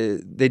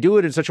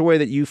in such a way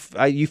that you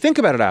think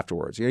about it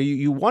afterwards.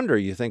 You wonder.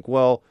 You think,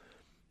 well,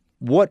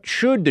 what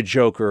should the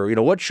Joker,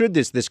 what should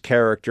this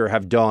character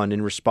have done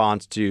in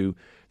response to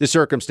the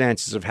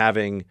circumstances of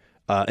having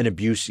an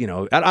abuse? I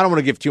don't want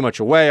to give too much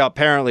away.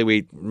 Apparently,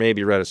 we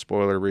maybe read a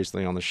spoiler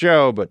recently on the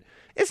show, but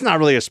it's not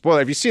really a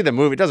spoiler. If you see the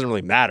movie, it doesn't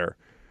really matter.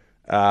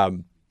 I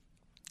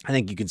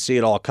think you can see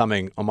it all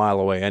coming a mile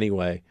away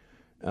anyway.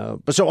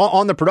 But so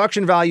on the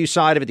production value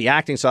side of it, the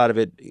acting side of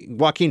it,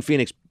 Joaquin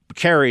Phoenix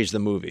carries the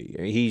movie.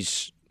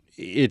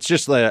 It's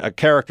just a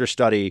character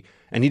study,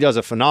 and he does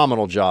a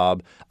phenomenal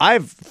job.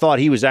 I've thought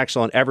he was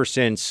excellent ever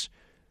since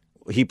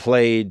he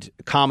played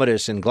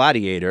Commodus in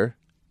Gladiator.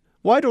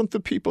 Why don't the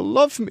people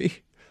love me?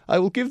 I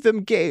will give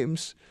them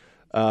games.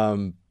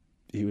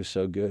 He was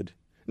so good.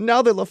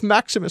 Now they love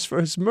Maximus for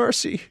his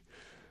mercy.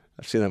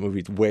 I've seen that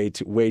movie way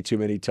too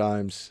many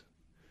times.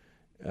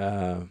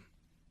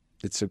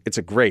 It's a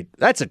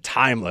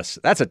timeless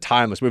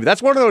movie.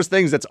 That's one of those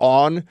things that's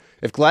on.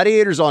 If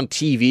Gladiator's on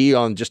TV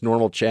on just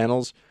normal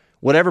channels,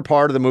 whatever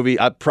part of the movie,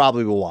 I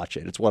probably will watch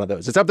it. It's one of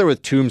those. It's up there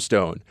with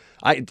Tombstone.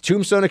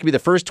 Tombstone, it could be the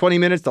first 20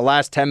 minutes, the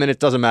last 10 minutes,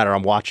 doesn't matter.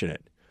 I'm watching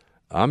it.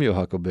 I'm your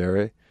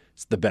Huckleberry.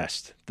 It's the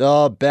best.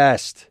 The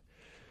best.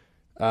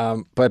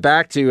 But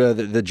back to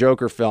the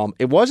Joker film,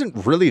 it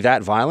wasn't really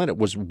that violent. It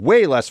was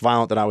way less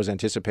violent than I was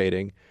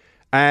anticipating.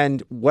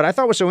 And what I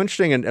thought was so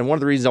interesting, and one of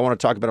the reasons I want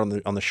to talk about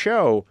on the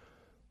show,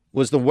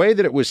 was the way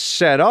that it was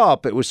set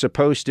up. It was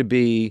supposed to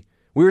be,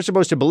 we were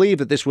supposed to believe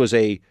that this was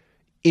a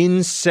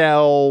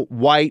incel,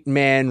 white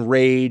man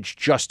rage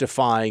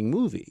justifying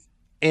movie.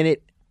 And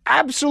it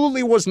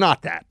absolutely was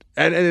not that.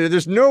 And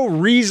there's no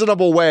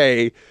reasonable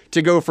way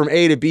to go from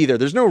A to B there.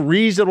 There's no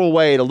reasonable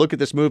way to look at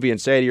this movie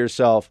and say to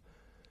yourself,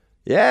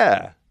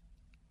 yeah,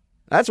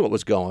 that's what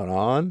was going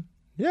on.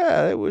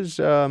 Yeah, it was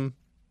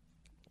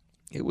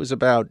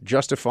about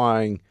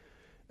justifying,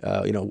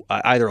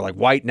 either like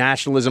white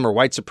nationalism or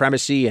white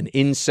supremacy and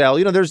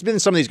incel. There's been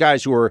some of these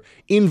guys who are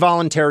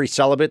involuntary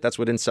celibate. That's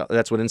what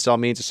incel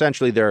means.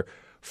 Essentially, their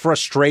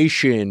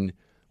frustration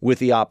with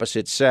the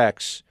opposite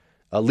sex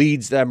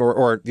leads them,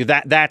 or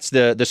that's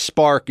the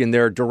spark in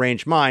their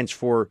deranged minds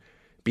for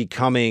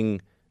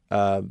becoming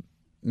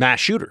mass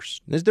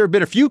shooters. There have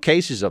been a few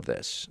cases of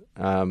this,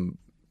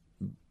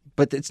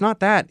 but it's not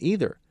that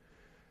either.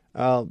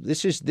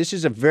 This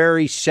is a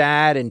very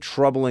sad and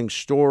troubling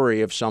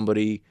story of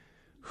somebody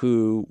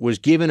who was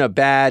given a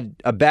bad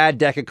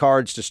deck of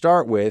cards to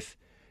start with,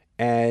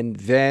 and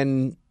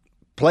then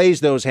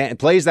plays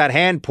that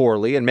hand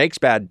poorly and makes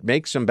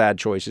some bad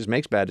choices,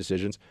 makes bad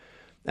decisions.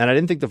 And I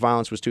didn't think the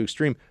violence was too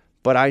extreme,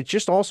 but I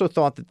just also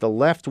thought that the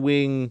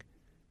left-wing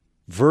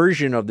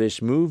version of this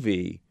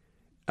movie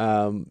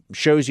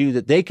shows you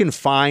that they can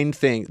find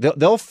things.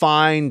 They'll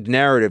find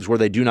narratives where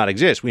they do not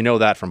exist. We know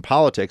that from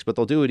politics, but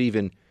they'll do it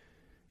even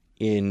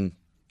in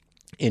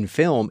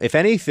film. If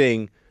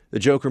anything, the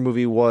Joker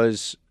movie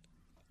was,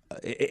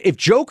 if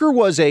Joker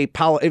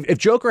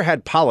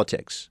had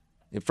politics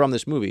from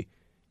this movie,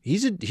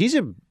 he's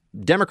a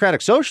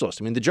democratic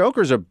socialist. I mean, the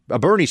Joker's a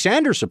Bernie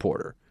Sanders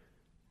supporter.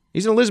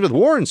 He's an Elizabeth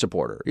Warren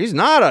supporter. He's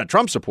not a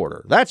Trump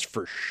supporter. That's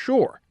for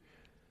sure.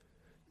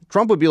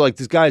 Trump would be like,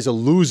 this guy's a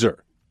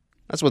loser.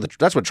 That's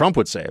what Trump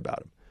would say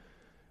about him.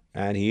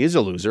 And he is a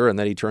loser, and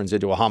then he turns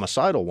into a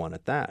homicidal one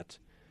at that.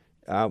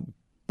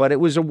 But it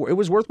was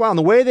worthwhile. And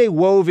the way they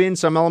wove in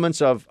some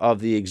elements of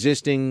the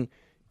existing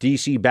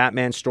DC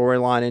Batman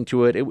storyline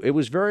into it, it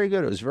was very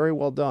good. It was very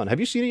well done. Have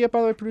you seen it yet,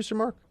 by the way, Producer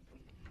Mark?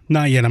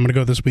 Not yet. I'm going to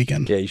go this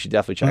weekend. Yeah, you should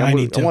definitely check it out. I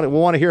need to. We'll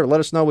want to hear it.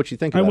 Let us know what you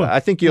think about I will. it. I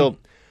think you'll...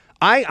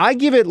 I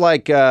give it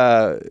like B+,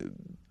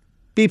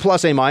 A-.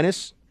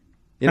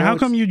 Now, how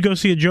come you'd go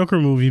see a Joker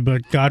movie,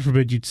 but God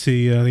forbid you'd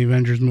see the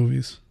Avengers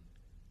movies?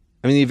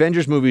 I mean, the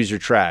Avengers movies are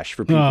trash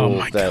for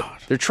people God.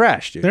 They're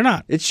trash, dude. They're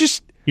not. It's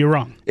just... You're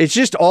wrong. It's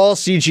just all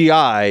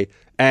CGI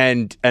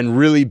and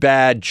really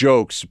bad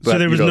jokes. But, so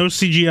there was no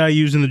CGI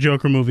used in the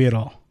Joker movie at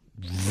all?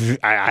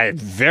 I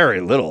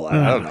very little.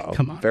 I don't know.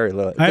 Come on. Very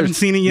little. I haven't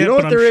seen it yet,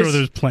 but I'm sure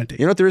there's plenty.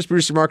 You know what there is,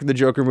 Producer Mark, in the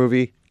Joker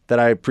movie that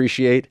I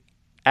appreciate?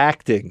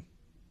 Acting.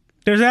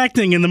 There's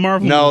acting in the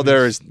Marvel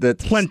movies. There's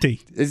plenty.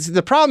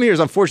 The problem here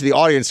is, unfortunately, the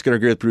audience is going to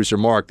agree with producer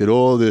Mark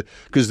that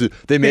because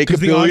they make $1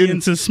 billion. The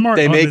audience is smart.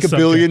 They on make this $1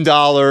 billion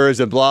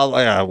and blah blah.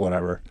 Yeah,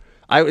 whatever.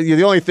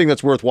 The only thing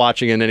that's worth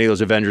watching in any of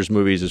those Avengers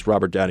movies is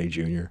Robert Downey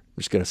Jr. I'm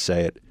just going to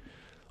say it.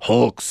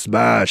 Hulk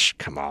smash.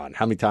 Come on,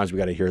 how many times we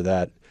got to hear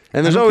that?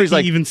 And there's always he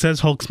even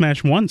says Hulk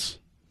smash once.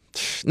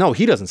 No,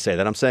 he doesn't say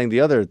that. I'm saying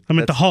the other. I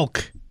meant the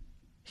Hulk.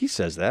 He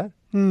says that.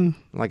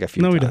 Like a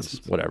few No, times. he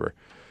doesn't. Whatever.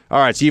 All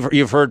right, so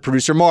you've heard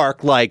producer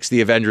Mark likes the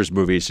Avengers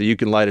movies, so you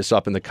can light us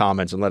up in the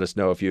comments and let us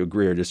know if you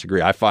agree or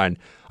disagree. I find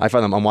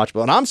them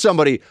unwatchable. And I'm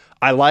somebody,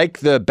 I like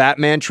the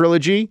Batman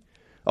trilogy,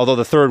 although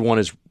the third one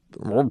is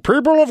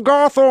People of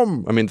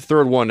Gotham. I mean, the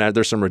third one,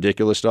 there's some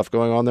ridiculous stuff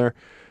going on there.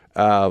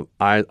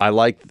 I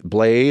like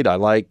Blade. I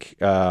like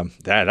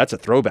that's a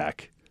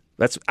throwback.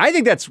 I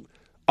think that's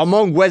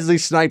among Wesley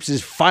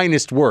Snipes'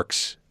 finest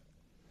works.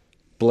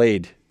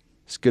 Blade.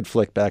 It's a good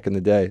flick back in the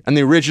day. And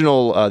the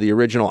original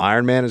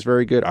Iron Man is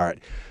very good. All right.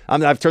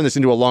 I've turned this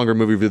into a longer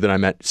movie review than I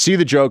meant. See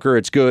The Joker.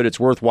 It's good. It's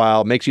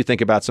worthwhile. Makes you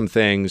think about some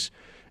things.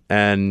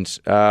 And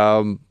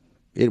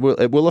it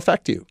will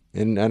affect you.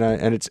 And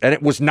it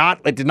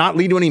did not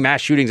lead to any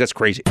mass shootings. That's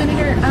crazy.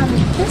 Senator,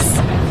 this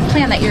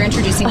plan that you're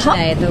introducing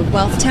today, the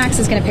wealth tax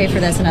is going to pay for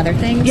this and other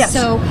things. Yes.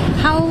 So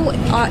how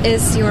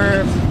is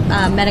your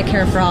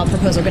Medicare for All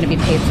proposal going to be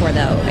paid for,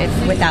 though,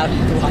 without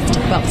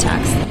the wealth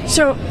tax?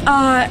 So,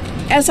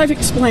 as I've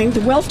explained,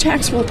 the wealth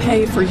tax will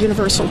pay for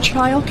universal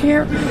child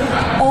care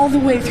all the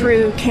way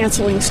through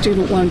canceling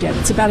student loan debt.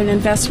 It's about an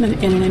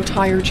investment in an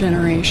entire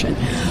generation.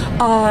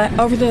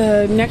 Over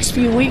the next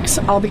few weeks,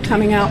 I'll be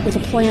coming out with a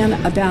plan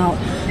about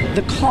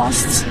the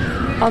costs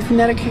of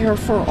Medicare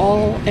for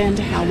All and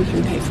how we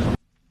can pay for it.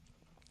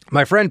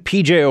 My friend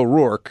PJ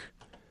O'Rourke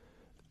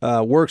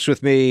works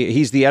with me.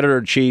 He's the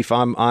editor-in-chief.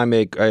 I'm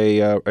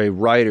a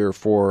writer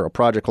for a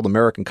project called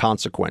American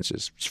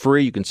Consequences. It's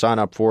free. You can sign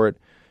up for it,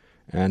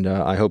 and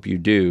I hope you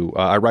do.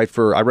 I write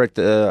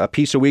a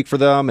piece a week for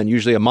them, and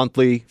usually a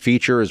monthly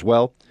feature as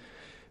well.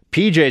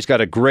 PJ's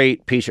got a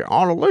great piece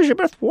on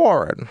Elizabeth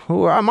Warren,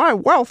 who my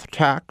wealth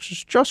tax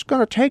is just going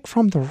to take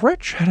from the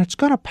rich, and it's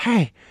going to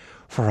pay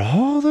for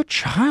all the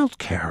child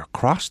care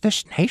across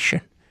this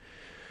nation.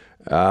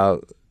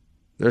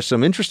 There's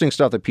some interesting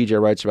stuff that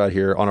PJ writes about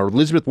here on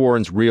Elizabeth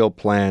Warren's real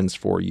plans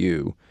for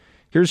you.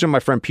 Here's what my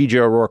friend PJ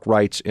O'Rourke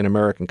writes in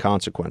American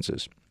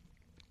Consequences.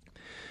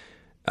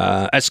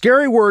 As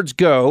scary words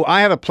go, I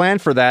have a plan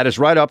for that is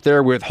right up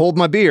there with hold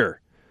my beer.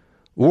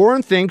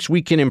 Warren thinks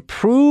we can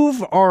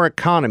improve our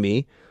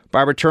economy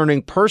by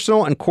returning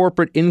personal and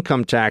corporate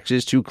income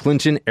taxes to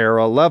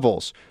Clinton-era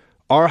levels.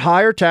 Are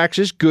higher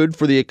taxes good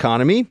for the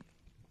economy?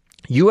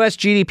 U.S.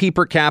 GDP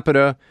per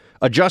capita,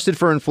 adjusted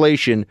for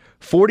inflation,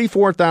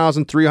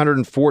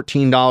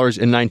 $44,314 in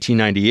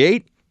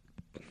 1998.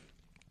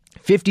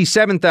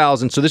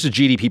 $57,000, so this is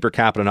GDP per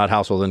capita, not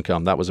household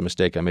income. That was a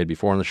mistake I made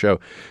before on the show.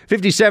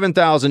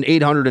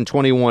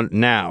 $57,821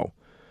 now.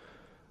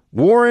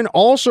 Warren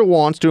also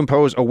wants to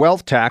impose a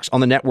wealth tax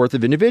on the net worth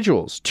of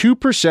individuals,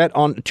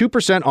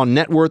 2% on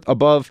net worth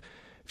above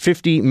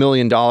 $50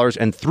 million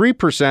and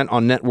 3%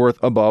 on net worth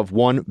above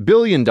 $1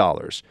 billion.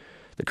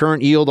 The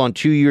current yield on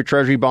 2-year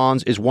Treasury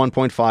bonds is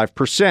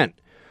 1.5%.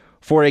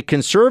 For a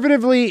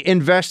conservatively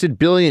invested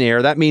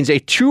billionaire, that means a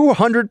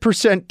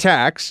 200%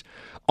 tax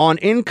on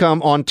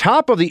income on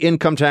top of the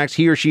income tax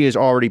he or she is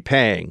already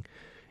paying.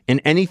 In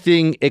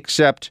anything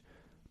except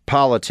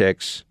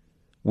politics,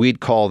 we'd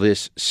call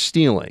this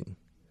stealing.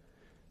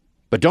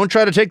 But don't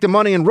try to take the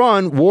money and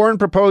run. Warren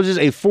proposes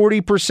a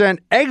 40%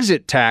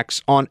 exit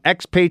tax on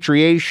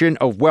expatriation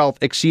of wealth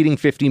exceeding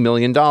 $50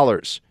 million.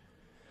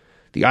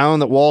 The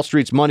island that Wall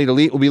Street's moneyed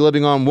elite will be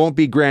living on won't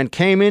be Grand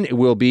Cayman. It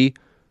will be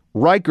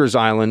Rikers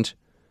Island.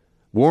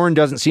 Warren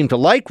doesn't seem to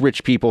like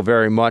rich people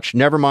very much.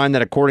 Never mind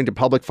that according to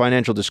public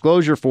financial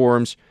disclosure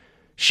forms,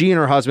 she and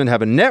her husband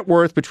have a net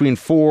worth between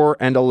 $4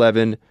 and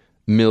 $11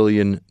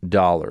 million.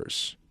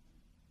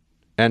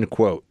 End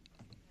quote.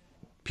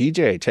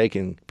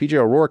 PJ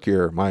O'Rourke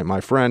here,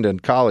 my friend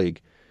and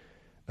colleague,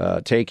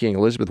 taking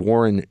Elizabeth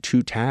Warren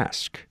to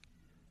task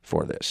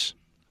for this.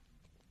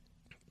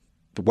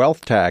 The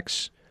wealth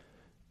tax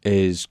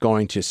is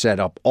going to set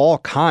up all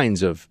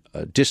kinds of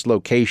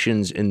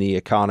dislocations in the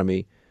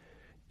economy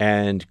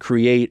and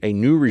create a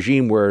new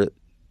regime where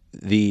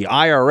the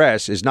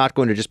IRS is not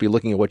going to just be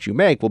looking at what you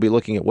make, we'll be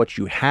looking at what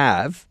you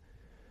have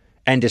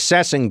and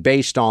assessing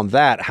based on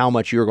that how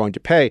much you're going to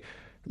pay.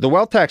 The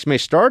wealth tax may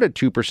start at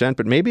 2%,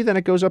 but maybe then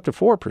it goes up to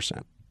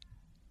 4%.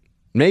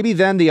 Maybe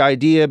then the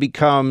idea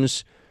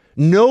becomes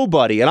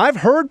nobody, and I've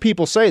heard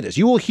people say this,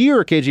 you will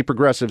hear KG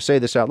Progressive say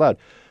this out loud,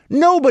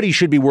 nobody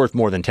should be worth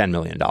more than $10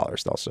 million,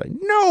 they'll say.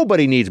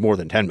 Nobody needs more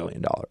than $10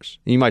 million.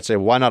 You might say,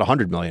 well, why not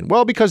 $100 million?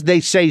 Well, because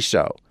they say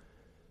so.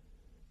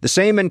 The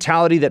same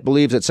mentality that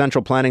believes that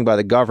central planning by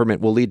the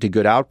government will lead to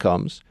good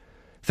outcomes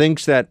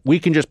thinks that we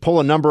can just pull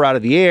a number out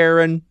of the air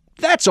and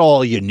that's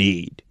all you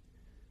need.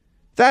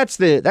 That's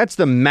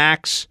the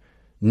max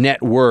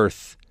net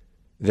worth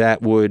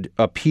that would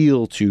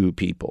appeal to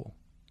people,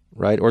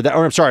 right?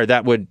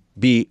 That would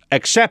be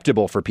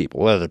acceptable for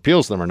people. Whether it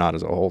appeals to them or not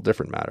is a whole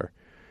different matter.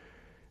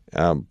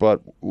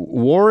 But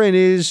Warren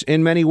is,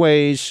 in many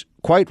ways,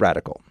 quite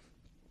radical.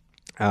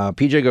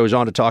 PJ goes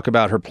on to talk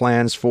about her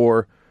plans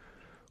for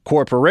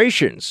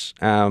corporations.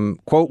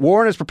 Quote,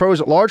 Warren has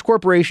proposed that large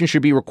corporations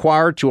should be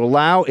required to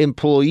allow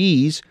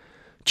employees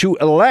to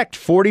elect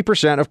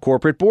 40% of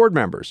corporate board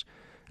members.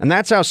 And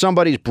that's how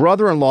somebody's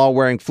brother-in-law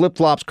wearing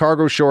flip-flops,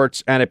 cargo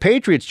shorts, and a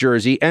Patriots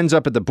jersey ends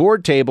up at the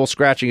board table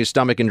scratching his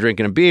stomach and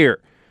drinking a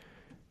beer.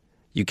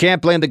 You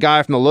can't blame the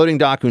guy from the loading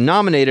dock who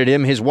nominated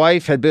him. His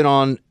wife had been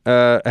on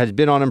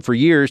him for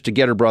years to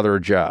get her brother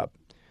a job.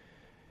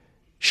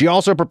 She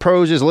also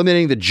proposes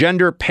limiting the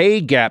gender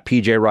pay gap,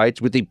 PJ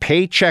writes, with the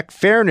Paycheck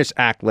Fairness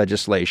Act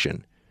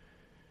legislation.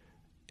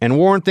 And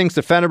Warren thinks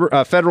the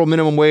federal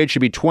minimum wage should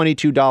be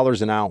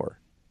 $22 an hour.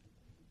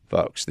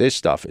 Folks, this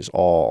stuff is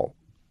all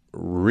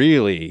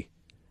really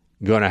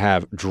going to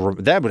have,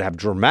 that would have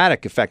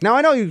dramatic effect. Now,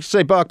 I know you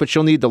say, Buck, but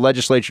she'll need the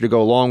legislature to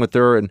go along with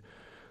her. And,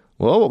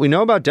 well, what we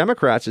know about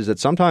Democrats is that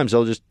sometimes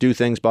they'll just do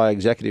things by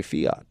executive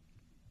fiat.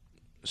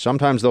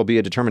 Sometimes there'll be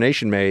a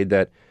determination made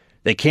that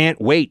they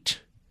can't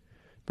wait.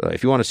 But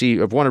if you want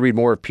to read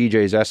more of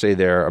PJ's essay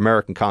there,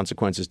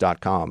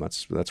 AmericanConsequences.com.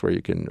 That's where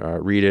you can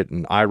read it.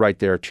 And I write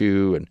there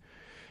too. And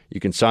you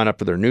can sign up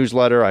for their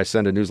newsletter. I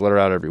send a newsletter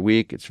out every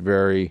week. It's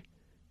very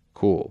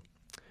cool.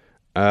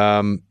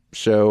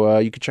 So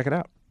you can check it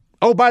out.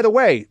 Oh, by the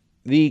way,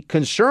 the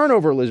concern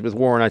over Elizabeth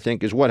Warren, I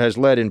think, is what has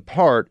led in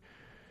part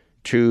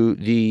to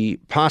the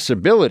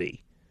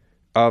possibility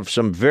of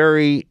some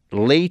very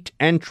late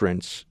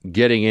entrants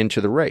getting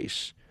into the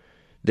race.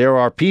 There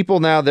are people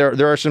now,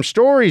 there are some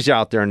stories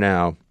out there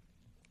now.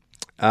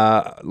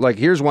 Like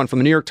here's one from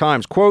the New York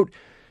Times. Quote,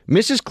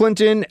 Mrs.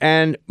 Clinton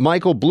and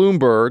Michael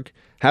Bloomberg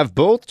have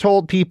both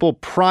told people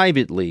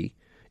privately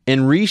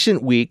in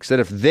recent weeks that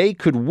if they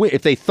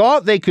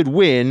thought they could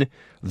win,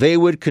 they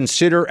would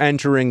consider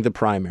entering the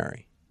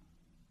primary.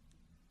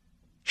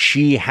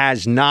 She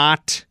has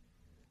not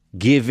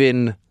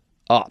given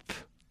up.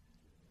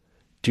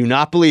 Do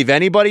not believe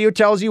anybody who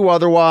tells you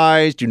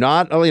otherwise. Do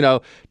not,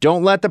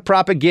 don't let the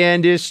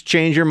propagandists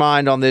change your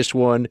mind on this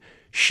one.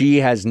 She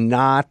has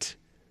not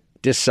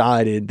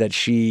decided that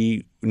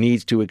she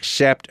needs to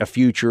accept a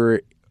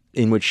future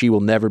in which she will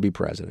never be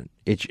president.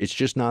 It's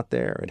just not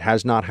there. It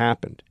has not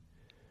happened.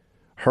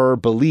 Her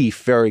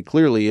belief very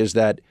clearly is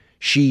that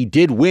she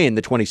did win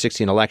the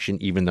 2016 election,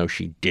 even though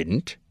she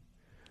didn't.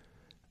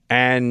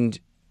 And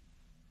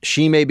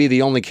she may be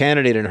the only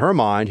candidate in her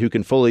mind who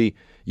can fully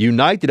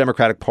unite the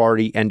Democratic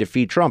Party and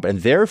defeat Trump.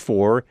 And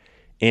therefore,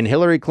 in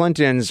Hillary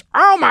Clinton's,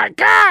 oh my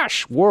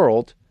gosh,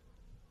 world,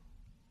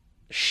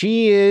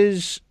 she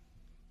is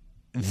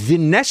the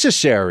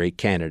necessary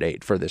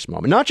candidate for this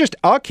moment. Not just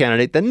a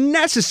candidate, the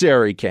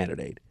necessary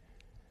candidate.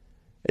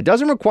 It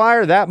doesn't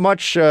require that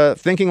much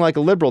thinking like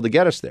a liberal to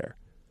get us there.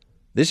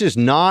 This is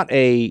not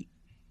a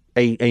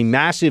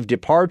massive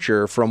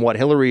departure from what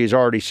Hillary is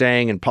already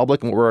saying in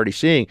public and what we're already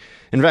seeing.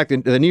 In fact,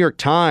 the New York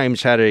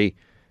Times had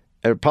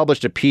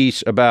published a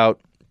piece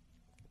about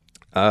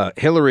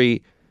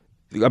Hillary,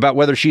 about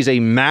whether she's a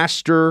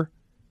master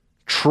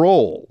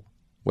troll,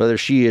 whether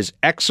she is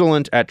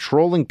excellent at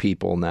trolling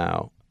people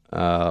now.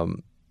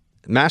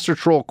 Master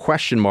troll ?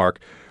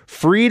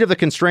 Freed of the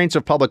constraints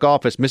of public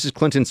office, Mrs.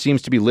 Clinton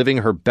seems to be living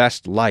her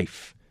best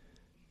life.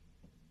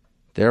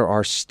 There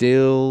are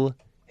still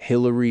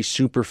Hillary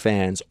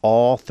superfans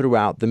all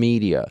throughout the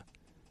media.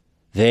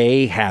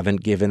 They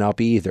haven't given up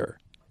either.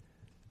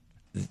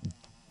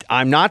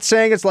 I'm not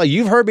saying it's like,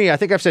 you've heard me, I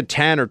think I've said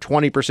 10 or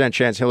 20%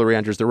 chance Hillary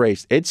enters the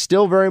race. It's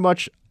still very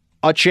much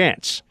a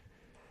chance.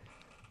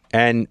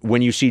 And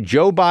when you see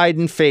Joe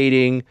Biden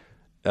fading,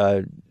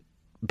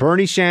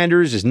 Bernie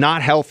Sanders is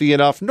not healthy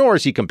enough, nor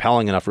is he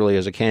compelling enough really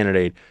as a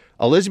candidate.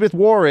 Elizabeth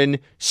Warren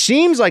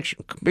seems like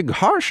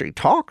she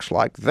talks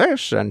like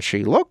this, and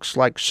she looks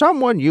like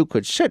someone you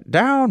could sit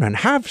down and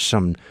have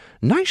some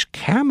nice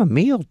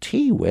chamomile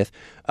tea with.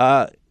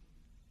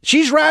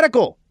 She's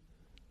radical.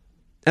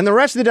 And the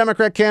rest of the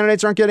Democrat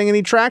candidates aren't getting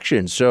any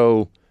traction.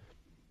 So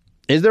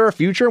is there a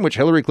future in which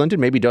Hillary Clinton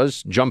maybe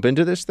does jump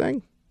into this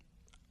thing?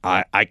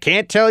 I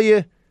can't tell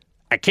you.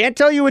 I can't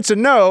tell you it's a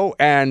no,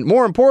 and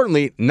more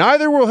importantly,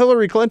 neither will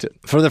Hillary Clinton.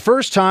 For the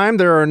first time,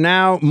 there are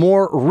now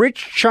more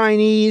rich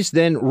Chinese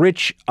than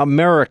rich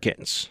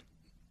Americans.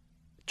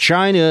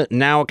 China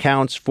now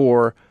accounts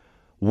for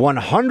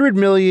 100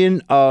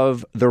 million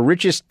of the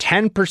richest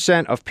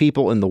 10% of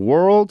people in the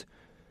world.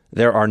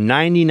 There are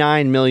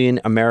 99 million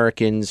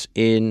Americans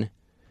in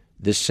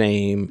the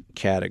same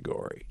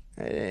category.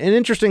 An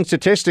interesting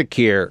statistic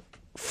here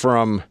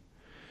from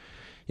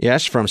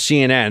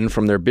CNN,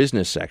 from their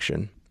business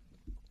section,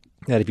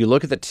 that if you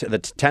look at the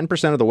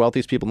 10% of the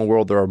wealthiest people in the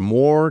world, there are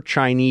more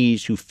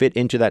Chinese who fit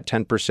into that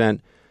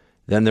 10%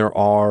 than there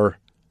are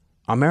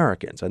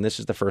Americans. And this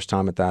is the first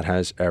time that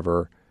has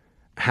ever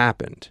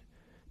happened.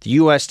 The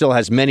U.S. still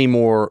has many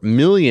more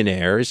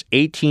millionaires,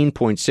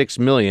 18.6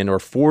 million, or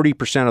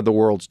 40% of the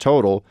world's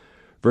total,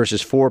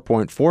 versus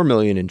 4.4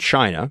 million in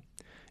China.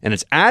 And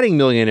it's adding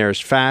millionaires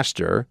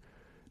faster.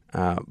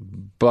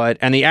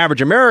 And the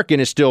average American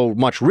is still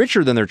much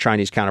richer than their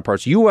Chinese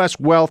counterparts. U.S.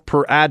 wealth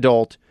per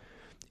adult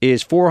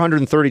is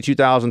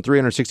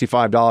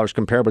 $432,365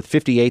 compared with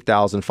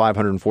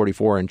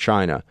 $58,544 in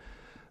China.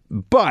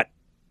 But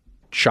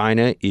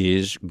China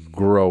is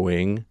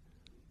growing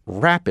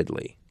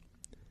rapidly.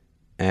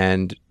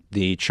 And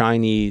the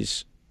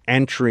Chinese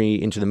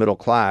entry into the middle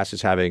class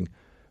is having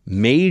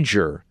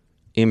major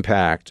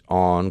impact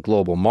on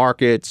global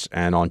markets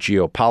and on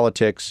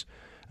geopolitics.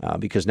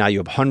 Because now you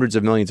have hundreds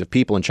of millions of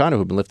people in China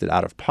who've been lifted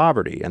out of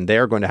poverty, and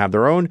they're going to have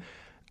their own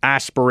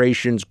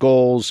aspirations,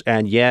 goals,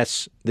 and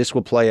yes, this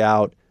will play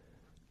out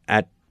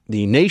at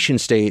the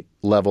nation-state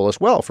level as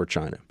well for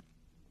China.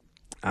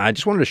 I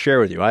just wanted to share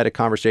with you, I had a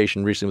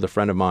conversation recently with a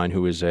friend of mine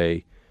who is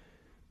a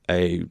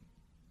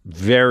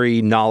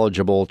very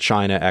knowledgeable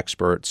China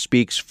expert,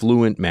 speaks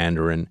fluent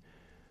Mandarin,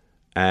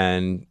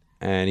 and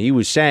he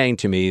was saying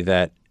to me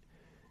that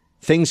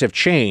things have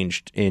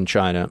changed in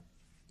China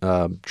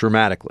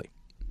dramatically.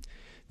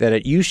 That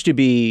it used to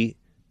be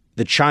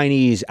the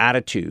Chinese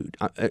attitude.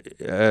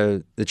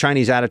 The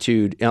Chinese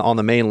attitude on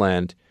the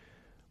mainland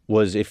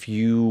was if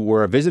you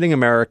were a visiting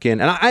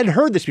American, and I'd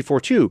heard this before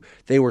too,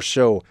 they were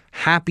so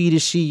happy to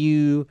see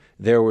you.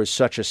 There was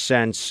such a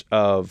sense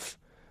of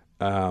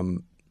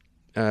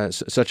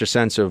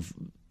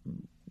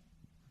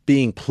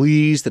being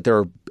pleased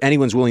that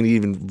anyone's willing to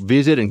even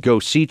visit and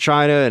go see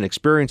China and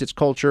experience its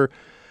culture.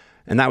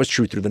 And that was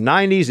true through the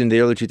 90s and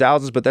the early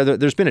 2000s, but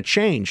there's been a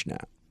change now.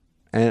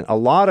 And a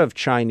lot of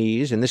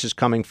Chinese, and this is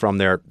coming from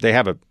they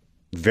have a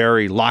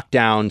very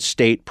lockdown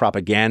state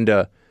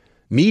propaganda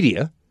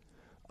media.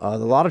 A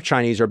lot of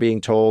Chinese are being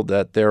told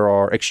that there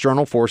are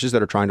external forces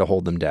that are trying to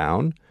hold them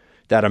down,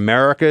 that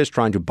America is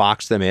trying to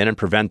box them in and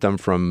prevent them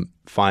from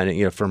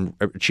from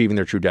achieving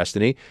their true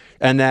destiny,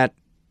 and that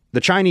the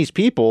Chinese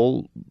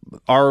people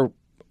are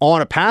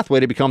on a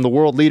pathway to become the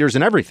world leaders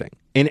in everything,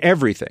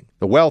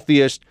 the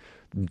wealthiest,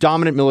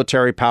 dominant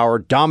military power,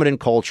 dominant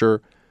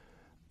culture.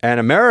 And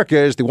America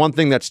is the one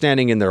thing that's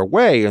standing in their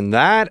way. And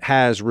that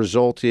has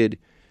resulted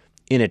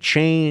in a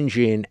change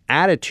in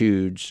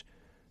attitudes,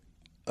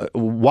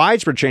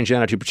 widespread change in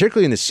attitude,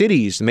 particularly in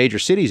the major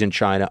cities in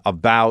China,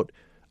 about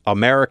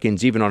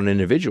Americans, even on an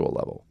individual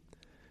level.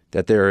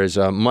 That there is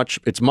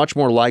it's much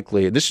more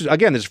likely. This is a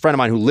friend of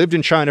mine who lived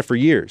in China for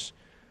years,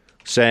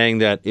 saying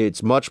that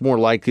it's much more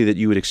likely that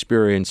you would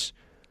experience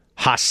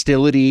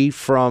hostility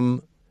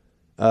from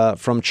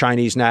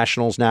Chinese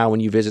nationals now when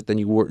you visit than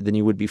you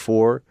would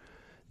before.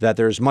 That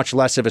there's much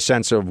less of a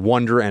sense of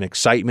wonder and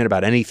excitement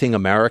about anything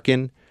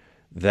American,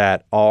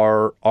 that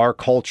our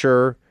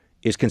culture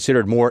is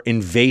considered more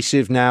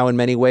invasive now in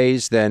many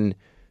ways than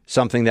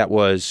something that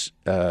was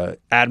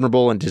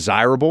admirable and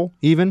desirable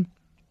even.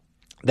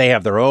 They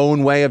have their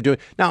own way of doing.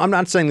 Now, I'm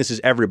not saying this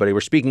is everybody.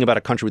 We're speaking about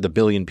a country with 1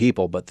 billion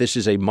people, but this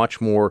is a much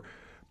more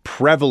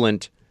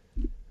prevalent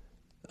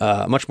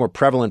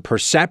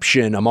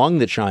perception among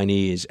the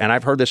Chinese. And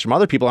I've heard this from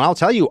other people. And I'll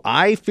tell you,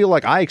 I feel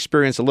like I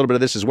experienced a little bit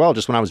of this as well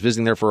just when I was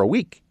visiting there for a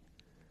week.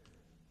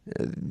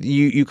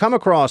 You come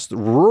across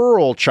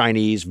rural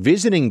Chinese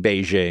visiting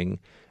Beijing,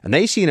 and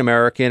they see an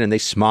American and they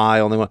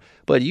smile.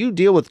 But you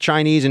deal with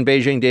Chinese in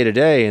Beijing day to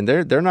day, and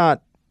they're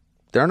not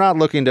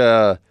looking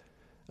to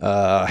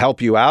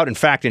help you out. In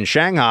fact, in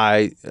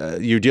Shanghai,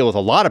 you deal with a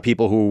lot of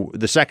people who,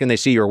 the second they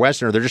see you're a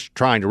Westerner, they're just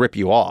trying to rip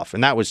you off.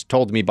 And that was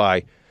told to me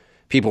by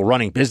people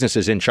running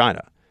businesses in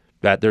China,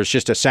 that there's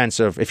just a sense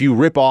of if you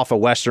rip off a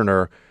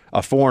Westerner,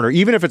 a foreigner,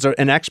 even if it's an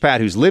expat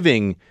who's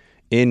living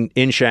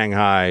in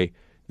Shanghai,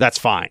 that's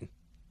fine.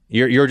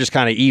 You're just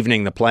kind of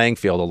evening the playing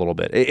field a little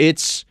bit.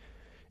 It's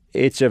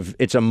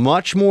a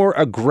much more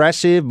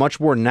aggressive, much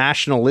more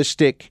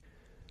nationalistic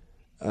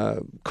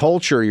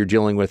culture you're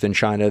dealing with in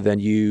China than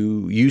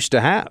you used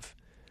to have.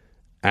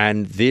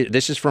 And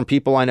this is from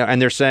people I know,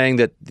 and they're saying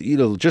that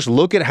just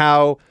look at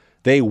how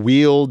they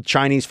wield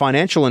Chinese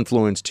financial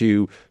influence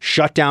to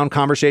shut down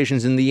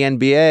conversations in the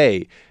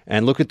NBA,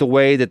 and look at the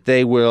way that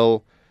they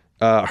will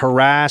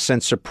harass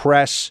and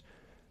suppress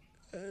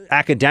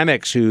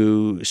academics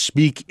who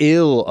speak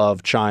ill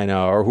of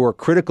China or who are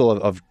critical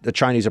of the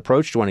Chinese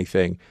approach to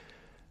anything.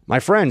 My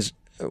friends,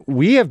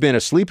 we have been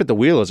asleep at the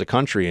wheel as a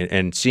country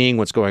and seeing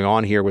what's going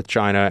on here with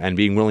China and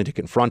being willing to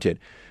confront it.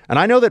 And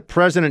I know that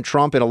President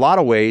Trump, in a lot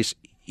of ways,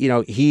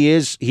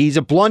 he's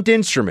a blunt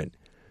instrument.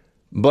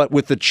 But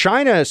with the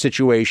China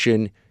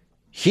situation,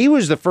 he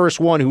was the first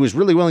one who was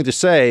really willing to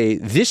say,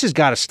 this has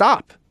got to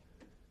stop.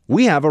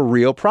 We have a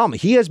real problem.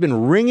 He has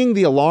been ringing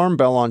the alarm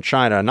bell on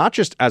China, not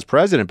just as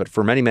president, but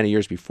for many, many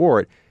years before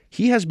it.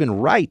 He has been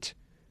right.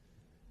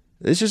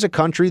 This is a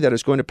country that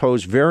is going to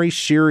pose very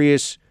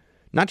serious,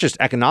 not just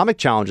economic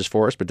challenges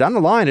for us, but down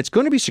the line, it's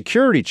going to be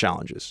security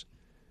challenges.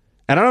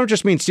 And I don't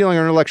just mean stealing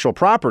our intellectual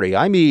property.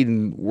 I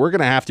mean, we're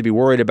going to have to be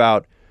worried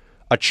about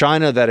a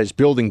China that is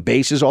building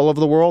bases all over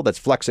the world, that's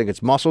flexing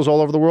its muscles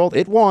all over the world.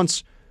 It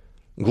wants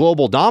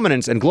global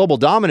dominance, and global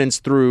dominance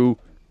through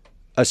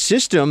a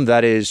system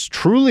that is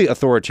truly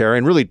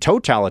authoritarian, really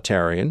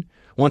totalitarian,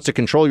 wants to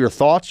control your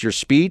thoughts, your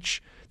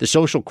speech, the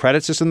social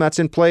credit system that's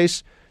in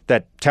place,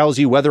 that tells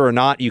you whether or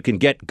not you can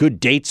get good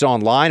dates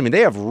online. I mean,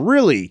 they have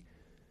really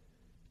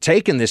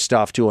taken this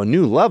stuff to a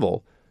new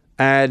level,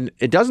 and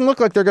it doesn't look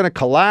like they're going to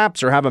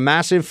collapse or have a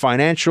massive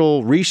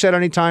financial reset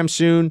anytime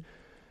soon.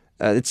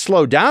 It's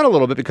slowed down a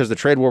little bit because of the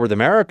trade war with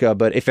America,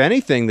 but if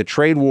anything, the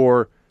trade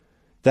war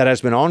that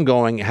has been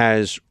ongoing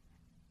has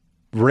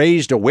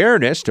raised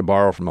awareness, to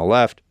borrow from the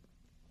left,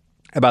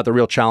 about the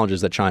real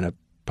challenges that China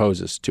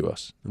poses to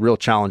us, the real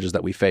challenges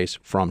that we face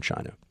from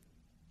China.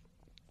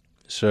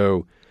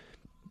 So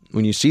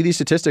when you see these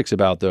statistics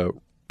about the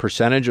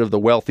percentage of the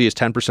wealthiest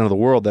 10% of the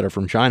world that are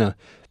from China,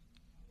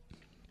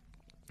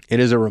 it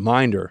is a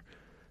reminder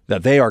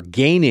that they are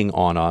gaining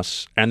on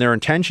us, and their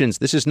intentions.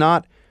 This is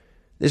not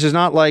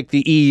like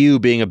the EU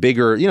being a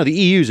bigger, the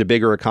EU is a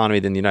bigger economy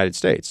than the United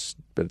States,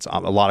 but it's a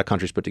lot of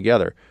countries put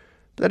together.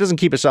 But that doesn't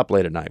keep us up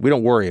late at night. We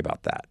don't worry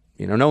about that.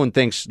 No one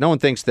thinks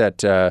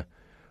that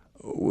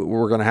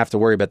we're going to have to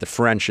worry about the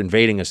French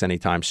invading us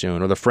anytime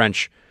soon, or the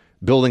French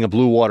building a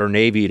blue water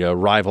navy to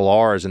rival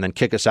ours and then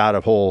kick us out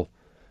of whole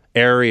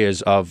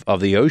areas of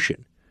the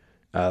ocean.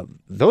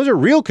 Those are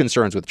real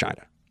concerns with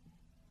China.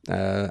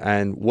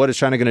 And what is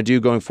China going to do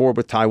going forward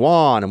with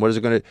Taiwan? And what is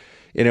it going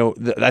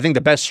to, I think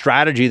the best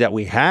strategy that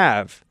we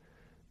have,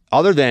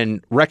 other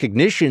than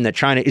recognition that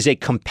China is a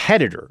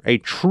competitor, a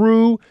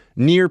true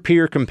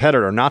near-peer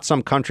competitor, not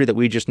some country that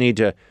we just need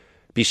to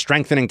be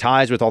strengthening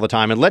ties with all the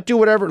time and let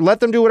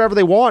them do whatever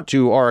they want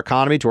to our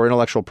economy, to our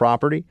intellectual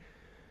property.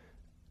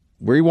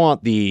 We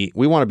want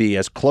to be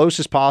as close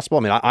as possible.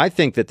 I mean, I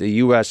think that the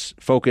U.S.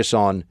 focus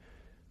on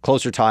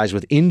closer ties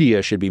with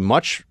India should be a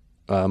much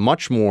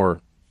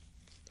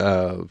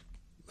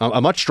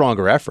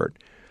stronger effort,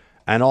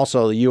 and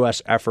also the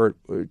U.S. effort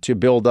to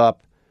build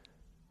up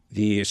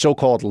the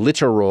so-called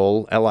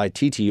littoral,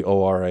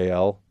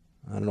 Littoral.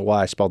 I don't know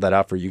why I spelled that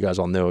out for you guys.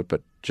 I'll know it,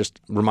 but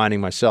just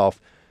reminding myself.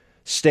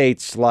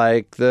 States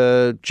like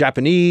the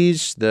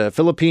Japanese, the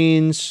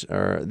Philippines,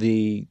 or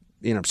the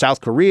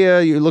South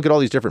Korea. You look at all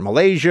these different,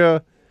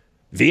 Malaysia,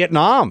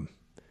 Vietnam,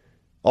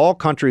 all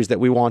countries that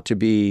we want to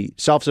be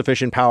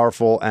self-sufficient,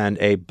 powerful, and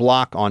a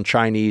block on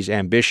Chinese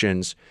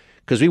ambitions,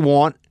 because we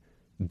want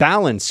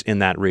balance in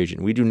that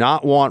region. We do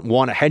not want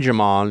one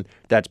hegemon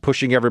that's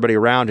pushing everybody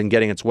around and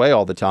getting its way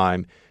all the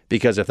time,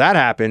 because if that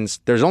happens,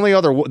 there's only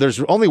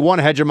one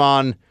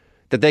hegemon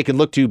that they can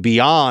look to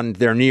beyond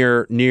their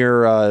near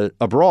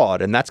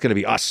abroad, and that's going to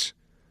be us.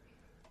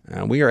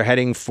 We are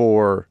heading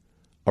for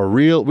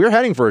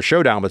a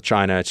showdown with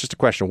China. It's just a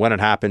question of when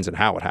it happens and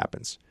how it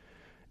happens.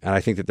 And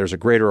I think that there's a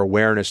greater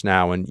awareness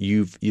now, and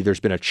there's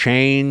been a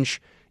change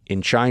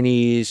in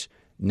Chinese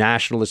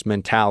nationalist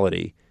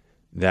mentality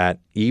that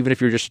even if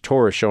you're just a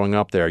tourist showing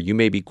up there, you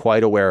may be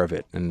quite aware of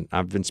it. And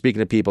I've been speaking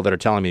to people that are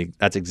telling me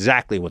that's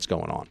exactly what's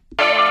going on.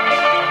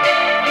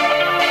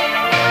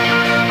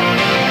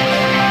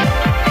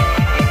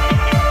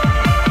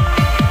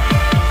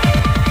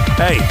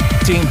 Hey,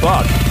 Team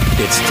Buck,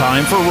 it's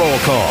time for roll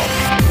call.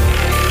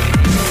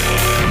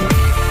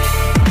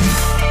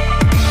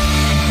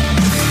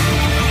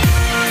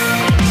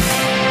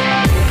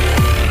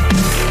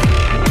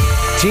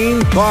 Team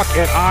Buck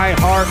at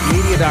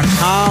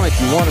iHeartMedia.com.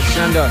 If you want to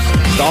send us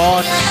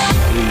thoughts,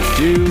 please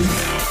do.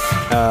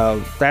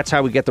 That's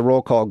how we get the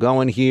roll call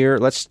going here.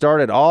 Let's start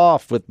it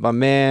off with my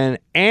man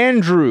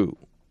Andrew,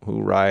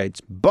 who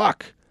writes,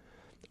 Buck,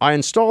 I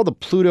installed the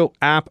Pluto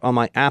app on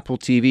my Apple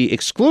TV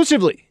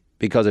exclusively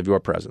because of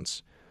your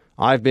presence.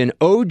 I've been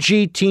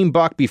OG Team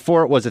Buck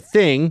before it was a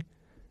thing,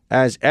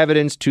 as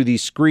evidence to the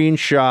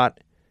screenshot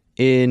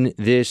in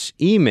this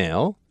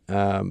email.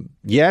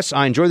 Yes,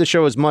 I enjoy the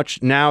show as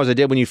much now as I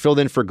did when you filled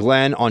in for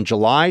Glenn on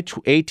July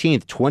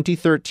 18th,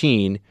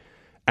 2013,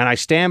 and I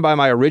stand by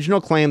my original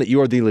claim that you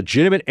are the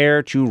legitimate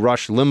heir to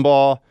Rush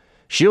Limbaugh.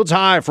 Shields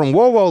high from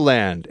Wowo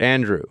Land,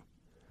 Andrew.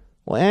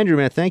 Well, Andrew,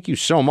 man, thank you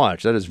so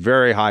much. That is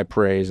very high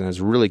praise, and it's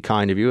really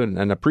kind of you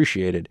and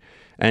appreciated.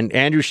 And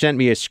Andrew sent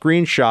me a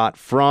screenshot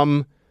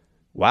from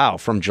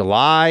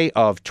July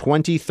of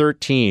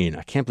 2013.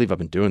 I can't believe I've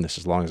been doing this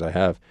as long as I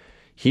have.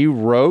 He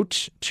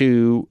wrote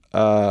to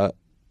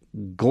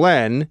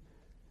Glenn.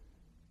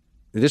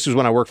 This is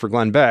when I worked for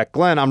Glenn Beck.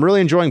 Glenn, I'm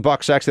really enjoying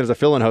Buck Sexton as a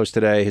fill-in host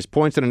today. His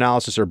points and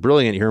analysis are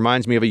brilliant. He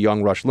reminds me of a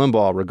young Rush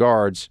Limbaugh.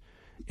 Regards,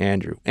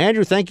 Andrew.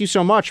 Andrew, thank you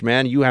so much,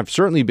 man. You have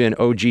certainly been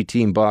OG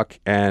Team Buck,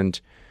 and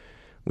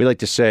we like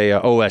to say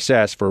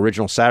OSS for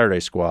Original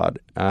Saturday Squad.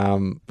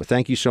 But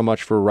thank you so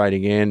much for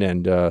writing in,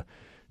 and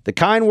the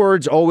kind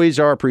words always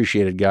are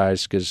appreciated,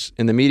 guys, because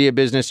in the media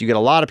business, you get a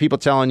lot of people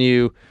telling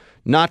you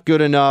not good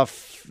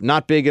enough,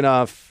 not big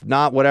enough,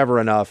 not whatever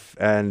enough,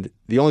 and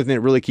the only thing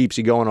that really keeps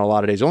you going a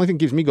lot of days, the only thing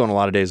that keeps me going a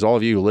lot of days is all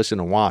of you who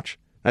listen and watch.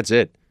 That's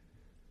it.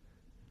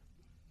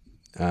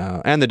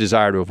 And the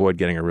desire to avoid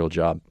getting a real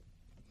job.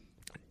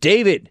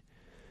 David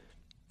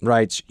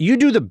writes, you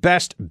do the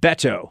best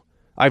Beto.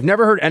 I've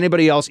never heard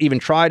anybody else even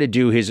try to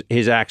do his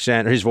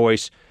accent or his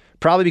voice,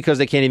 probably because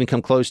they can't even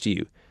come close to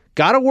you.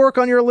 Got to work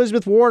on your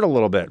Elizabeth Ward a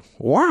little bit.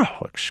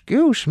 Wow,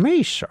 excuse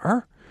me,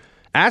 sir.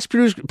 Ask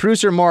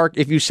producer Mark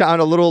if you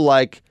sound a little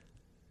like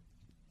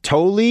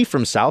Tolley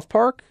from South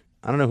Park.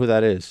 I don't know who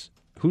that is.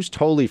 Who's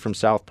Tolley from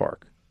South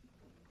Park?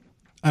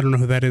 I don't know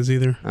who that is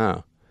either.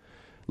 Oh.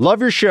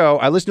 Love your show.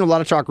 I listen to a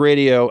lot of talk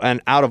radio,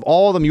 and out of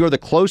all of them, you're the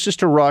closest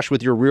to Rush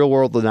with your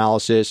real-world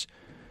analysis.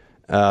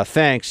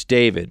 Thanks,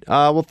 David.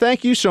 Well,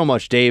 thank you so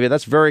much, David.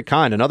 That's very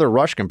kind. Another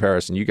Rush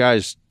comparison. You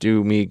guys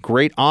do me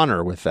great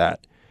honor with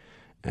that.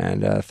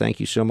 And thank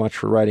you so much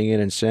for writing in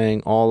and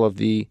saying all of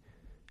the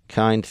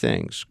kind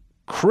things.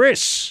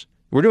 Chris,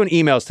 we're doing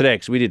emails today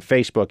because we did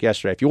Facebook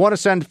yesterday. If you want to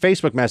send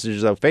Facebook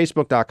messages, though,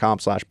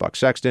 facebook.com/Buck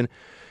Sexton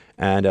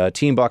and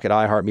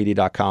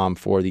teambuck@iheartmedia.com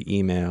for the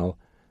email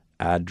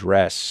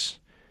address.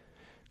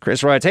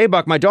 Chris writes, hey,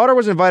 Buck, my daughter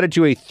was invited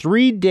to a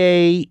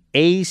 3-day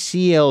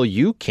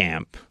ACLU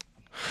camp.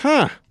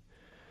 Huh.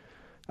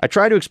 I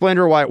tried to explain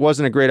to her why it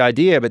wasn't a great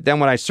idea, but then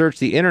when I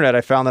searched the internet,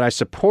 I found that I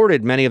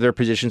supported many of their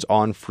positions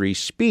on free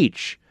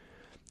speech.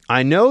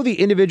 I know the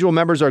individual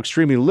members are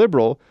extremely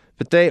liberal,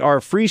 but they are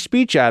free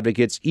speech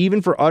advocates,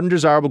 even for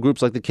undesirable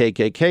groups like the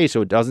KKK,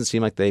 so it doesn't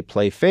seem like they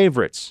play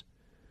favorites.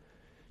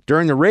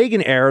 During the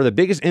Reagan era, the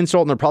biggest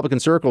insult in the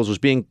Republican circles was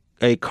being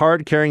a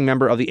card-carrying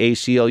member of the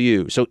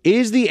ACLU. So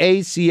is the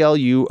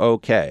ACLU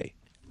okay?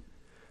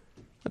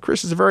 Now,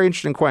 Chris, is a very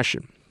interesting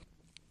question.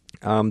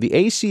 The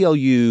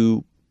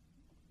ACLU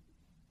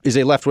is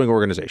a left-wing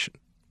organization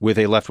with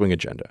a left-wing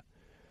agenda.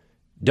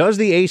 Does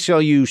the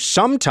ACLU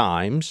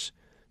sometimes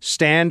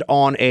stand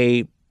on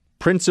a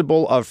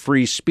principle of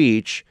free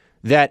speech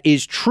that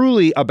is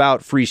truly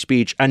about free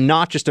speech and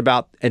not just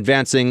about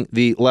advancing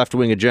the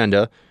left-wing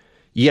agenda?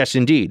 Yes,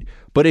 indeed.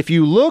 But if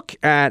you look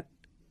at,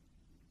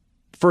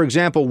 for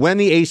example, when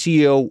the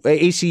ACLU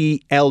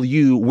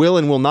will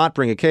and will not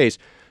bring a case,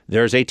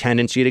 there's a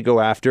tendency to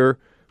go after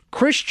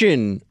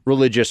Christian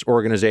religious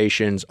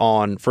organizations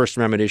on First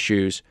Amendment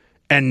issues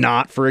and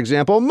not, for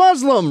example,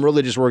 Muslim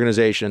religious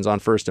organizations on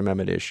First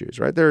Amendment issues,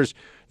 right? There's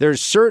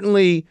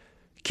certainly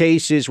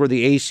cases where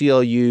the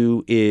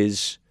ACLU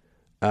is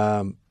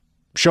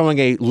showing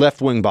a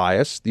left-wing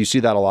bias. You see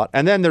that a lot.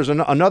 And then there's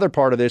another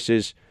part of this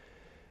is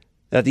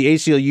that the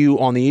ACLU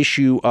on the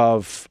issue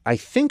of, I'd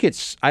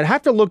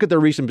have to look at their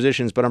recent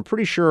positions, but I'm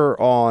pretty sure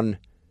on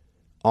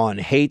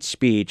hate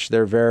speech,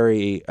 they're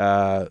very,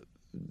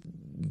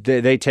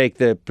 they take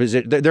the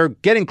position, they're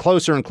getting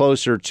closer and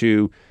closer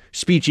to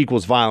speech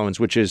equals violence,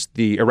 which is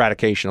the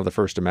eradication of the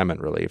First Amendment,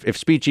 really. If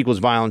speech equals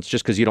violence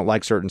just because you don't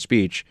like certain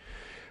speech.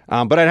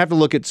 But I'd have to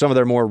look at some of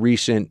their more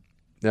recent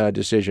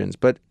decisions.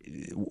 But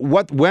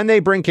when they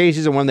bring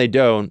cases and when they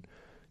don't,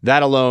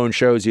 that alone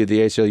shows you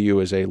the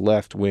ACLU is a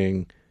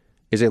left-wing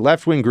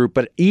group,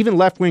 but even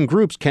left-wing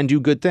groups can do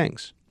good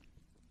things.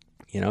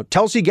 You know,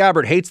 Tulsi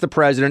Gabbard hates the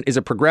president, is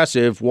a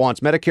progressive,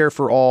 wants Medicare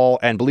for all,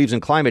 and believes in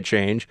climate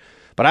change.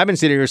 But I've been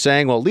sitting here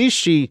saying, well, at least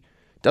she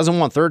doesn't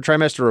want third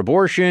trimester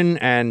abortion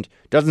and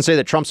doesn't say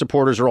that Trump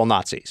supporters are all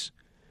Nazis.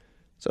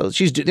 So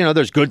she's,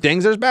 there's good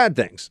things, there's bad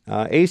things.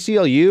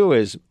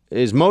 ACLU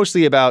is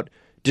mostly about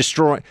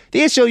destroying. The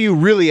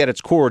ACLU really at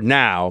its core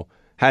now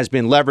has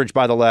been leveraged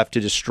by the left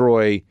to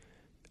destroy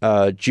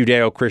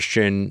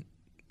Judeo-Christian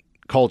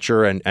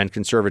culture and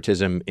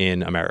conservatism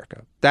in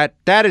America.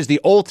 That is the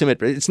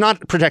ultimate. It's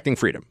not protecting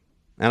freedom.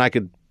 And I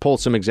could pull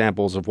some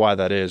examples of why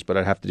that is, but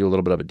I'd have to do a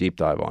little bit of a deep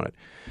dive on it.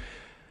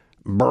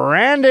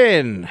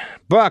 Brandon,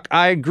 Buck,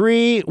 I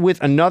agree with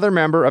another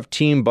member of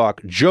Team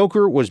Buck.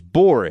 Joker was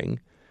boring.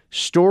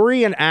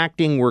 Story and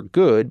acting were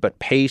good, but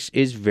pace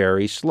is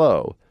very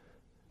slow.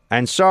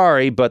 And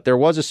sorry, but there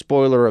was a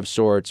spoiler of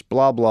sorts.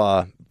 Blah,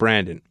 blah.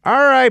 Brandon.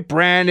 All right,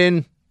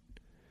 Brandon.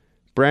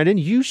 Brandon,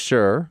 you,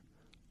 sir,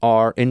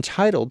 are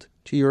entitled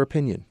to your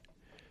opinion.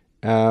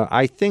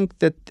 I think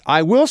that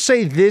I will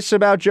say this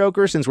about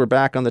Joker, since we're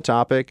back on the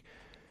topic.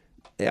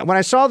 When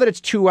I saw that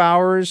it's 2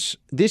 hours,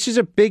 this is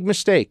a big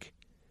mistake.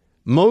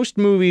 Most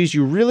movies,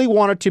 you really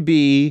want it to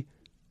be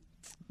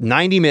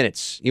 90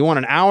 minutes. You want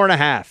an hour and a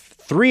half,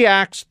 3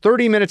 acts,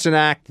 30 minutes an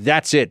act.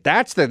 That's it.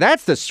 That's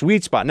the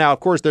sweet spot. Now, of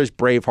course, there's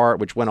Braveheart,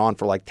 which went on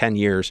for like 10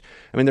 years.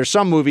 I mean, there's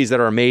some movies that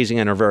are amazing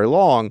and are very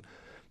long,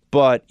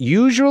 but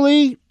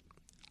usually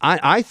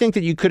I think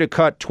that you could have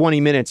cut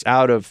 20 minutes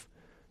out of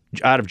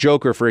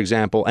Joker, for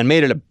example, and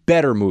made it a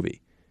better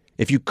movie.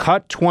 If you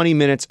cut 20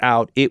 minutes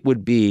out, it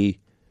would be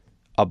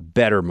a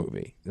better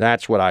movie.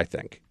 That's what I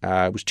think.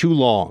 It was too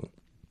long.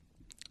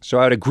 So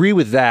I would agree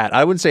with that.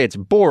 I wouldn't say it's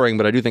boring,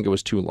 but I do think it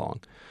was too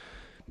long.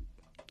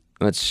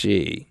 Let's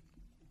see.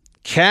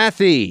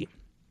 Kathy.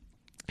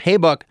 Hey,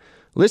 Buck.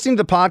 Listening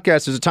to the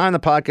podcast, there's a time in the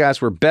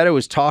podcast where Beto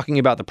is talking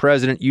about the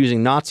president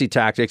using Nazi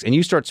tactics, and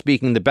you start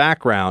speaking in the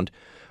background.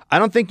 I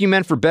don't think you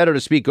meant for Beto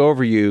to speak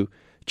over you.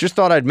 Just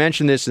thought I'd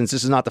mention this since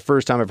this is not the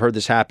first time I've heard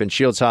this happen.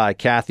 Shields high,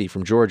 Kathy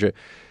from Georgia.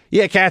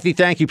 Yeah, Kathy,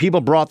 thank you. People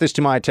brought this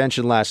to my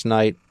attention last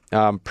night.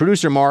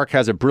 Producer Mark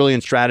has a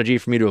brilliant strategy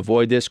for me to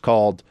avoid this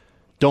called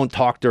Don't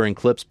Talk During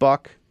Clips,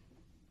 Buck.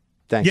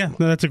 Thanks. Yeah,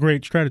 no, that's a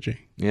great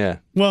strategy. Yeah.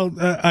 Well,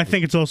 I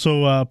think it's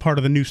also part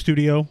of the new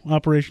studio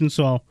operation,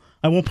 so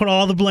I won't put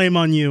all the blame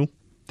on you.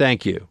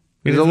 Thank you.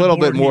 It's a little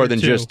bit more than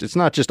just, it's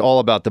not just all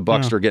about the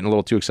Buckster getting a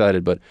little too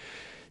excited, but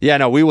yeah,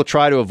 no, we will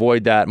try to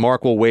avoid that.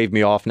 Mark will wave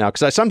me off now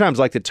because I sometimes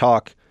like to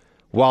talk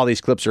while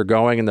these clips are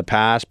going in the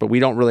past, but we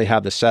don't really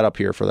have the setup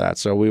here for that.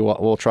 So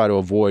we'll try to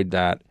avoid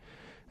that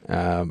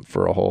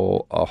for a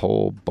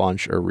whole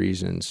bunch of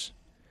reasons.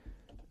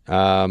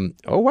 Oh,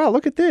 wow,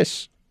 look at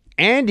this.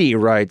 Andy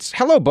writes,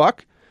 "Hello,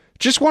 Buck.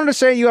 Just wanted to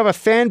say you have a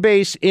fan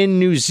base in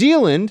New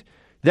Zealand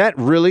that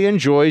really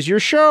enjoys your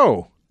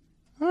show."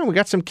 Oh, we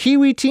got some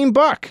Kiwi Team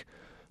Buck.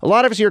 "A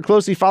lot of us here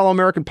closely follow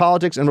American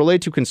politics and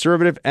relate to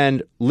conservative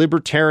and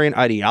libertarian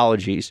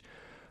ideologies.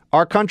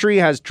 Our country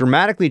has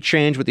dramatically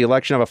changed with the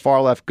election of a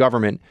far-left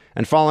government,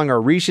 and following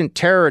our recent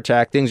terror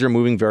attack, things are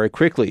moving very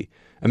quickly.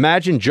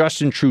 Imagine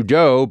Justin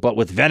Trudeau, but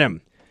with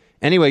venom.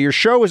 Anyway, your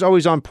show is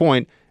always on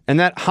point, and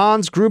that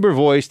Hans Gruber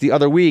voice the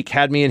other week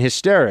had me in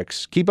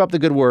hysterics. Keep up the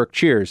good work.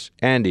 Cheers,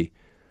 Andy."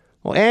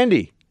 Well,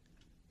 Andy,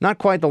 not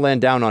quite the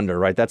land down under,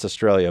 right? That's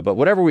Australia. But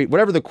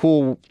whatever the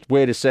cool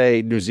way to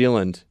say New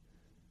Zealand,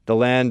 the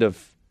land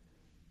of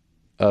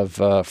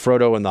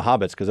Frodo and the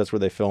Hobbits, because that's where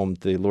they filmed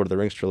the Lord of the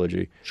Rings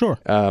trilogy. Sure.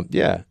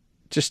 Yeah.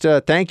 Just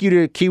thank you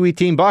to Kiwi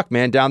Team Buck,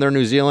 man, down there in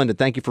New Zealand, and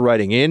thank you for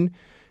writing in.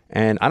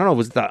 And I don't know,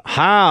 was it the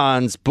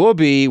Hans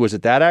Booby? Was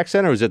it that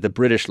accent, or was it the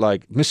British,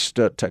 like,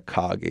 Mr.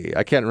 Takagi?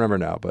 I can't remember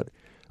now, but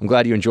I'm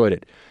glad you enjoyed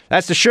it.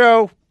 That's the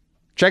show.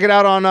 Check it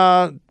out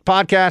on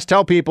podcast.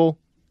 Tell people.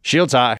 Shields high.